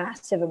is a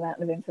massive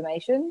amount of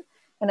information.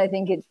 And I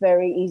think it's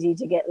very easy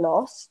to get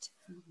lost.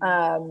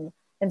 And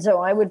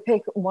so I would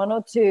pick 1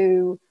 or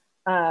 2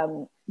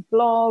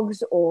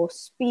 blogs or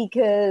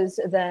speakers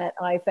that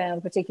I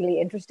found particularly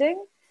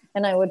interesting,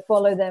 and I would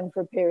follow them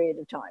for a period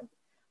of time,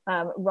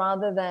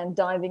 rather than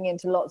diving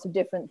into lots of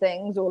different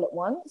things all at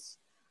once.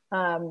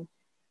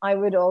 I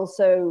would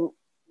also,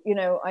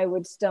 I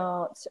would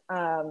start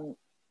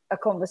a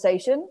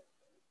conversation.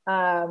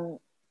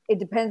 It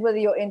depends whether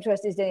your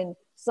interest is in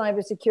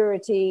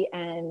cybersecurity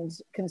and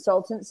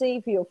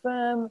consultancy for your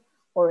firm,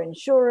 or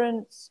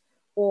insurance,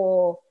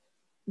 or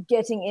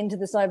getting into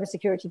the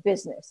cybersecurity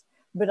business.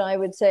 But I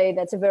would say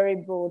that's a very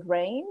broad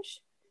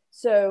range.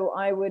 So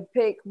I would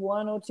pick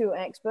one or two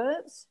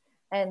experts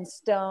and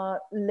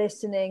start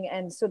listening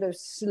and sort of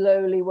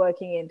slowly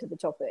working into the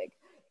topic.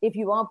 If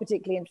you are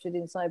particularly interested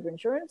in cyber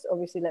insurance,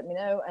 obviously let me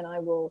know and I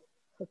will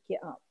hook you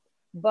up.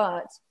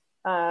 But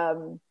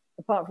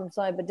apart from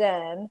Cyber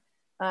Dan,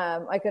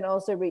 I can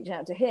also reach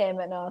out to him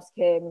and ask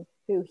him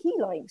who he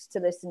likes to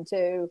listen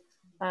to,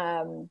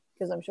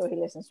 because I'm sure he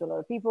listens to a lot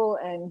of people,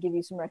 and give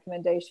you some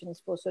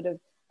recommendations for sort of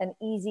an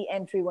easy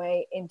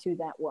entryway into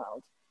that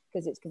world,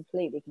 because it's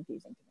completely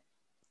confusing to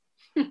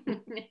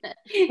me.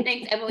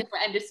 Thanks, Emily, for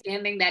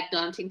understanding that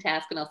daunting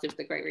task and also for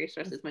the great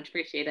resources. Much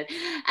appreciated.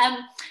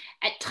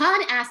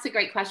 Todd asked a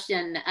great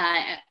question,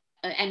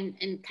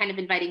 and kind of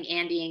inviting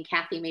Andy and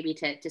Kathy maybe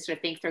to sort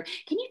of think through.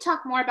 Can you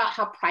talk more about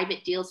how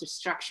private deals are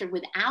structured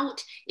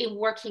without a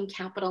working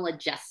capital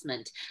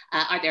adjustment?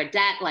 Are there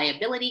debt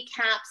liability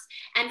caps?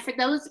 And for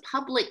those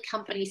public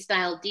company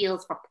style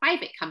deals for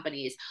private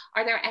companies,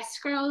 are there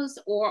escrows,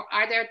 or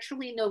are there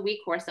truly no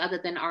recourse other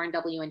than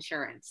R&W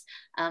insurance?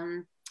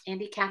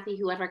 Andy, Kathy,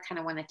 whoever kind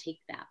of want to take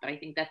that, but I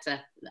think that's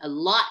a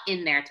lot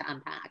in there to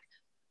unpack.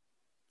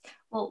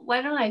 Well,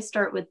 why don't I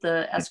start with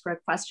the escrow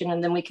question,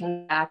 and then we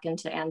can back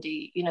into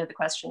Andy, the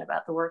question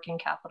about the working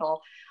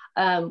capital.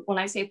 When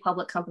I say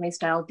public company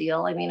style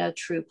deal, I mean a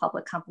true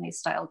public company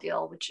style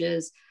deal, which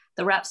is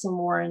the reps and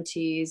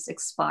warranties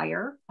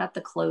expire at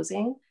the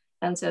closing.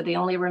 And so the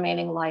only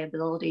remaining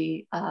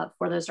liability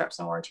for those reps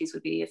and warranties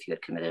would be if you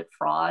had committed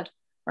fraud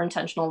or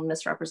intentional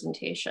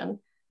misrepresentation.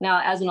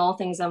 Now, as in all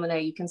things M&A,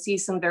 you can see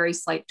some very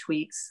slight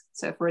tweaks.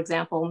 So for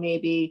example,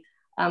 maybe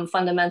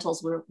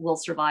fundamentals will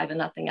survive and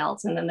nothing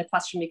else. And then the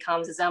question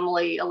becomes, as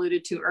Emily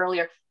alluded to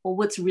earlier, well,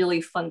 what's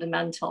really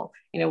fundamental?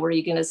 Were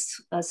you going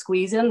to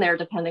squeeze in there,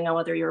 depending on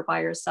whether you're a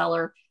buyer or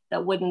seller,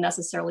 that wouldn't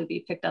necessarily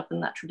be picked up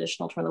in that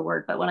traditional term of the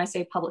word. But when I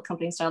say public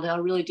company style deal, I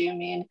really do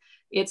mean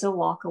it's a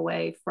walk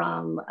away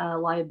from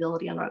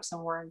liability on reps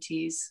and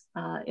warranties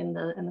in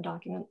the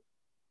document.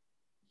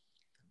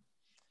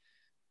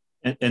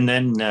 And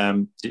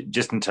then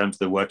just in terms of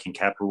the working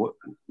capital,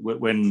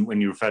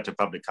 when you refer to a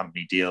public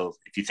company deal,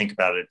 if you think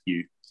about it,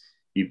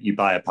 you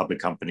buy a public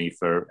company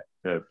for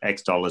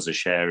X dollars a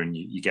share and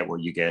you get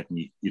what you get and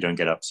you don't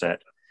get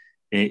upset.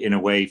 In a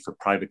way, for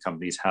private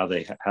companies, how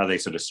they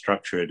sort of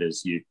structure it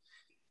is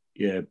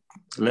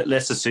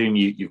let's assume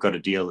you've got a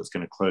deal that's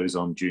going to close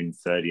on June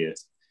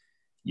 30th.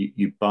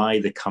 You buy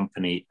the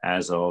company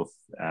as of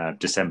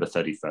December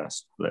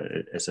 31st,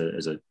 as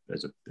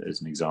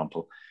an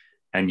example.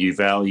 And you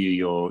value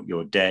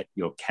your debt,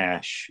 your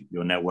cash,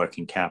 your net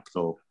working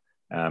capital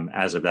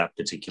as of that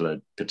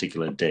particular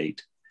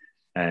date.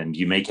 And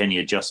you make any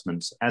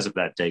adjustments as of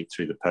that date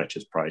through the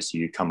purchase price.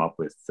 You come up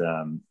with,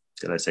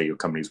 let's say your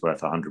company's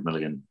worth $100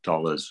 million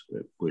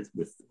with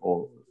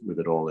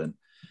it all in.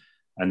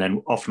 And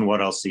then often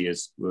what I'll see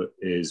is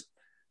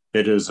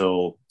bidders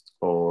or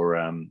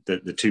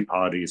the two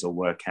parties will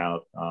work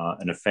out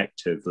an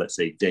effective, let's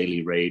say,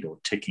 daily rate or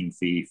ticking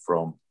fee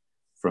from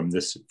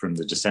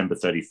the December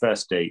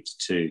 31st date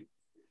to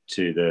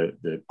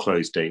the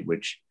close date,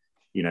 which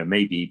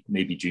maybe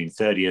June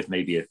 30th,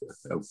 maybe a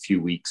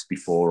few weeks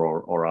before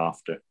or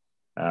after.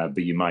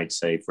 But you might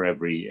say for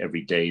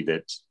every day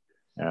that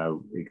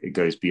it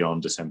goes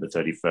beyond December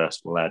 31st,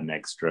 we'll add an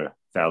extra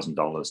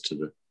 $1,000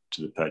 to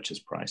the purchase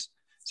price.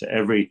 So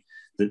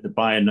the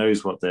buyer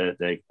knows what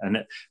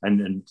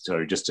and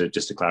sorry, just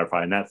to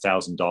clarify, and that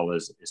 $1,000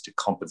 is to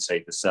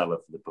compensate the seller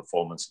for the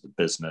performance of the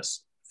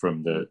business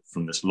from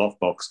this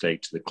lockbox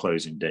date to the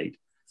closing date,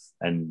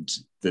 and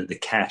the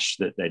cash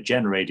that they're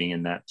generating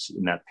in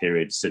that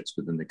period sits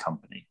within the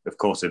company. Of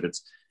course,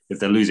 if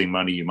they're losing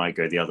money, you might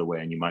go the other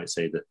way, and you might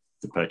say that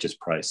the purchase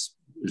price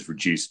is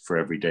reduced for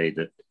every day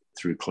that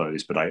through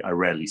close. But I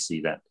rarely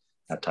see that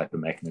type of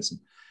mechanism.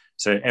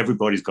 So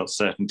everybody's got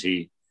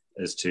certainty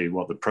as to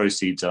what the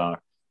proceeds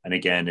are, and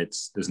again,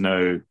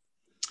 the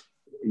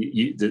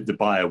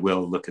buyer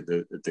will look at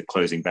the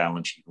closing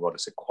balance sheet, what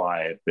is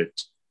acquired, but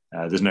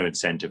there's no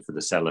incentive for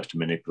the seller to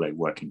manipulate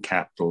working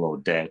capital or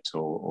debt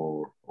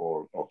or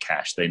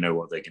cash. They know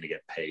what they're going to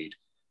get paid,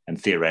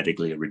 and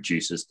theoretically, it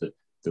reduces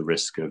the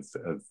risk of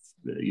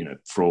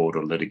fraud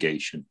or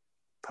litigation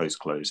post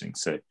closing.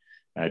 So,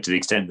 to the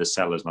extent the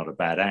seller's not a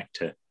bad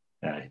actor,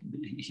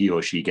 he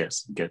or she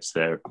gets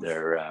their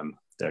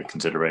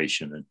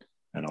consideration,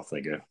 and off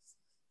they go.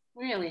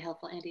 Really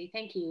helpful, Andy.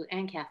 Thank you,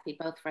 and Kathy,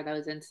 both for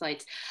those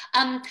insights.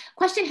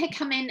 Question had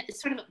come in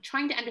sort of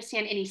trying to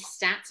understand any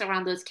stats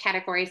around those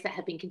categories that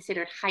have been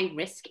considered high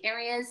risk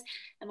areas.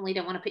 Emily,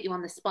 don't want to put you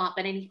on the spot,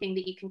 but anything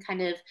that you can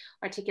kind of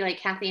articulate,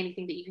 Kathy,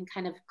 anything that you can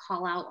kind of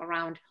call out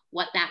around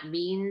what that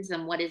means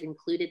and what is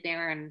included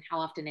there and how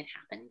often it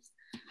happens?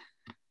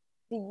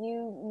 Do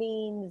you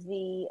mean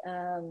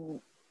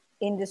the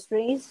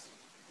industries?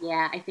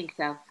 Yeah, I think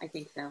so.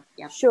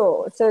 Yeah.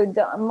 Sure. So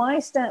my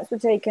stats were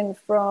taken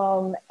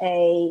from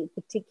a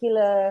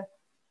particular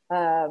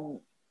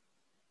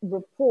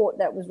report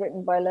that was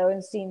written by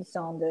Lowenstein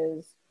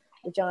Saunders,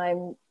 which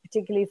I'm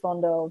particularly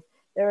fond of.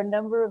 There are a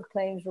number of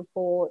claims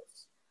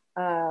reports,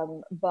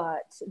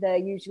 but they're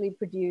usually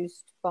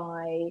produced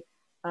by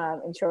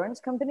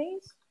insurance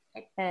companies.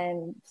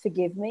 and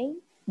forgive me,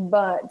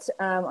 but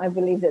I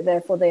believe that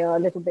therefore they are a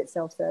little bit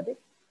self-serving.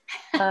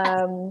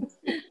 And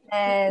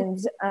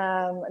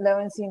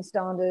Lowenstein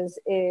Sanders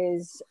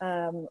is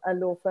a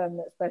law firm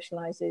that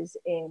specializes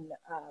in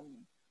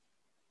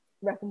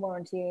rep and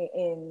warranty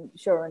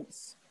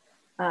insurance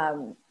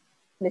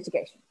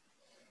litigation.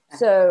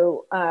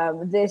 So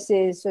this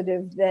is sort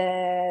of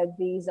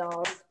these are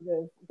sort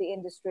of the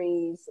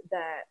industries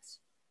that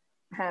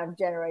have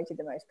generated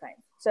the most claims.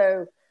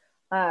 So,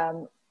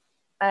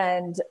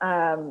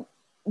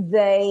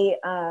 they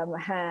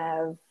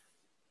have,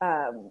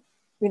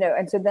 you know,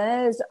 and so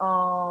their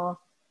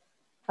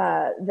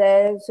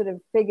sort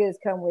of figures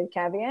come with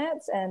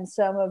caveats, and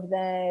some of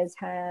theirs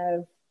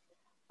have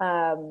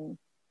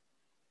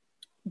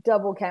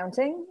double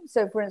counting.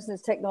 So for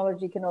instance,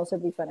 technology can also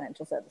be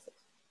financial services,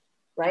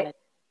 right?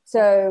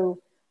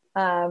 So,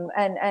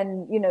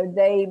 and you know,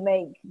 they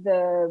make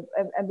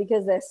and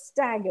because they're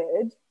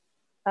staggered,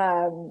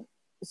 so,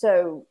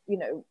 you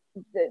know,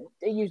 it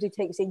usually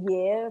takes a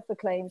year for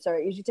claims,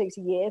 it usually takes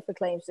a year for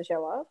claims to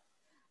show up.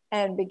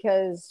 And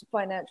because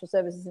financial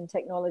services and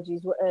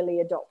technologies were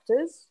early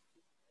adopters,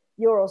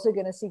 you're also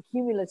going to see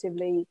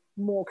cumulatively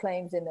more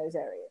claims in those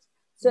areas.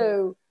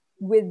 So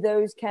with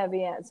those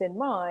caveats in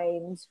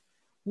mind,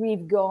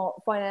 we've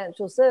got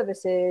financial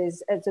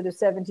services at sort of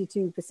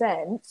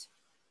 72%.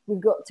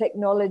 We've got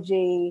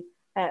technology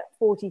at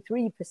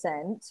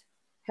 43%,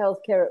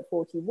 healthcare at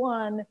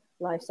 41%,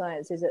 life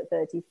sciences at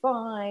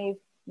 35%,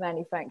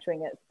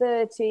 manufacturing at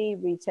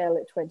 30%, retail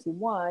at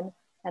 21%,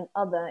 and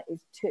other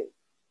is 2%.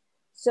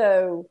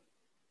 So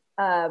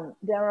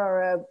there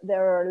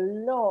are a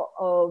lot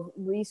of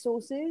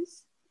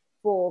resources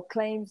for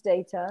claims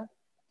data.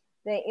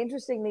 They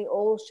interestingly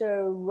all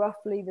show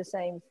roughly the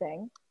same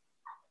thing.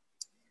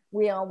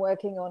 We are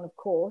working on, of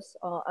course,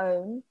 our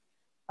own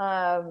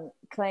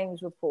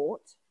claims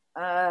report.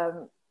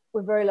 We're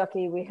very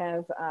lucky. We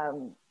have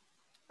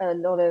a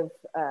lot of,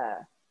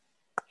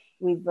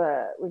 we've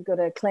got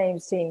a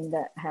claims team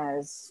that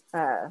has,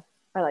 I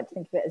like to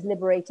think of it as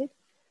liberated,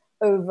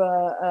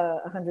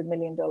 over $100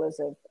 million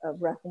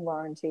of rep and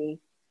warranty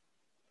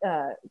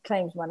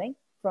claims money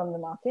from the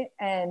market.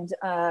 And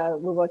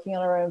we're working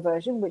on our own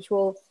version, which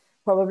will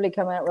probably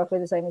come out roughly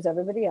the same as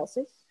everybody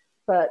else's,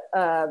 but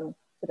ours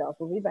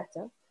will be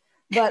better.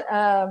 But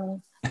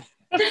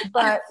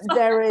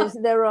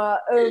there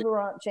are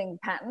overarching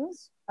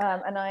patterns,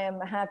 and I am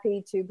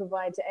happy to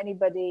provide to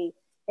anybody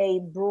a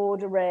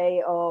broad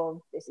array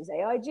of, this is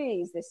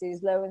AIG's, this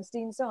is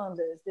Lowenstein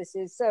Sanders, this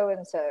is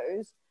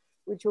so-and-so's,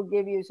 which will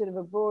give you sort of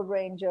a broad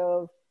range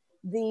of,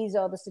 these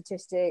are the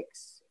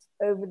statistics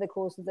over the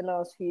course of the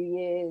last few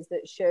years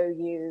that show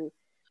you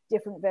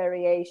different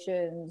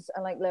variations.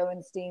 I like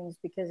Lowenstein's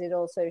because it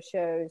also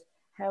shows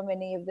how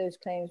many of those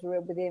claims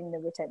were within the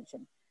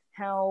retention.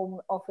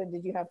 How often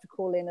did you have to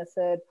call in a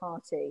third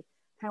party?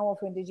 How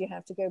often did you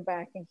have to go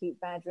back and keep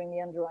badgering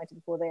the underwriter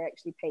before they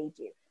actually paid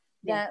you?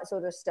 That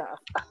sort of stuff,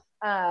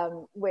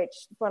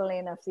 which funnily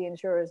enough, the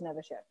insurers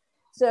never show.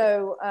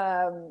 So,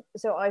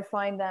 so I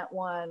find that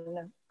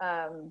one,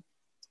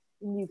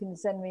 you can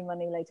send me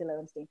money later,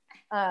 Lowenstein.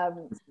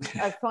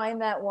 I find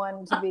that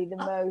one to be the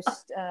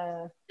most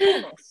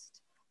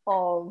honest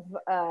of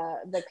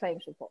the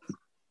claims reports.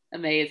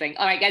 Amazing.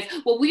 All right, guys.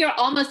 Well, we are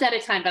almost out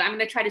of time, but I'm going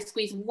to try to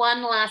squeeze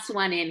one last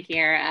one in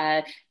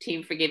here.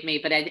 Team, forgive me,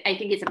 but I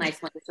think it's a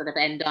nice one to sort of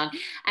end on.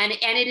 And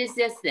it is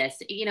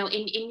this, you know,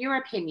 in your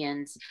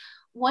opinions,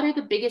 what are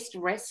the biggest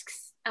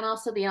risks and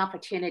also the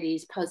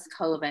opportunities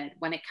post-COVID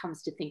when it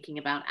comes to thinking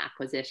about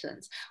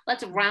acquisitions?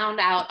 Let's round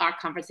out our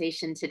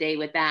conversation today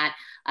with that.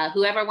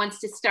 Whoever wants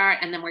to start,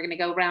 and then we're going to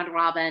go round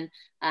robin.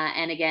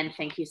 And again,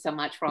 thank you so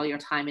much for all your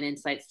time and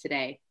insights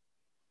today.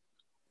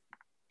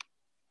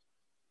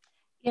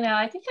 You know,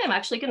 I think I'm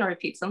actually going to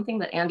repeat something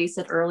that Andy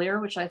said earlier,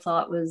 which I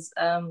thought was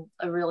a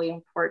really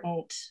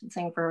important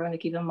thing for everyone to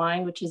keep in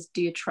mind, which is,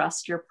 do you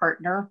trust your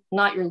partner?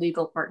 Not your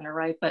legal partner,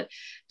 right? But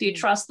do you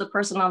trust the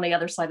person on the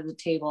other side of the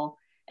table?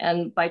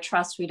 And by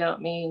trust, we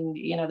don't mean,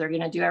 you know, they're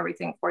going to do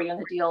everything for you in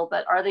the deal,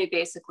 but are they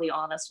basically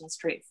honest and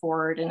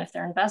straightforward? And if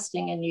they're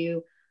investing in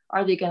you,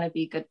 are they going to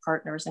be good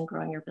partners in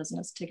growing your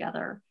business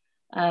together?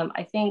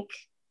 I think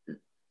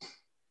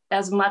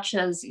as much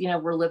as, you know,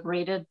 we're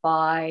liberated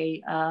by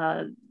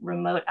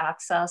remote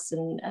access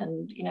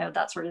and, you know,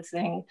 that sort of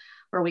thing,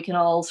 where we can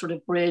all sort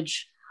of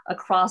bridge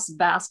across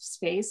vast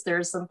space,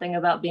 there's something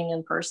about being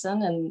in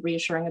person and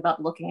reassuring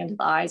about looking into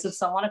the eyes of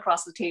someone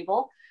across the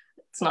table.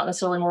 It's not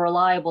necessarily more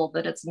reliable,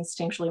 but it's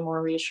instinctually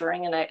more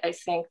reassuring. And I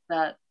think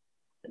that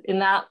in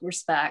that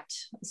respect,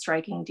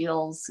 striking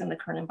deals in the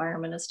current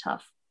environment is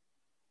tough.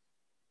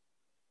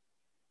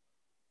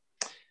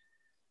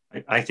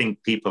 I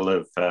think people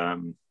have,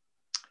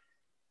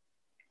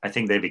 I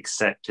think they've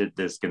accepted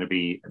there's going to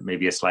be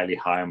maybe a slightly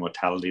higher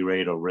mortality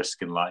rate or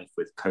risk in life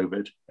with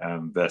COVID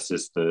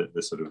versus the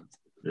sort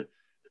of,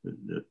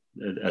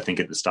 I think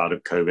at the start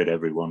of COVID,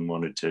 everyone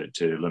wanted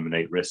to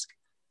eliminate risk.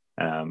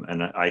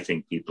 And I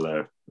think people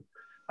are,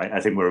 I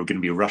think we're going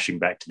to be rushing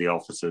back to the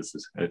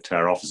offices, to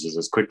our offices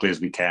as quickly as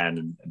we can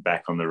and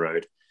back on the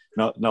road.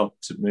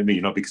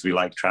 maybe not because we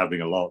like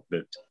traveling a lot,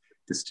 but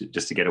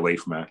just to get away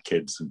from our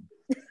kids and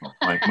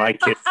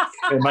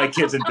my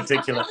kids in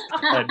particular,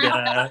 and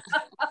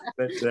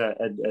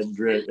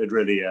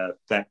really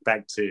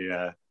back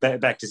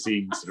to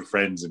seeing sort of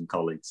friends and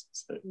colleagues.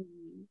 So.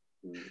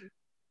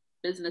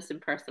 Business in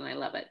person, I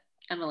love it.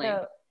 Emily.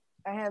 So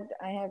I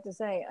have to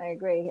say, I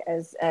agree.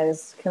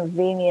 As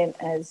convenient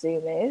as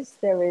Zoom is,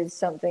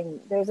 there's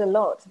a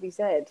lot to be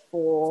said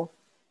for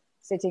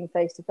sitting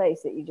face to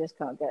face that you just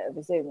can't get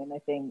over Zoom. And I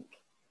think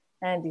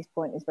Andy's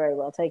point is very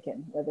well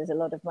taken. Where there's a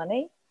lot of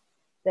money,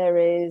 there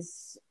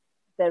is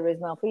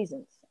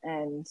malfeasance,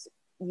 and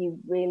you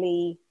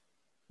really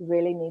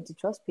need to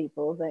trust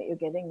people that you're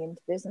getting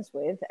into business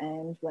with.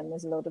 And when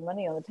there's a lot of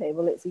money on the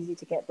table, it's easy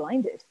to get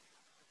blinded.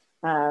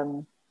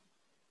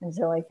 And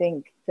so I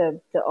think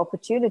the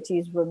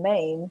opportunities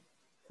remain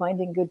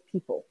finding good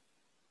people.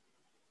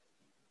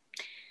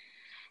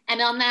 And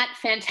on that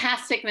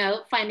fantastic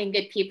note, finding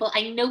good people,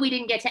 I know we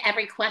didn't get to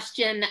every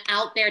question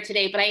out there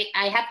today, but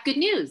I have good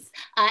news.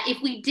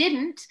 If we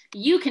didn't,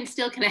 you can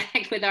still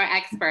connect with our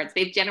experts.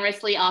 They've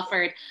generously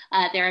offered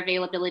their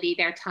availability,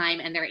 their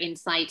time, and their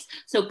insights.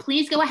 So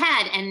please go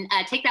ahead and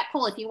take that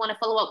poll. If you want to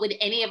follow up with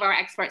any of our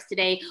experts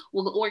today,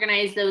 we'll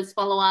organize those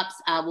follow-ups.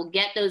 We'll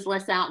get those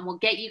lists out, and we'll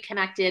get you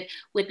connected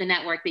with the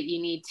network that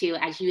you need to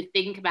as you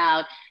think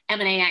about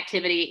M&A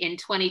activity in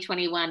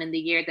 2021 and the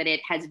year that it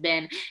has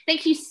been.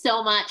 Thank you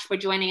so much for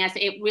joining us.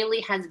 It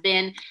really has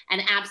been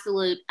an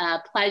absolute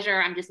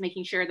pleasure. I'm just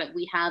making sure that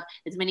we have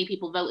as many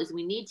people vote as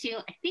we need to.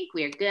 I think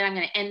we are good. I'm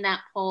going to end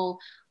that poll,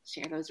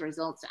 share those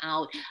results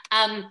out.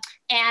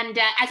 And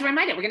as a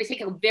reminder, we're going to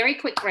take a very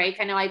quick break.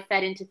 I know I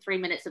fed into 3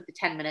 minutes of the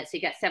 10 minutes, so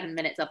you got 7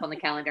 minutes up on the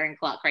calendar and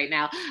clock right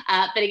now.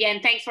 But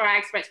again, thanks for our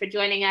experts for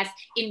joining us.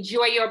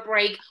 Enjoy your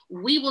break.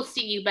 We will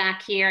see you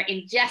back here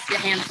in just a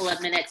handful of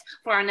minutes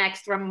for our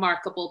next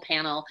remarkable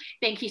panel.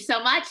 Thank you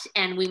so much,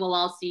 and we will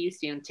all see you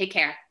soon. Take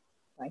care.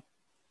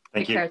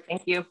 Thank you.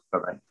 Thank you.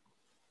 Bye-bye.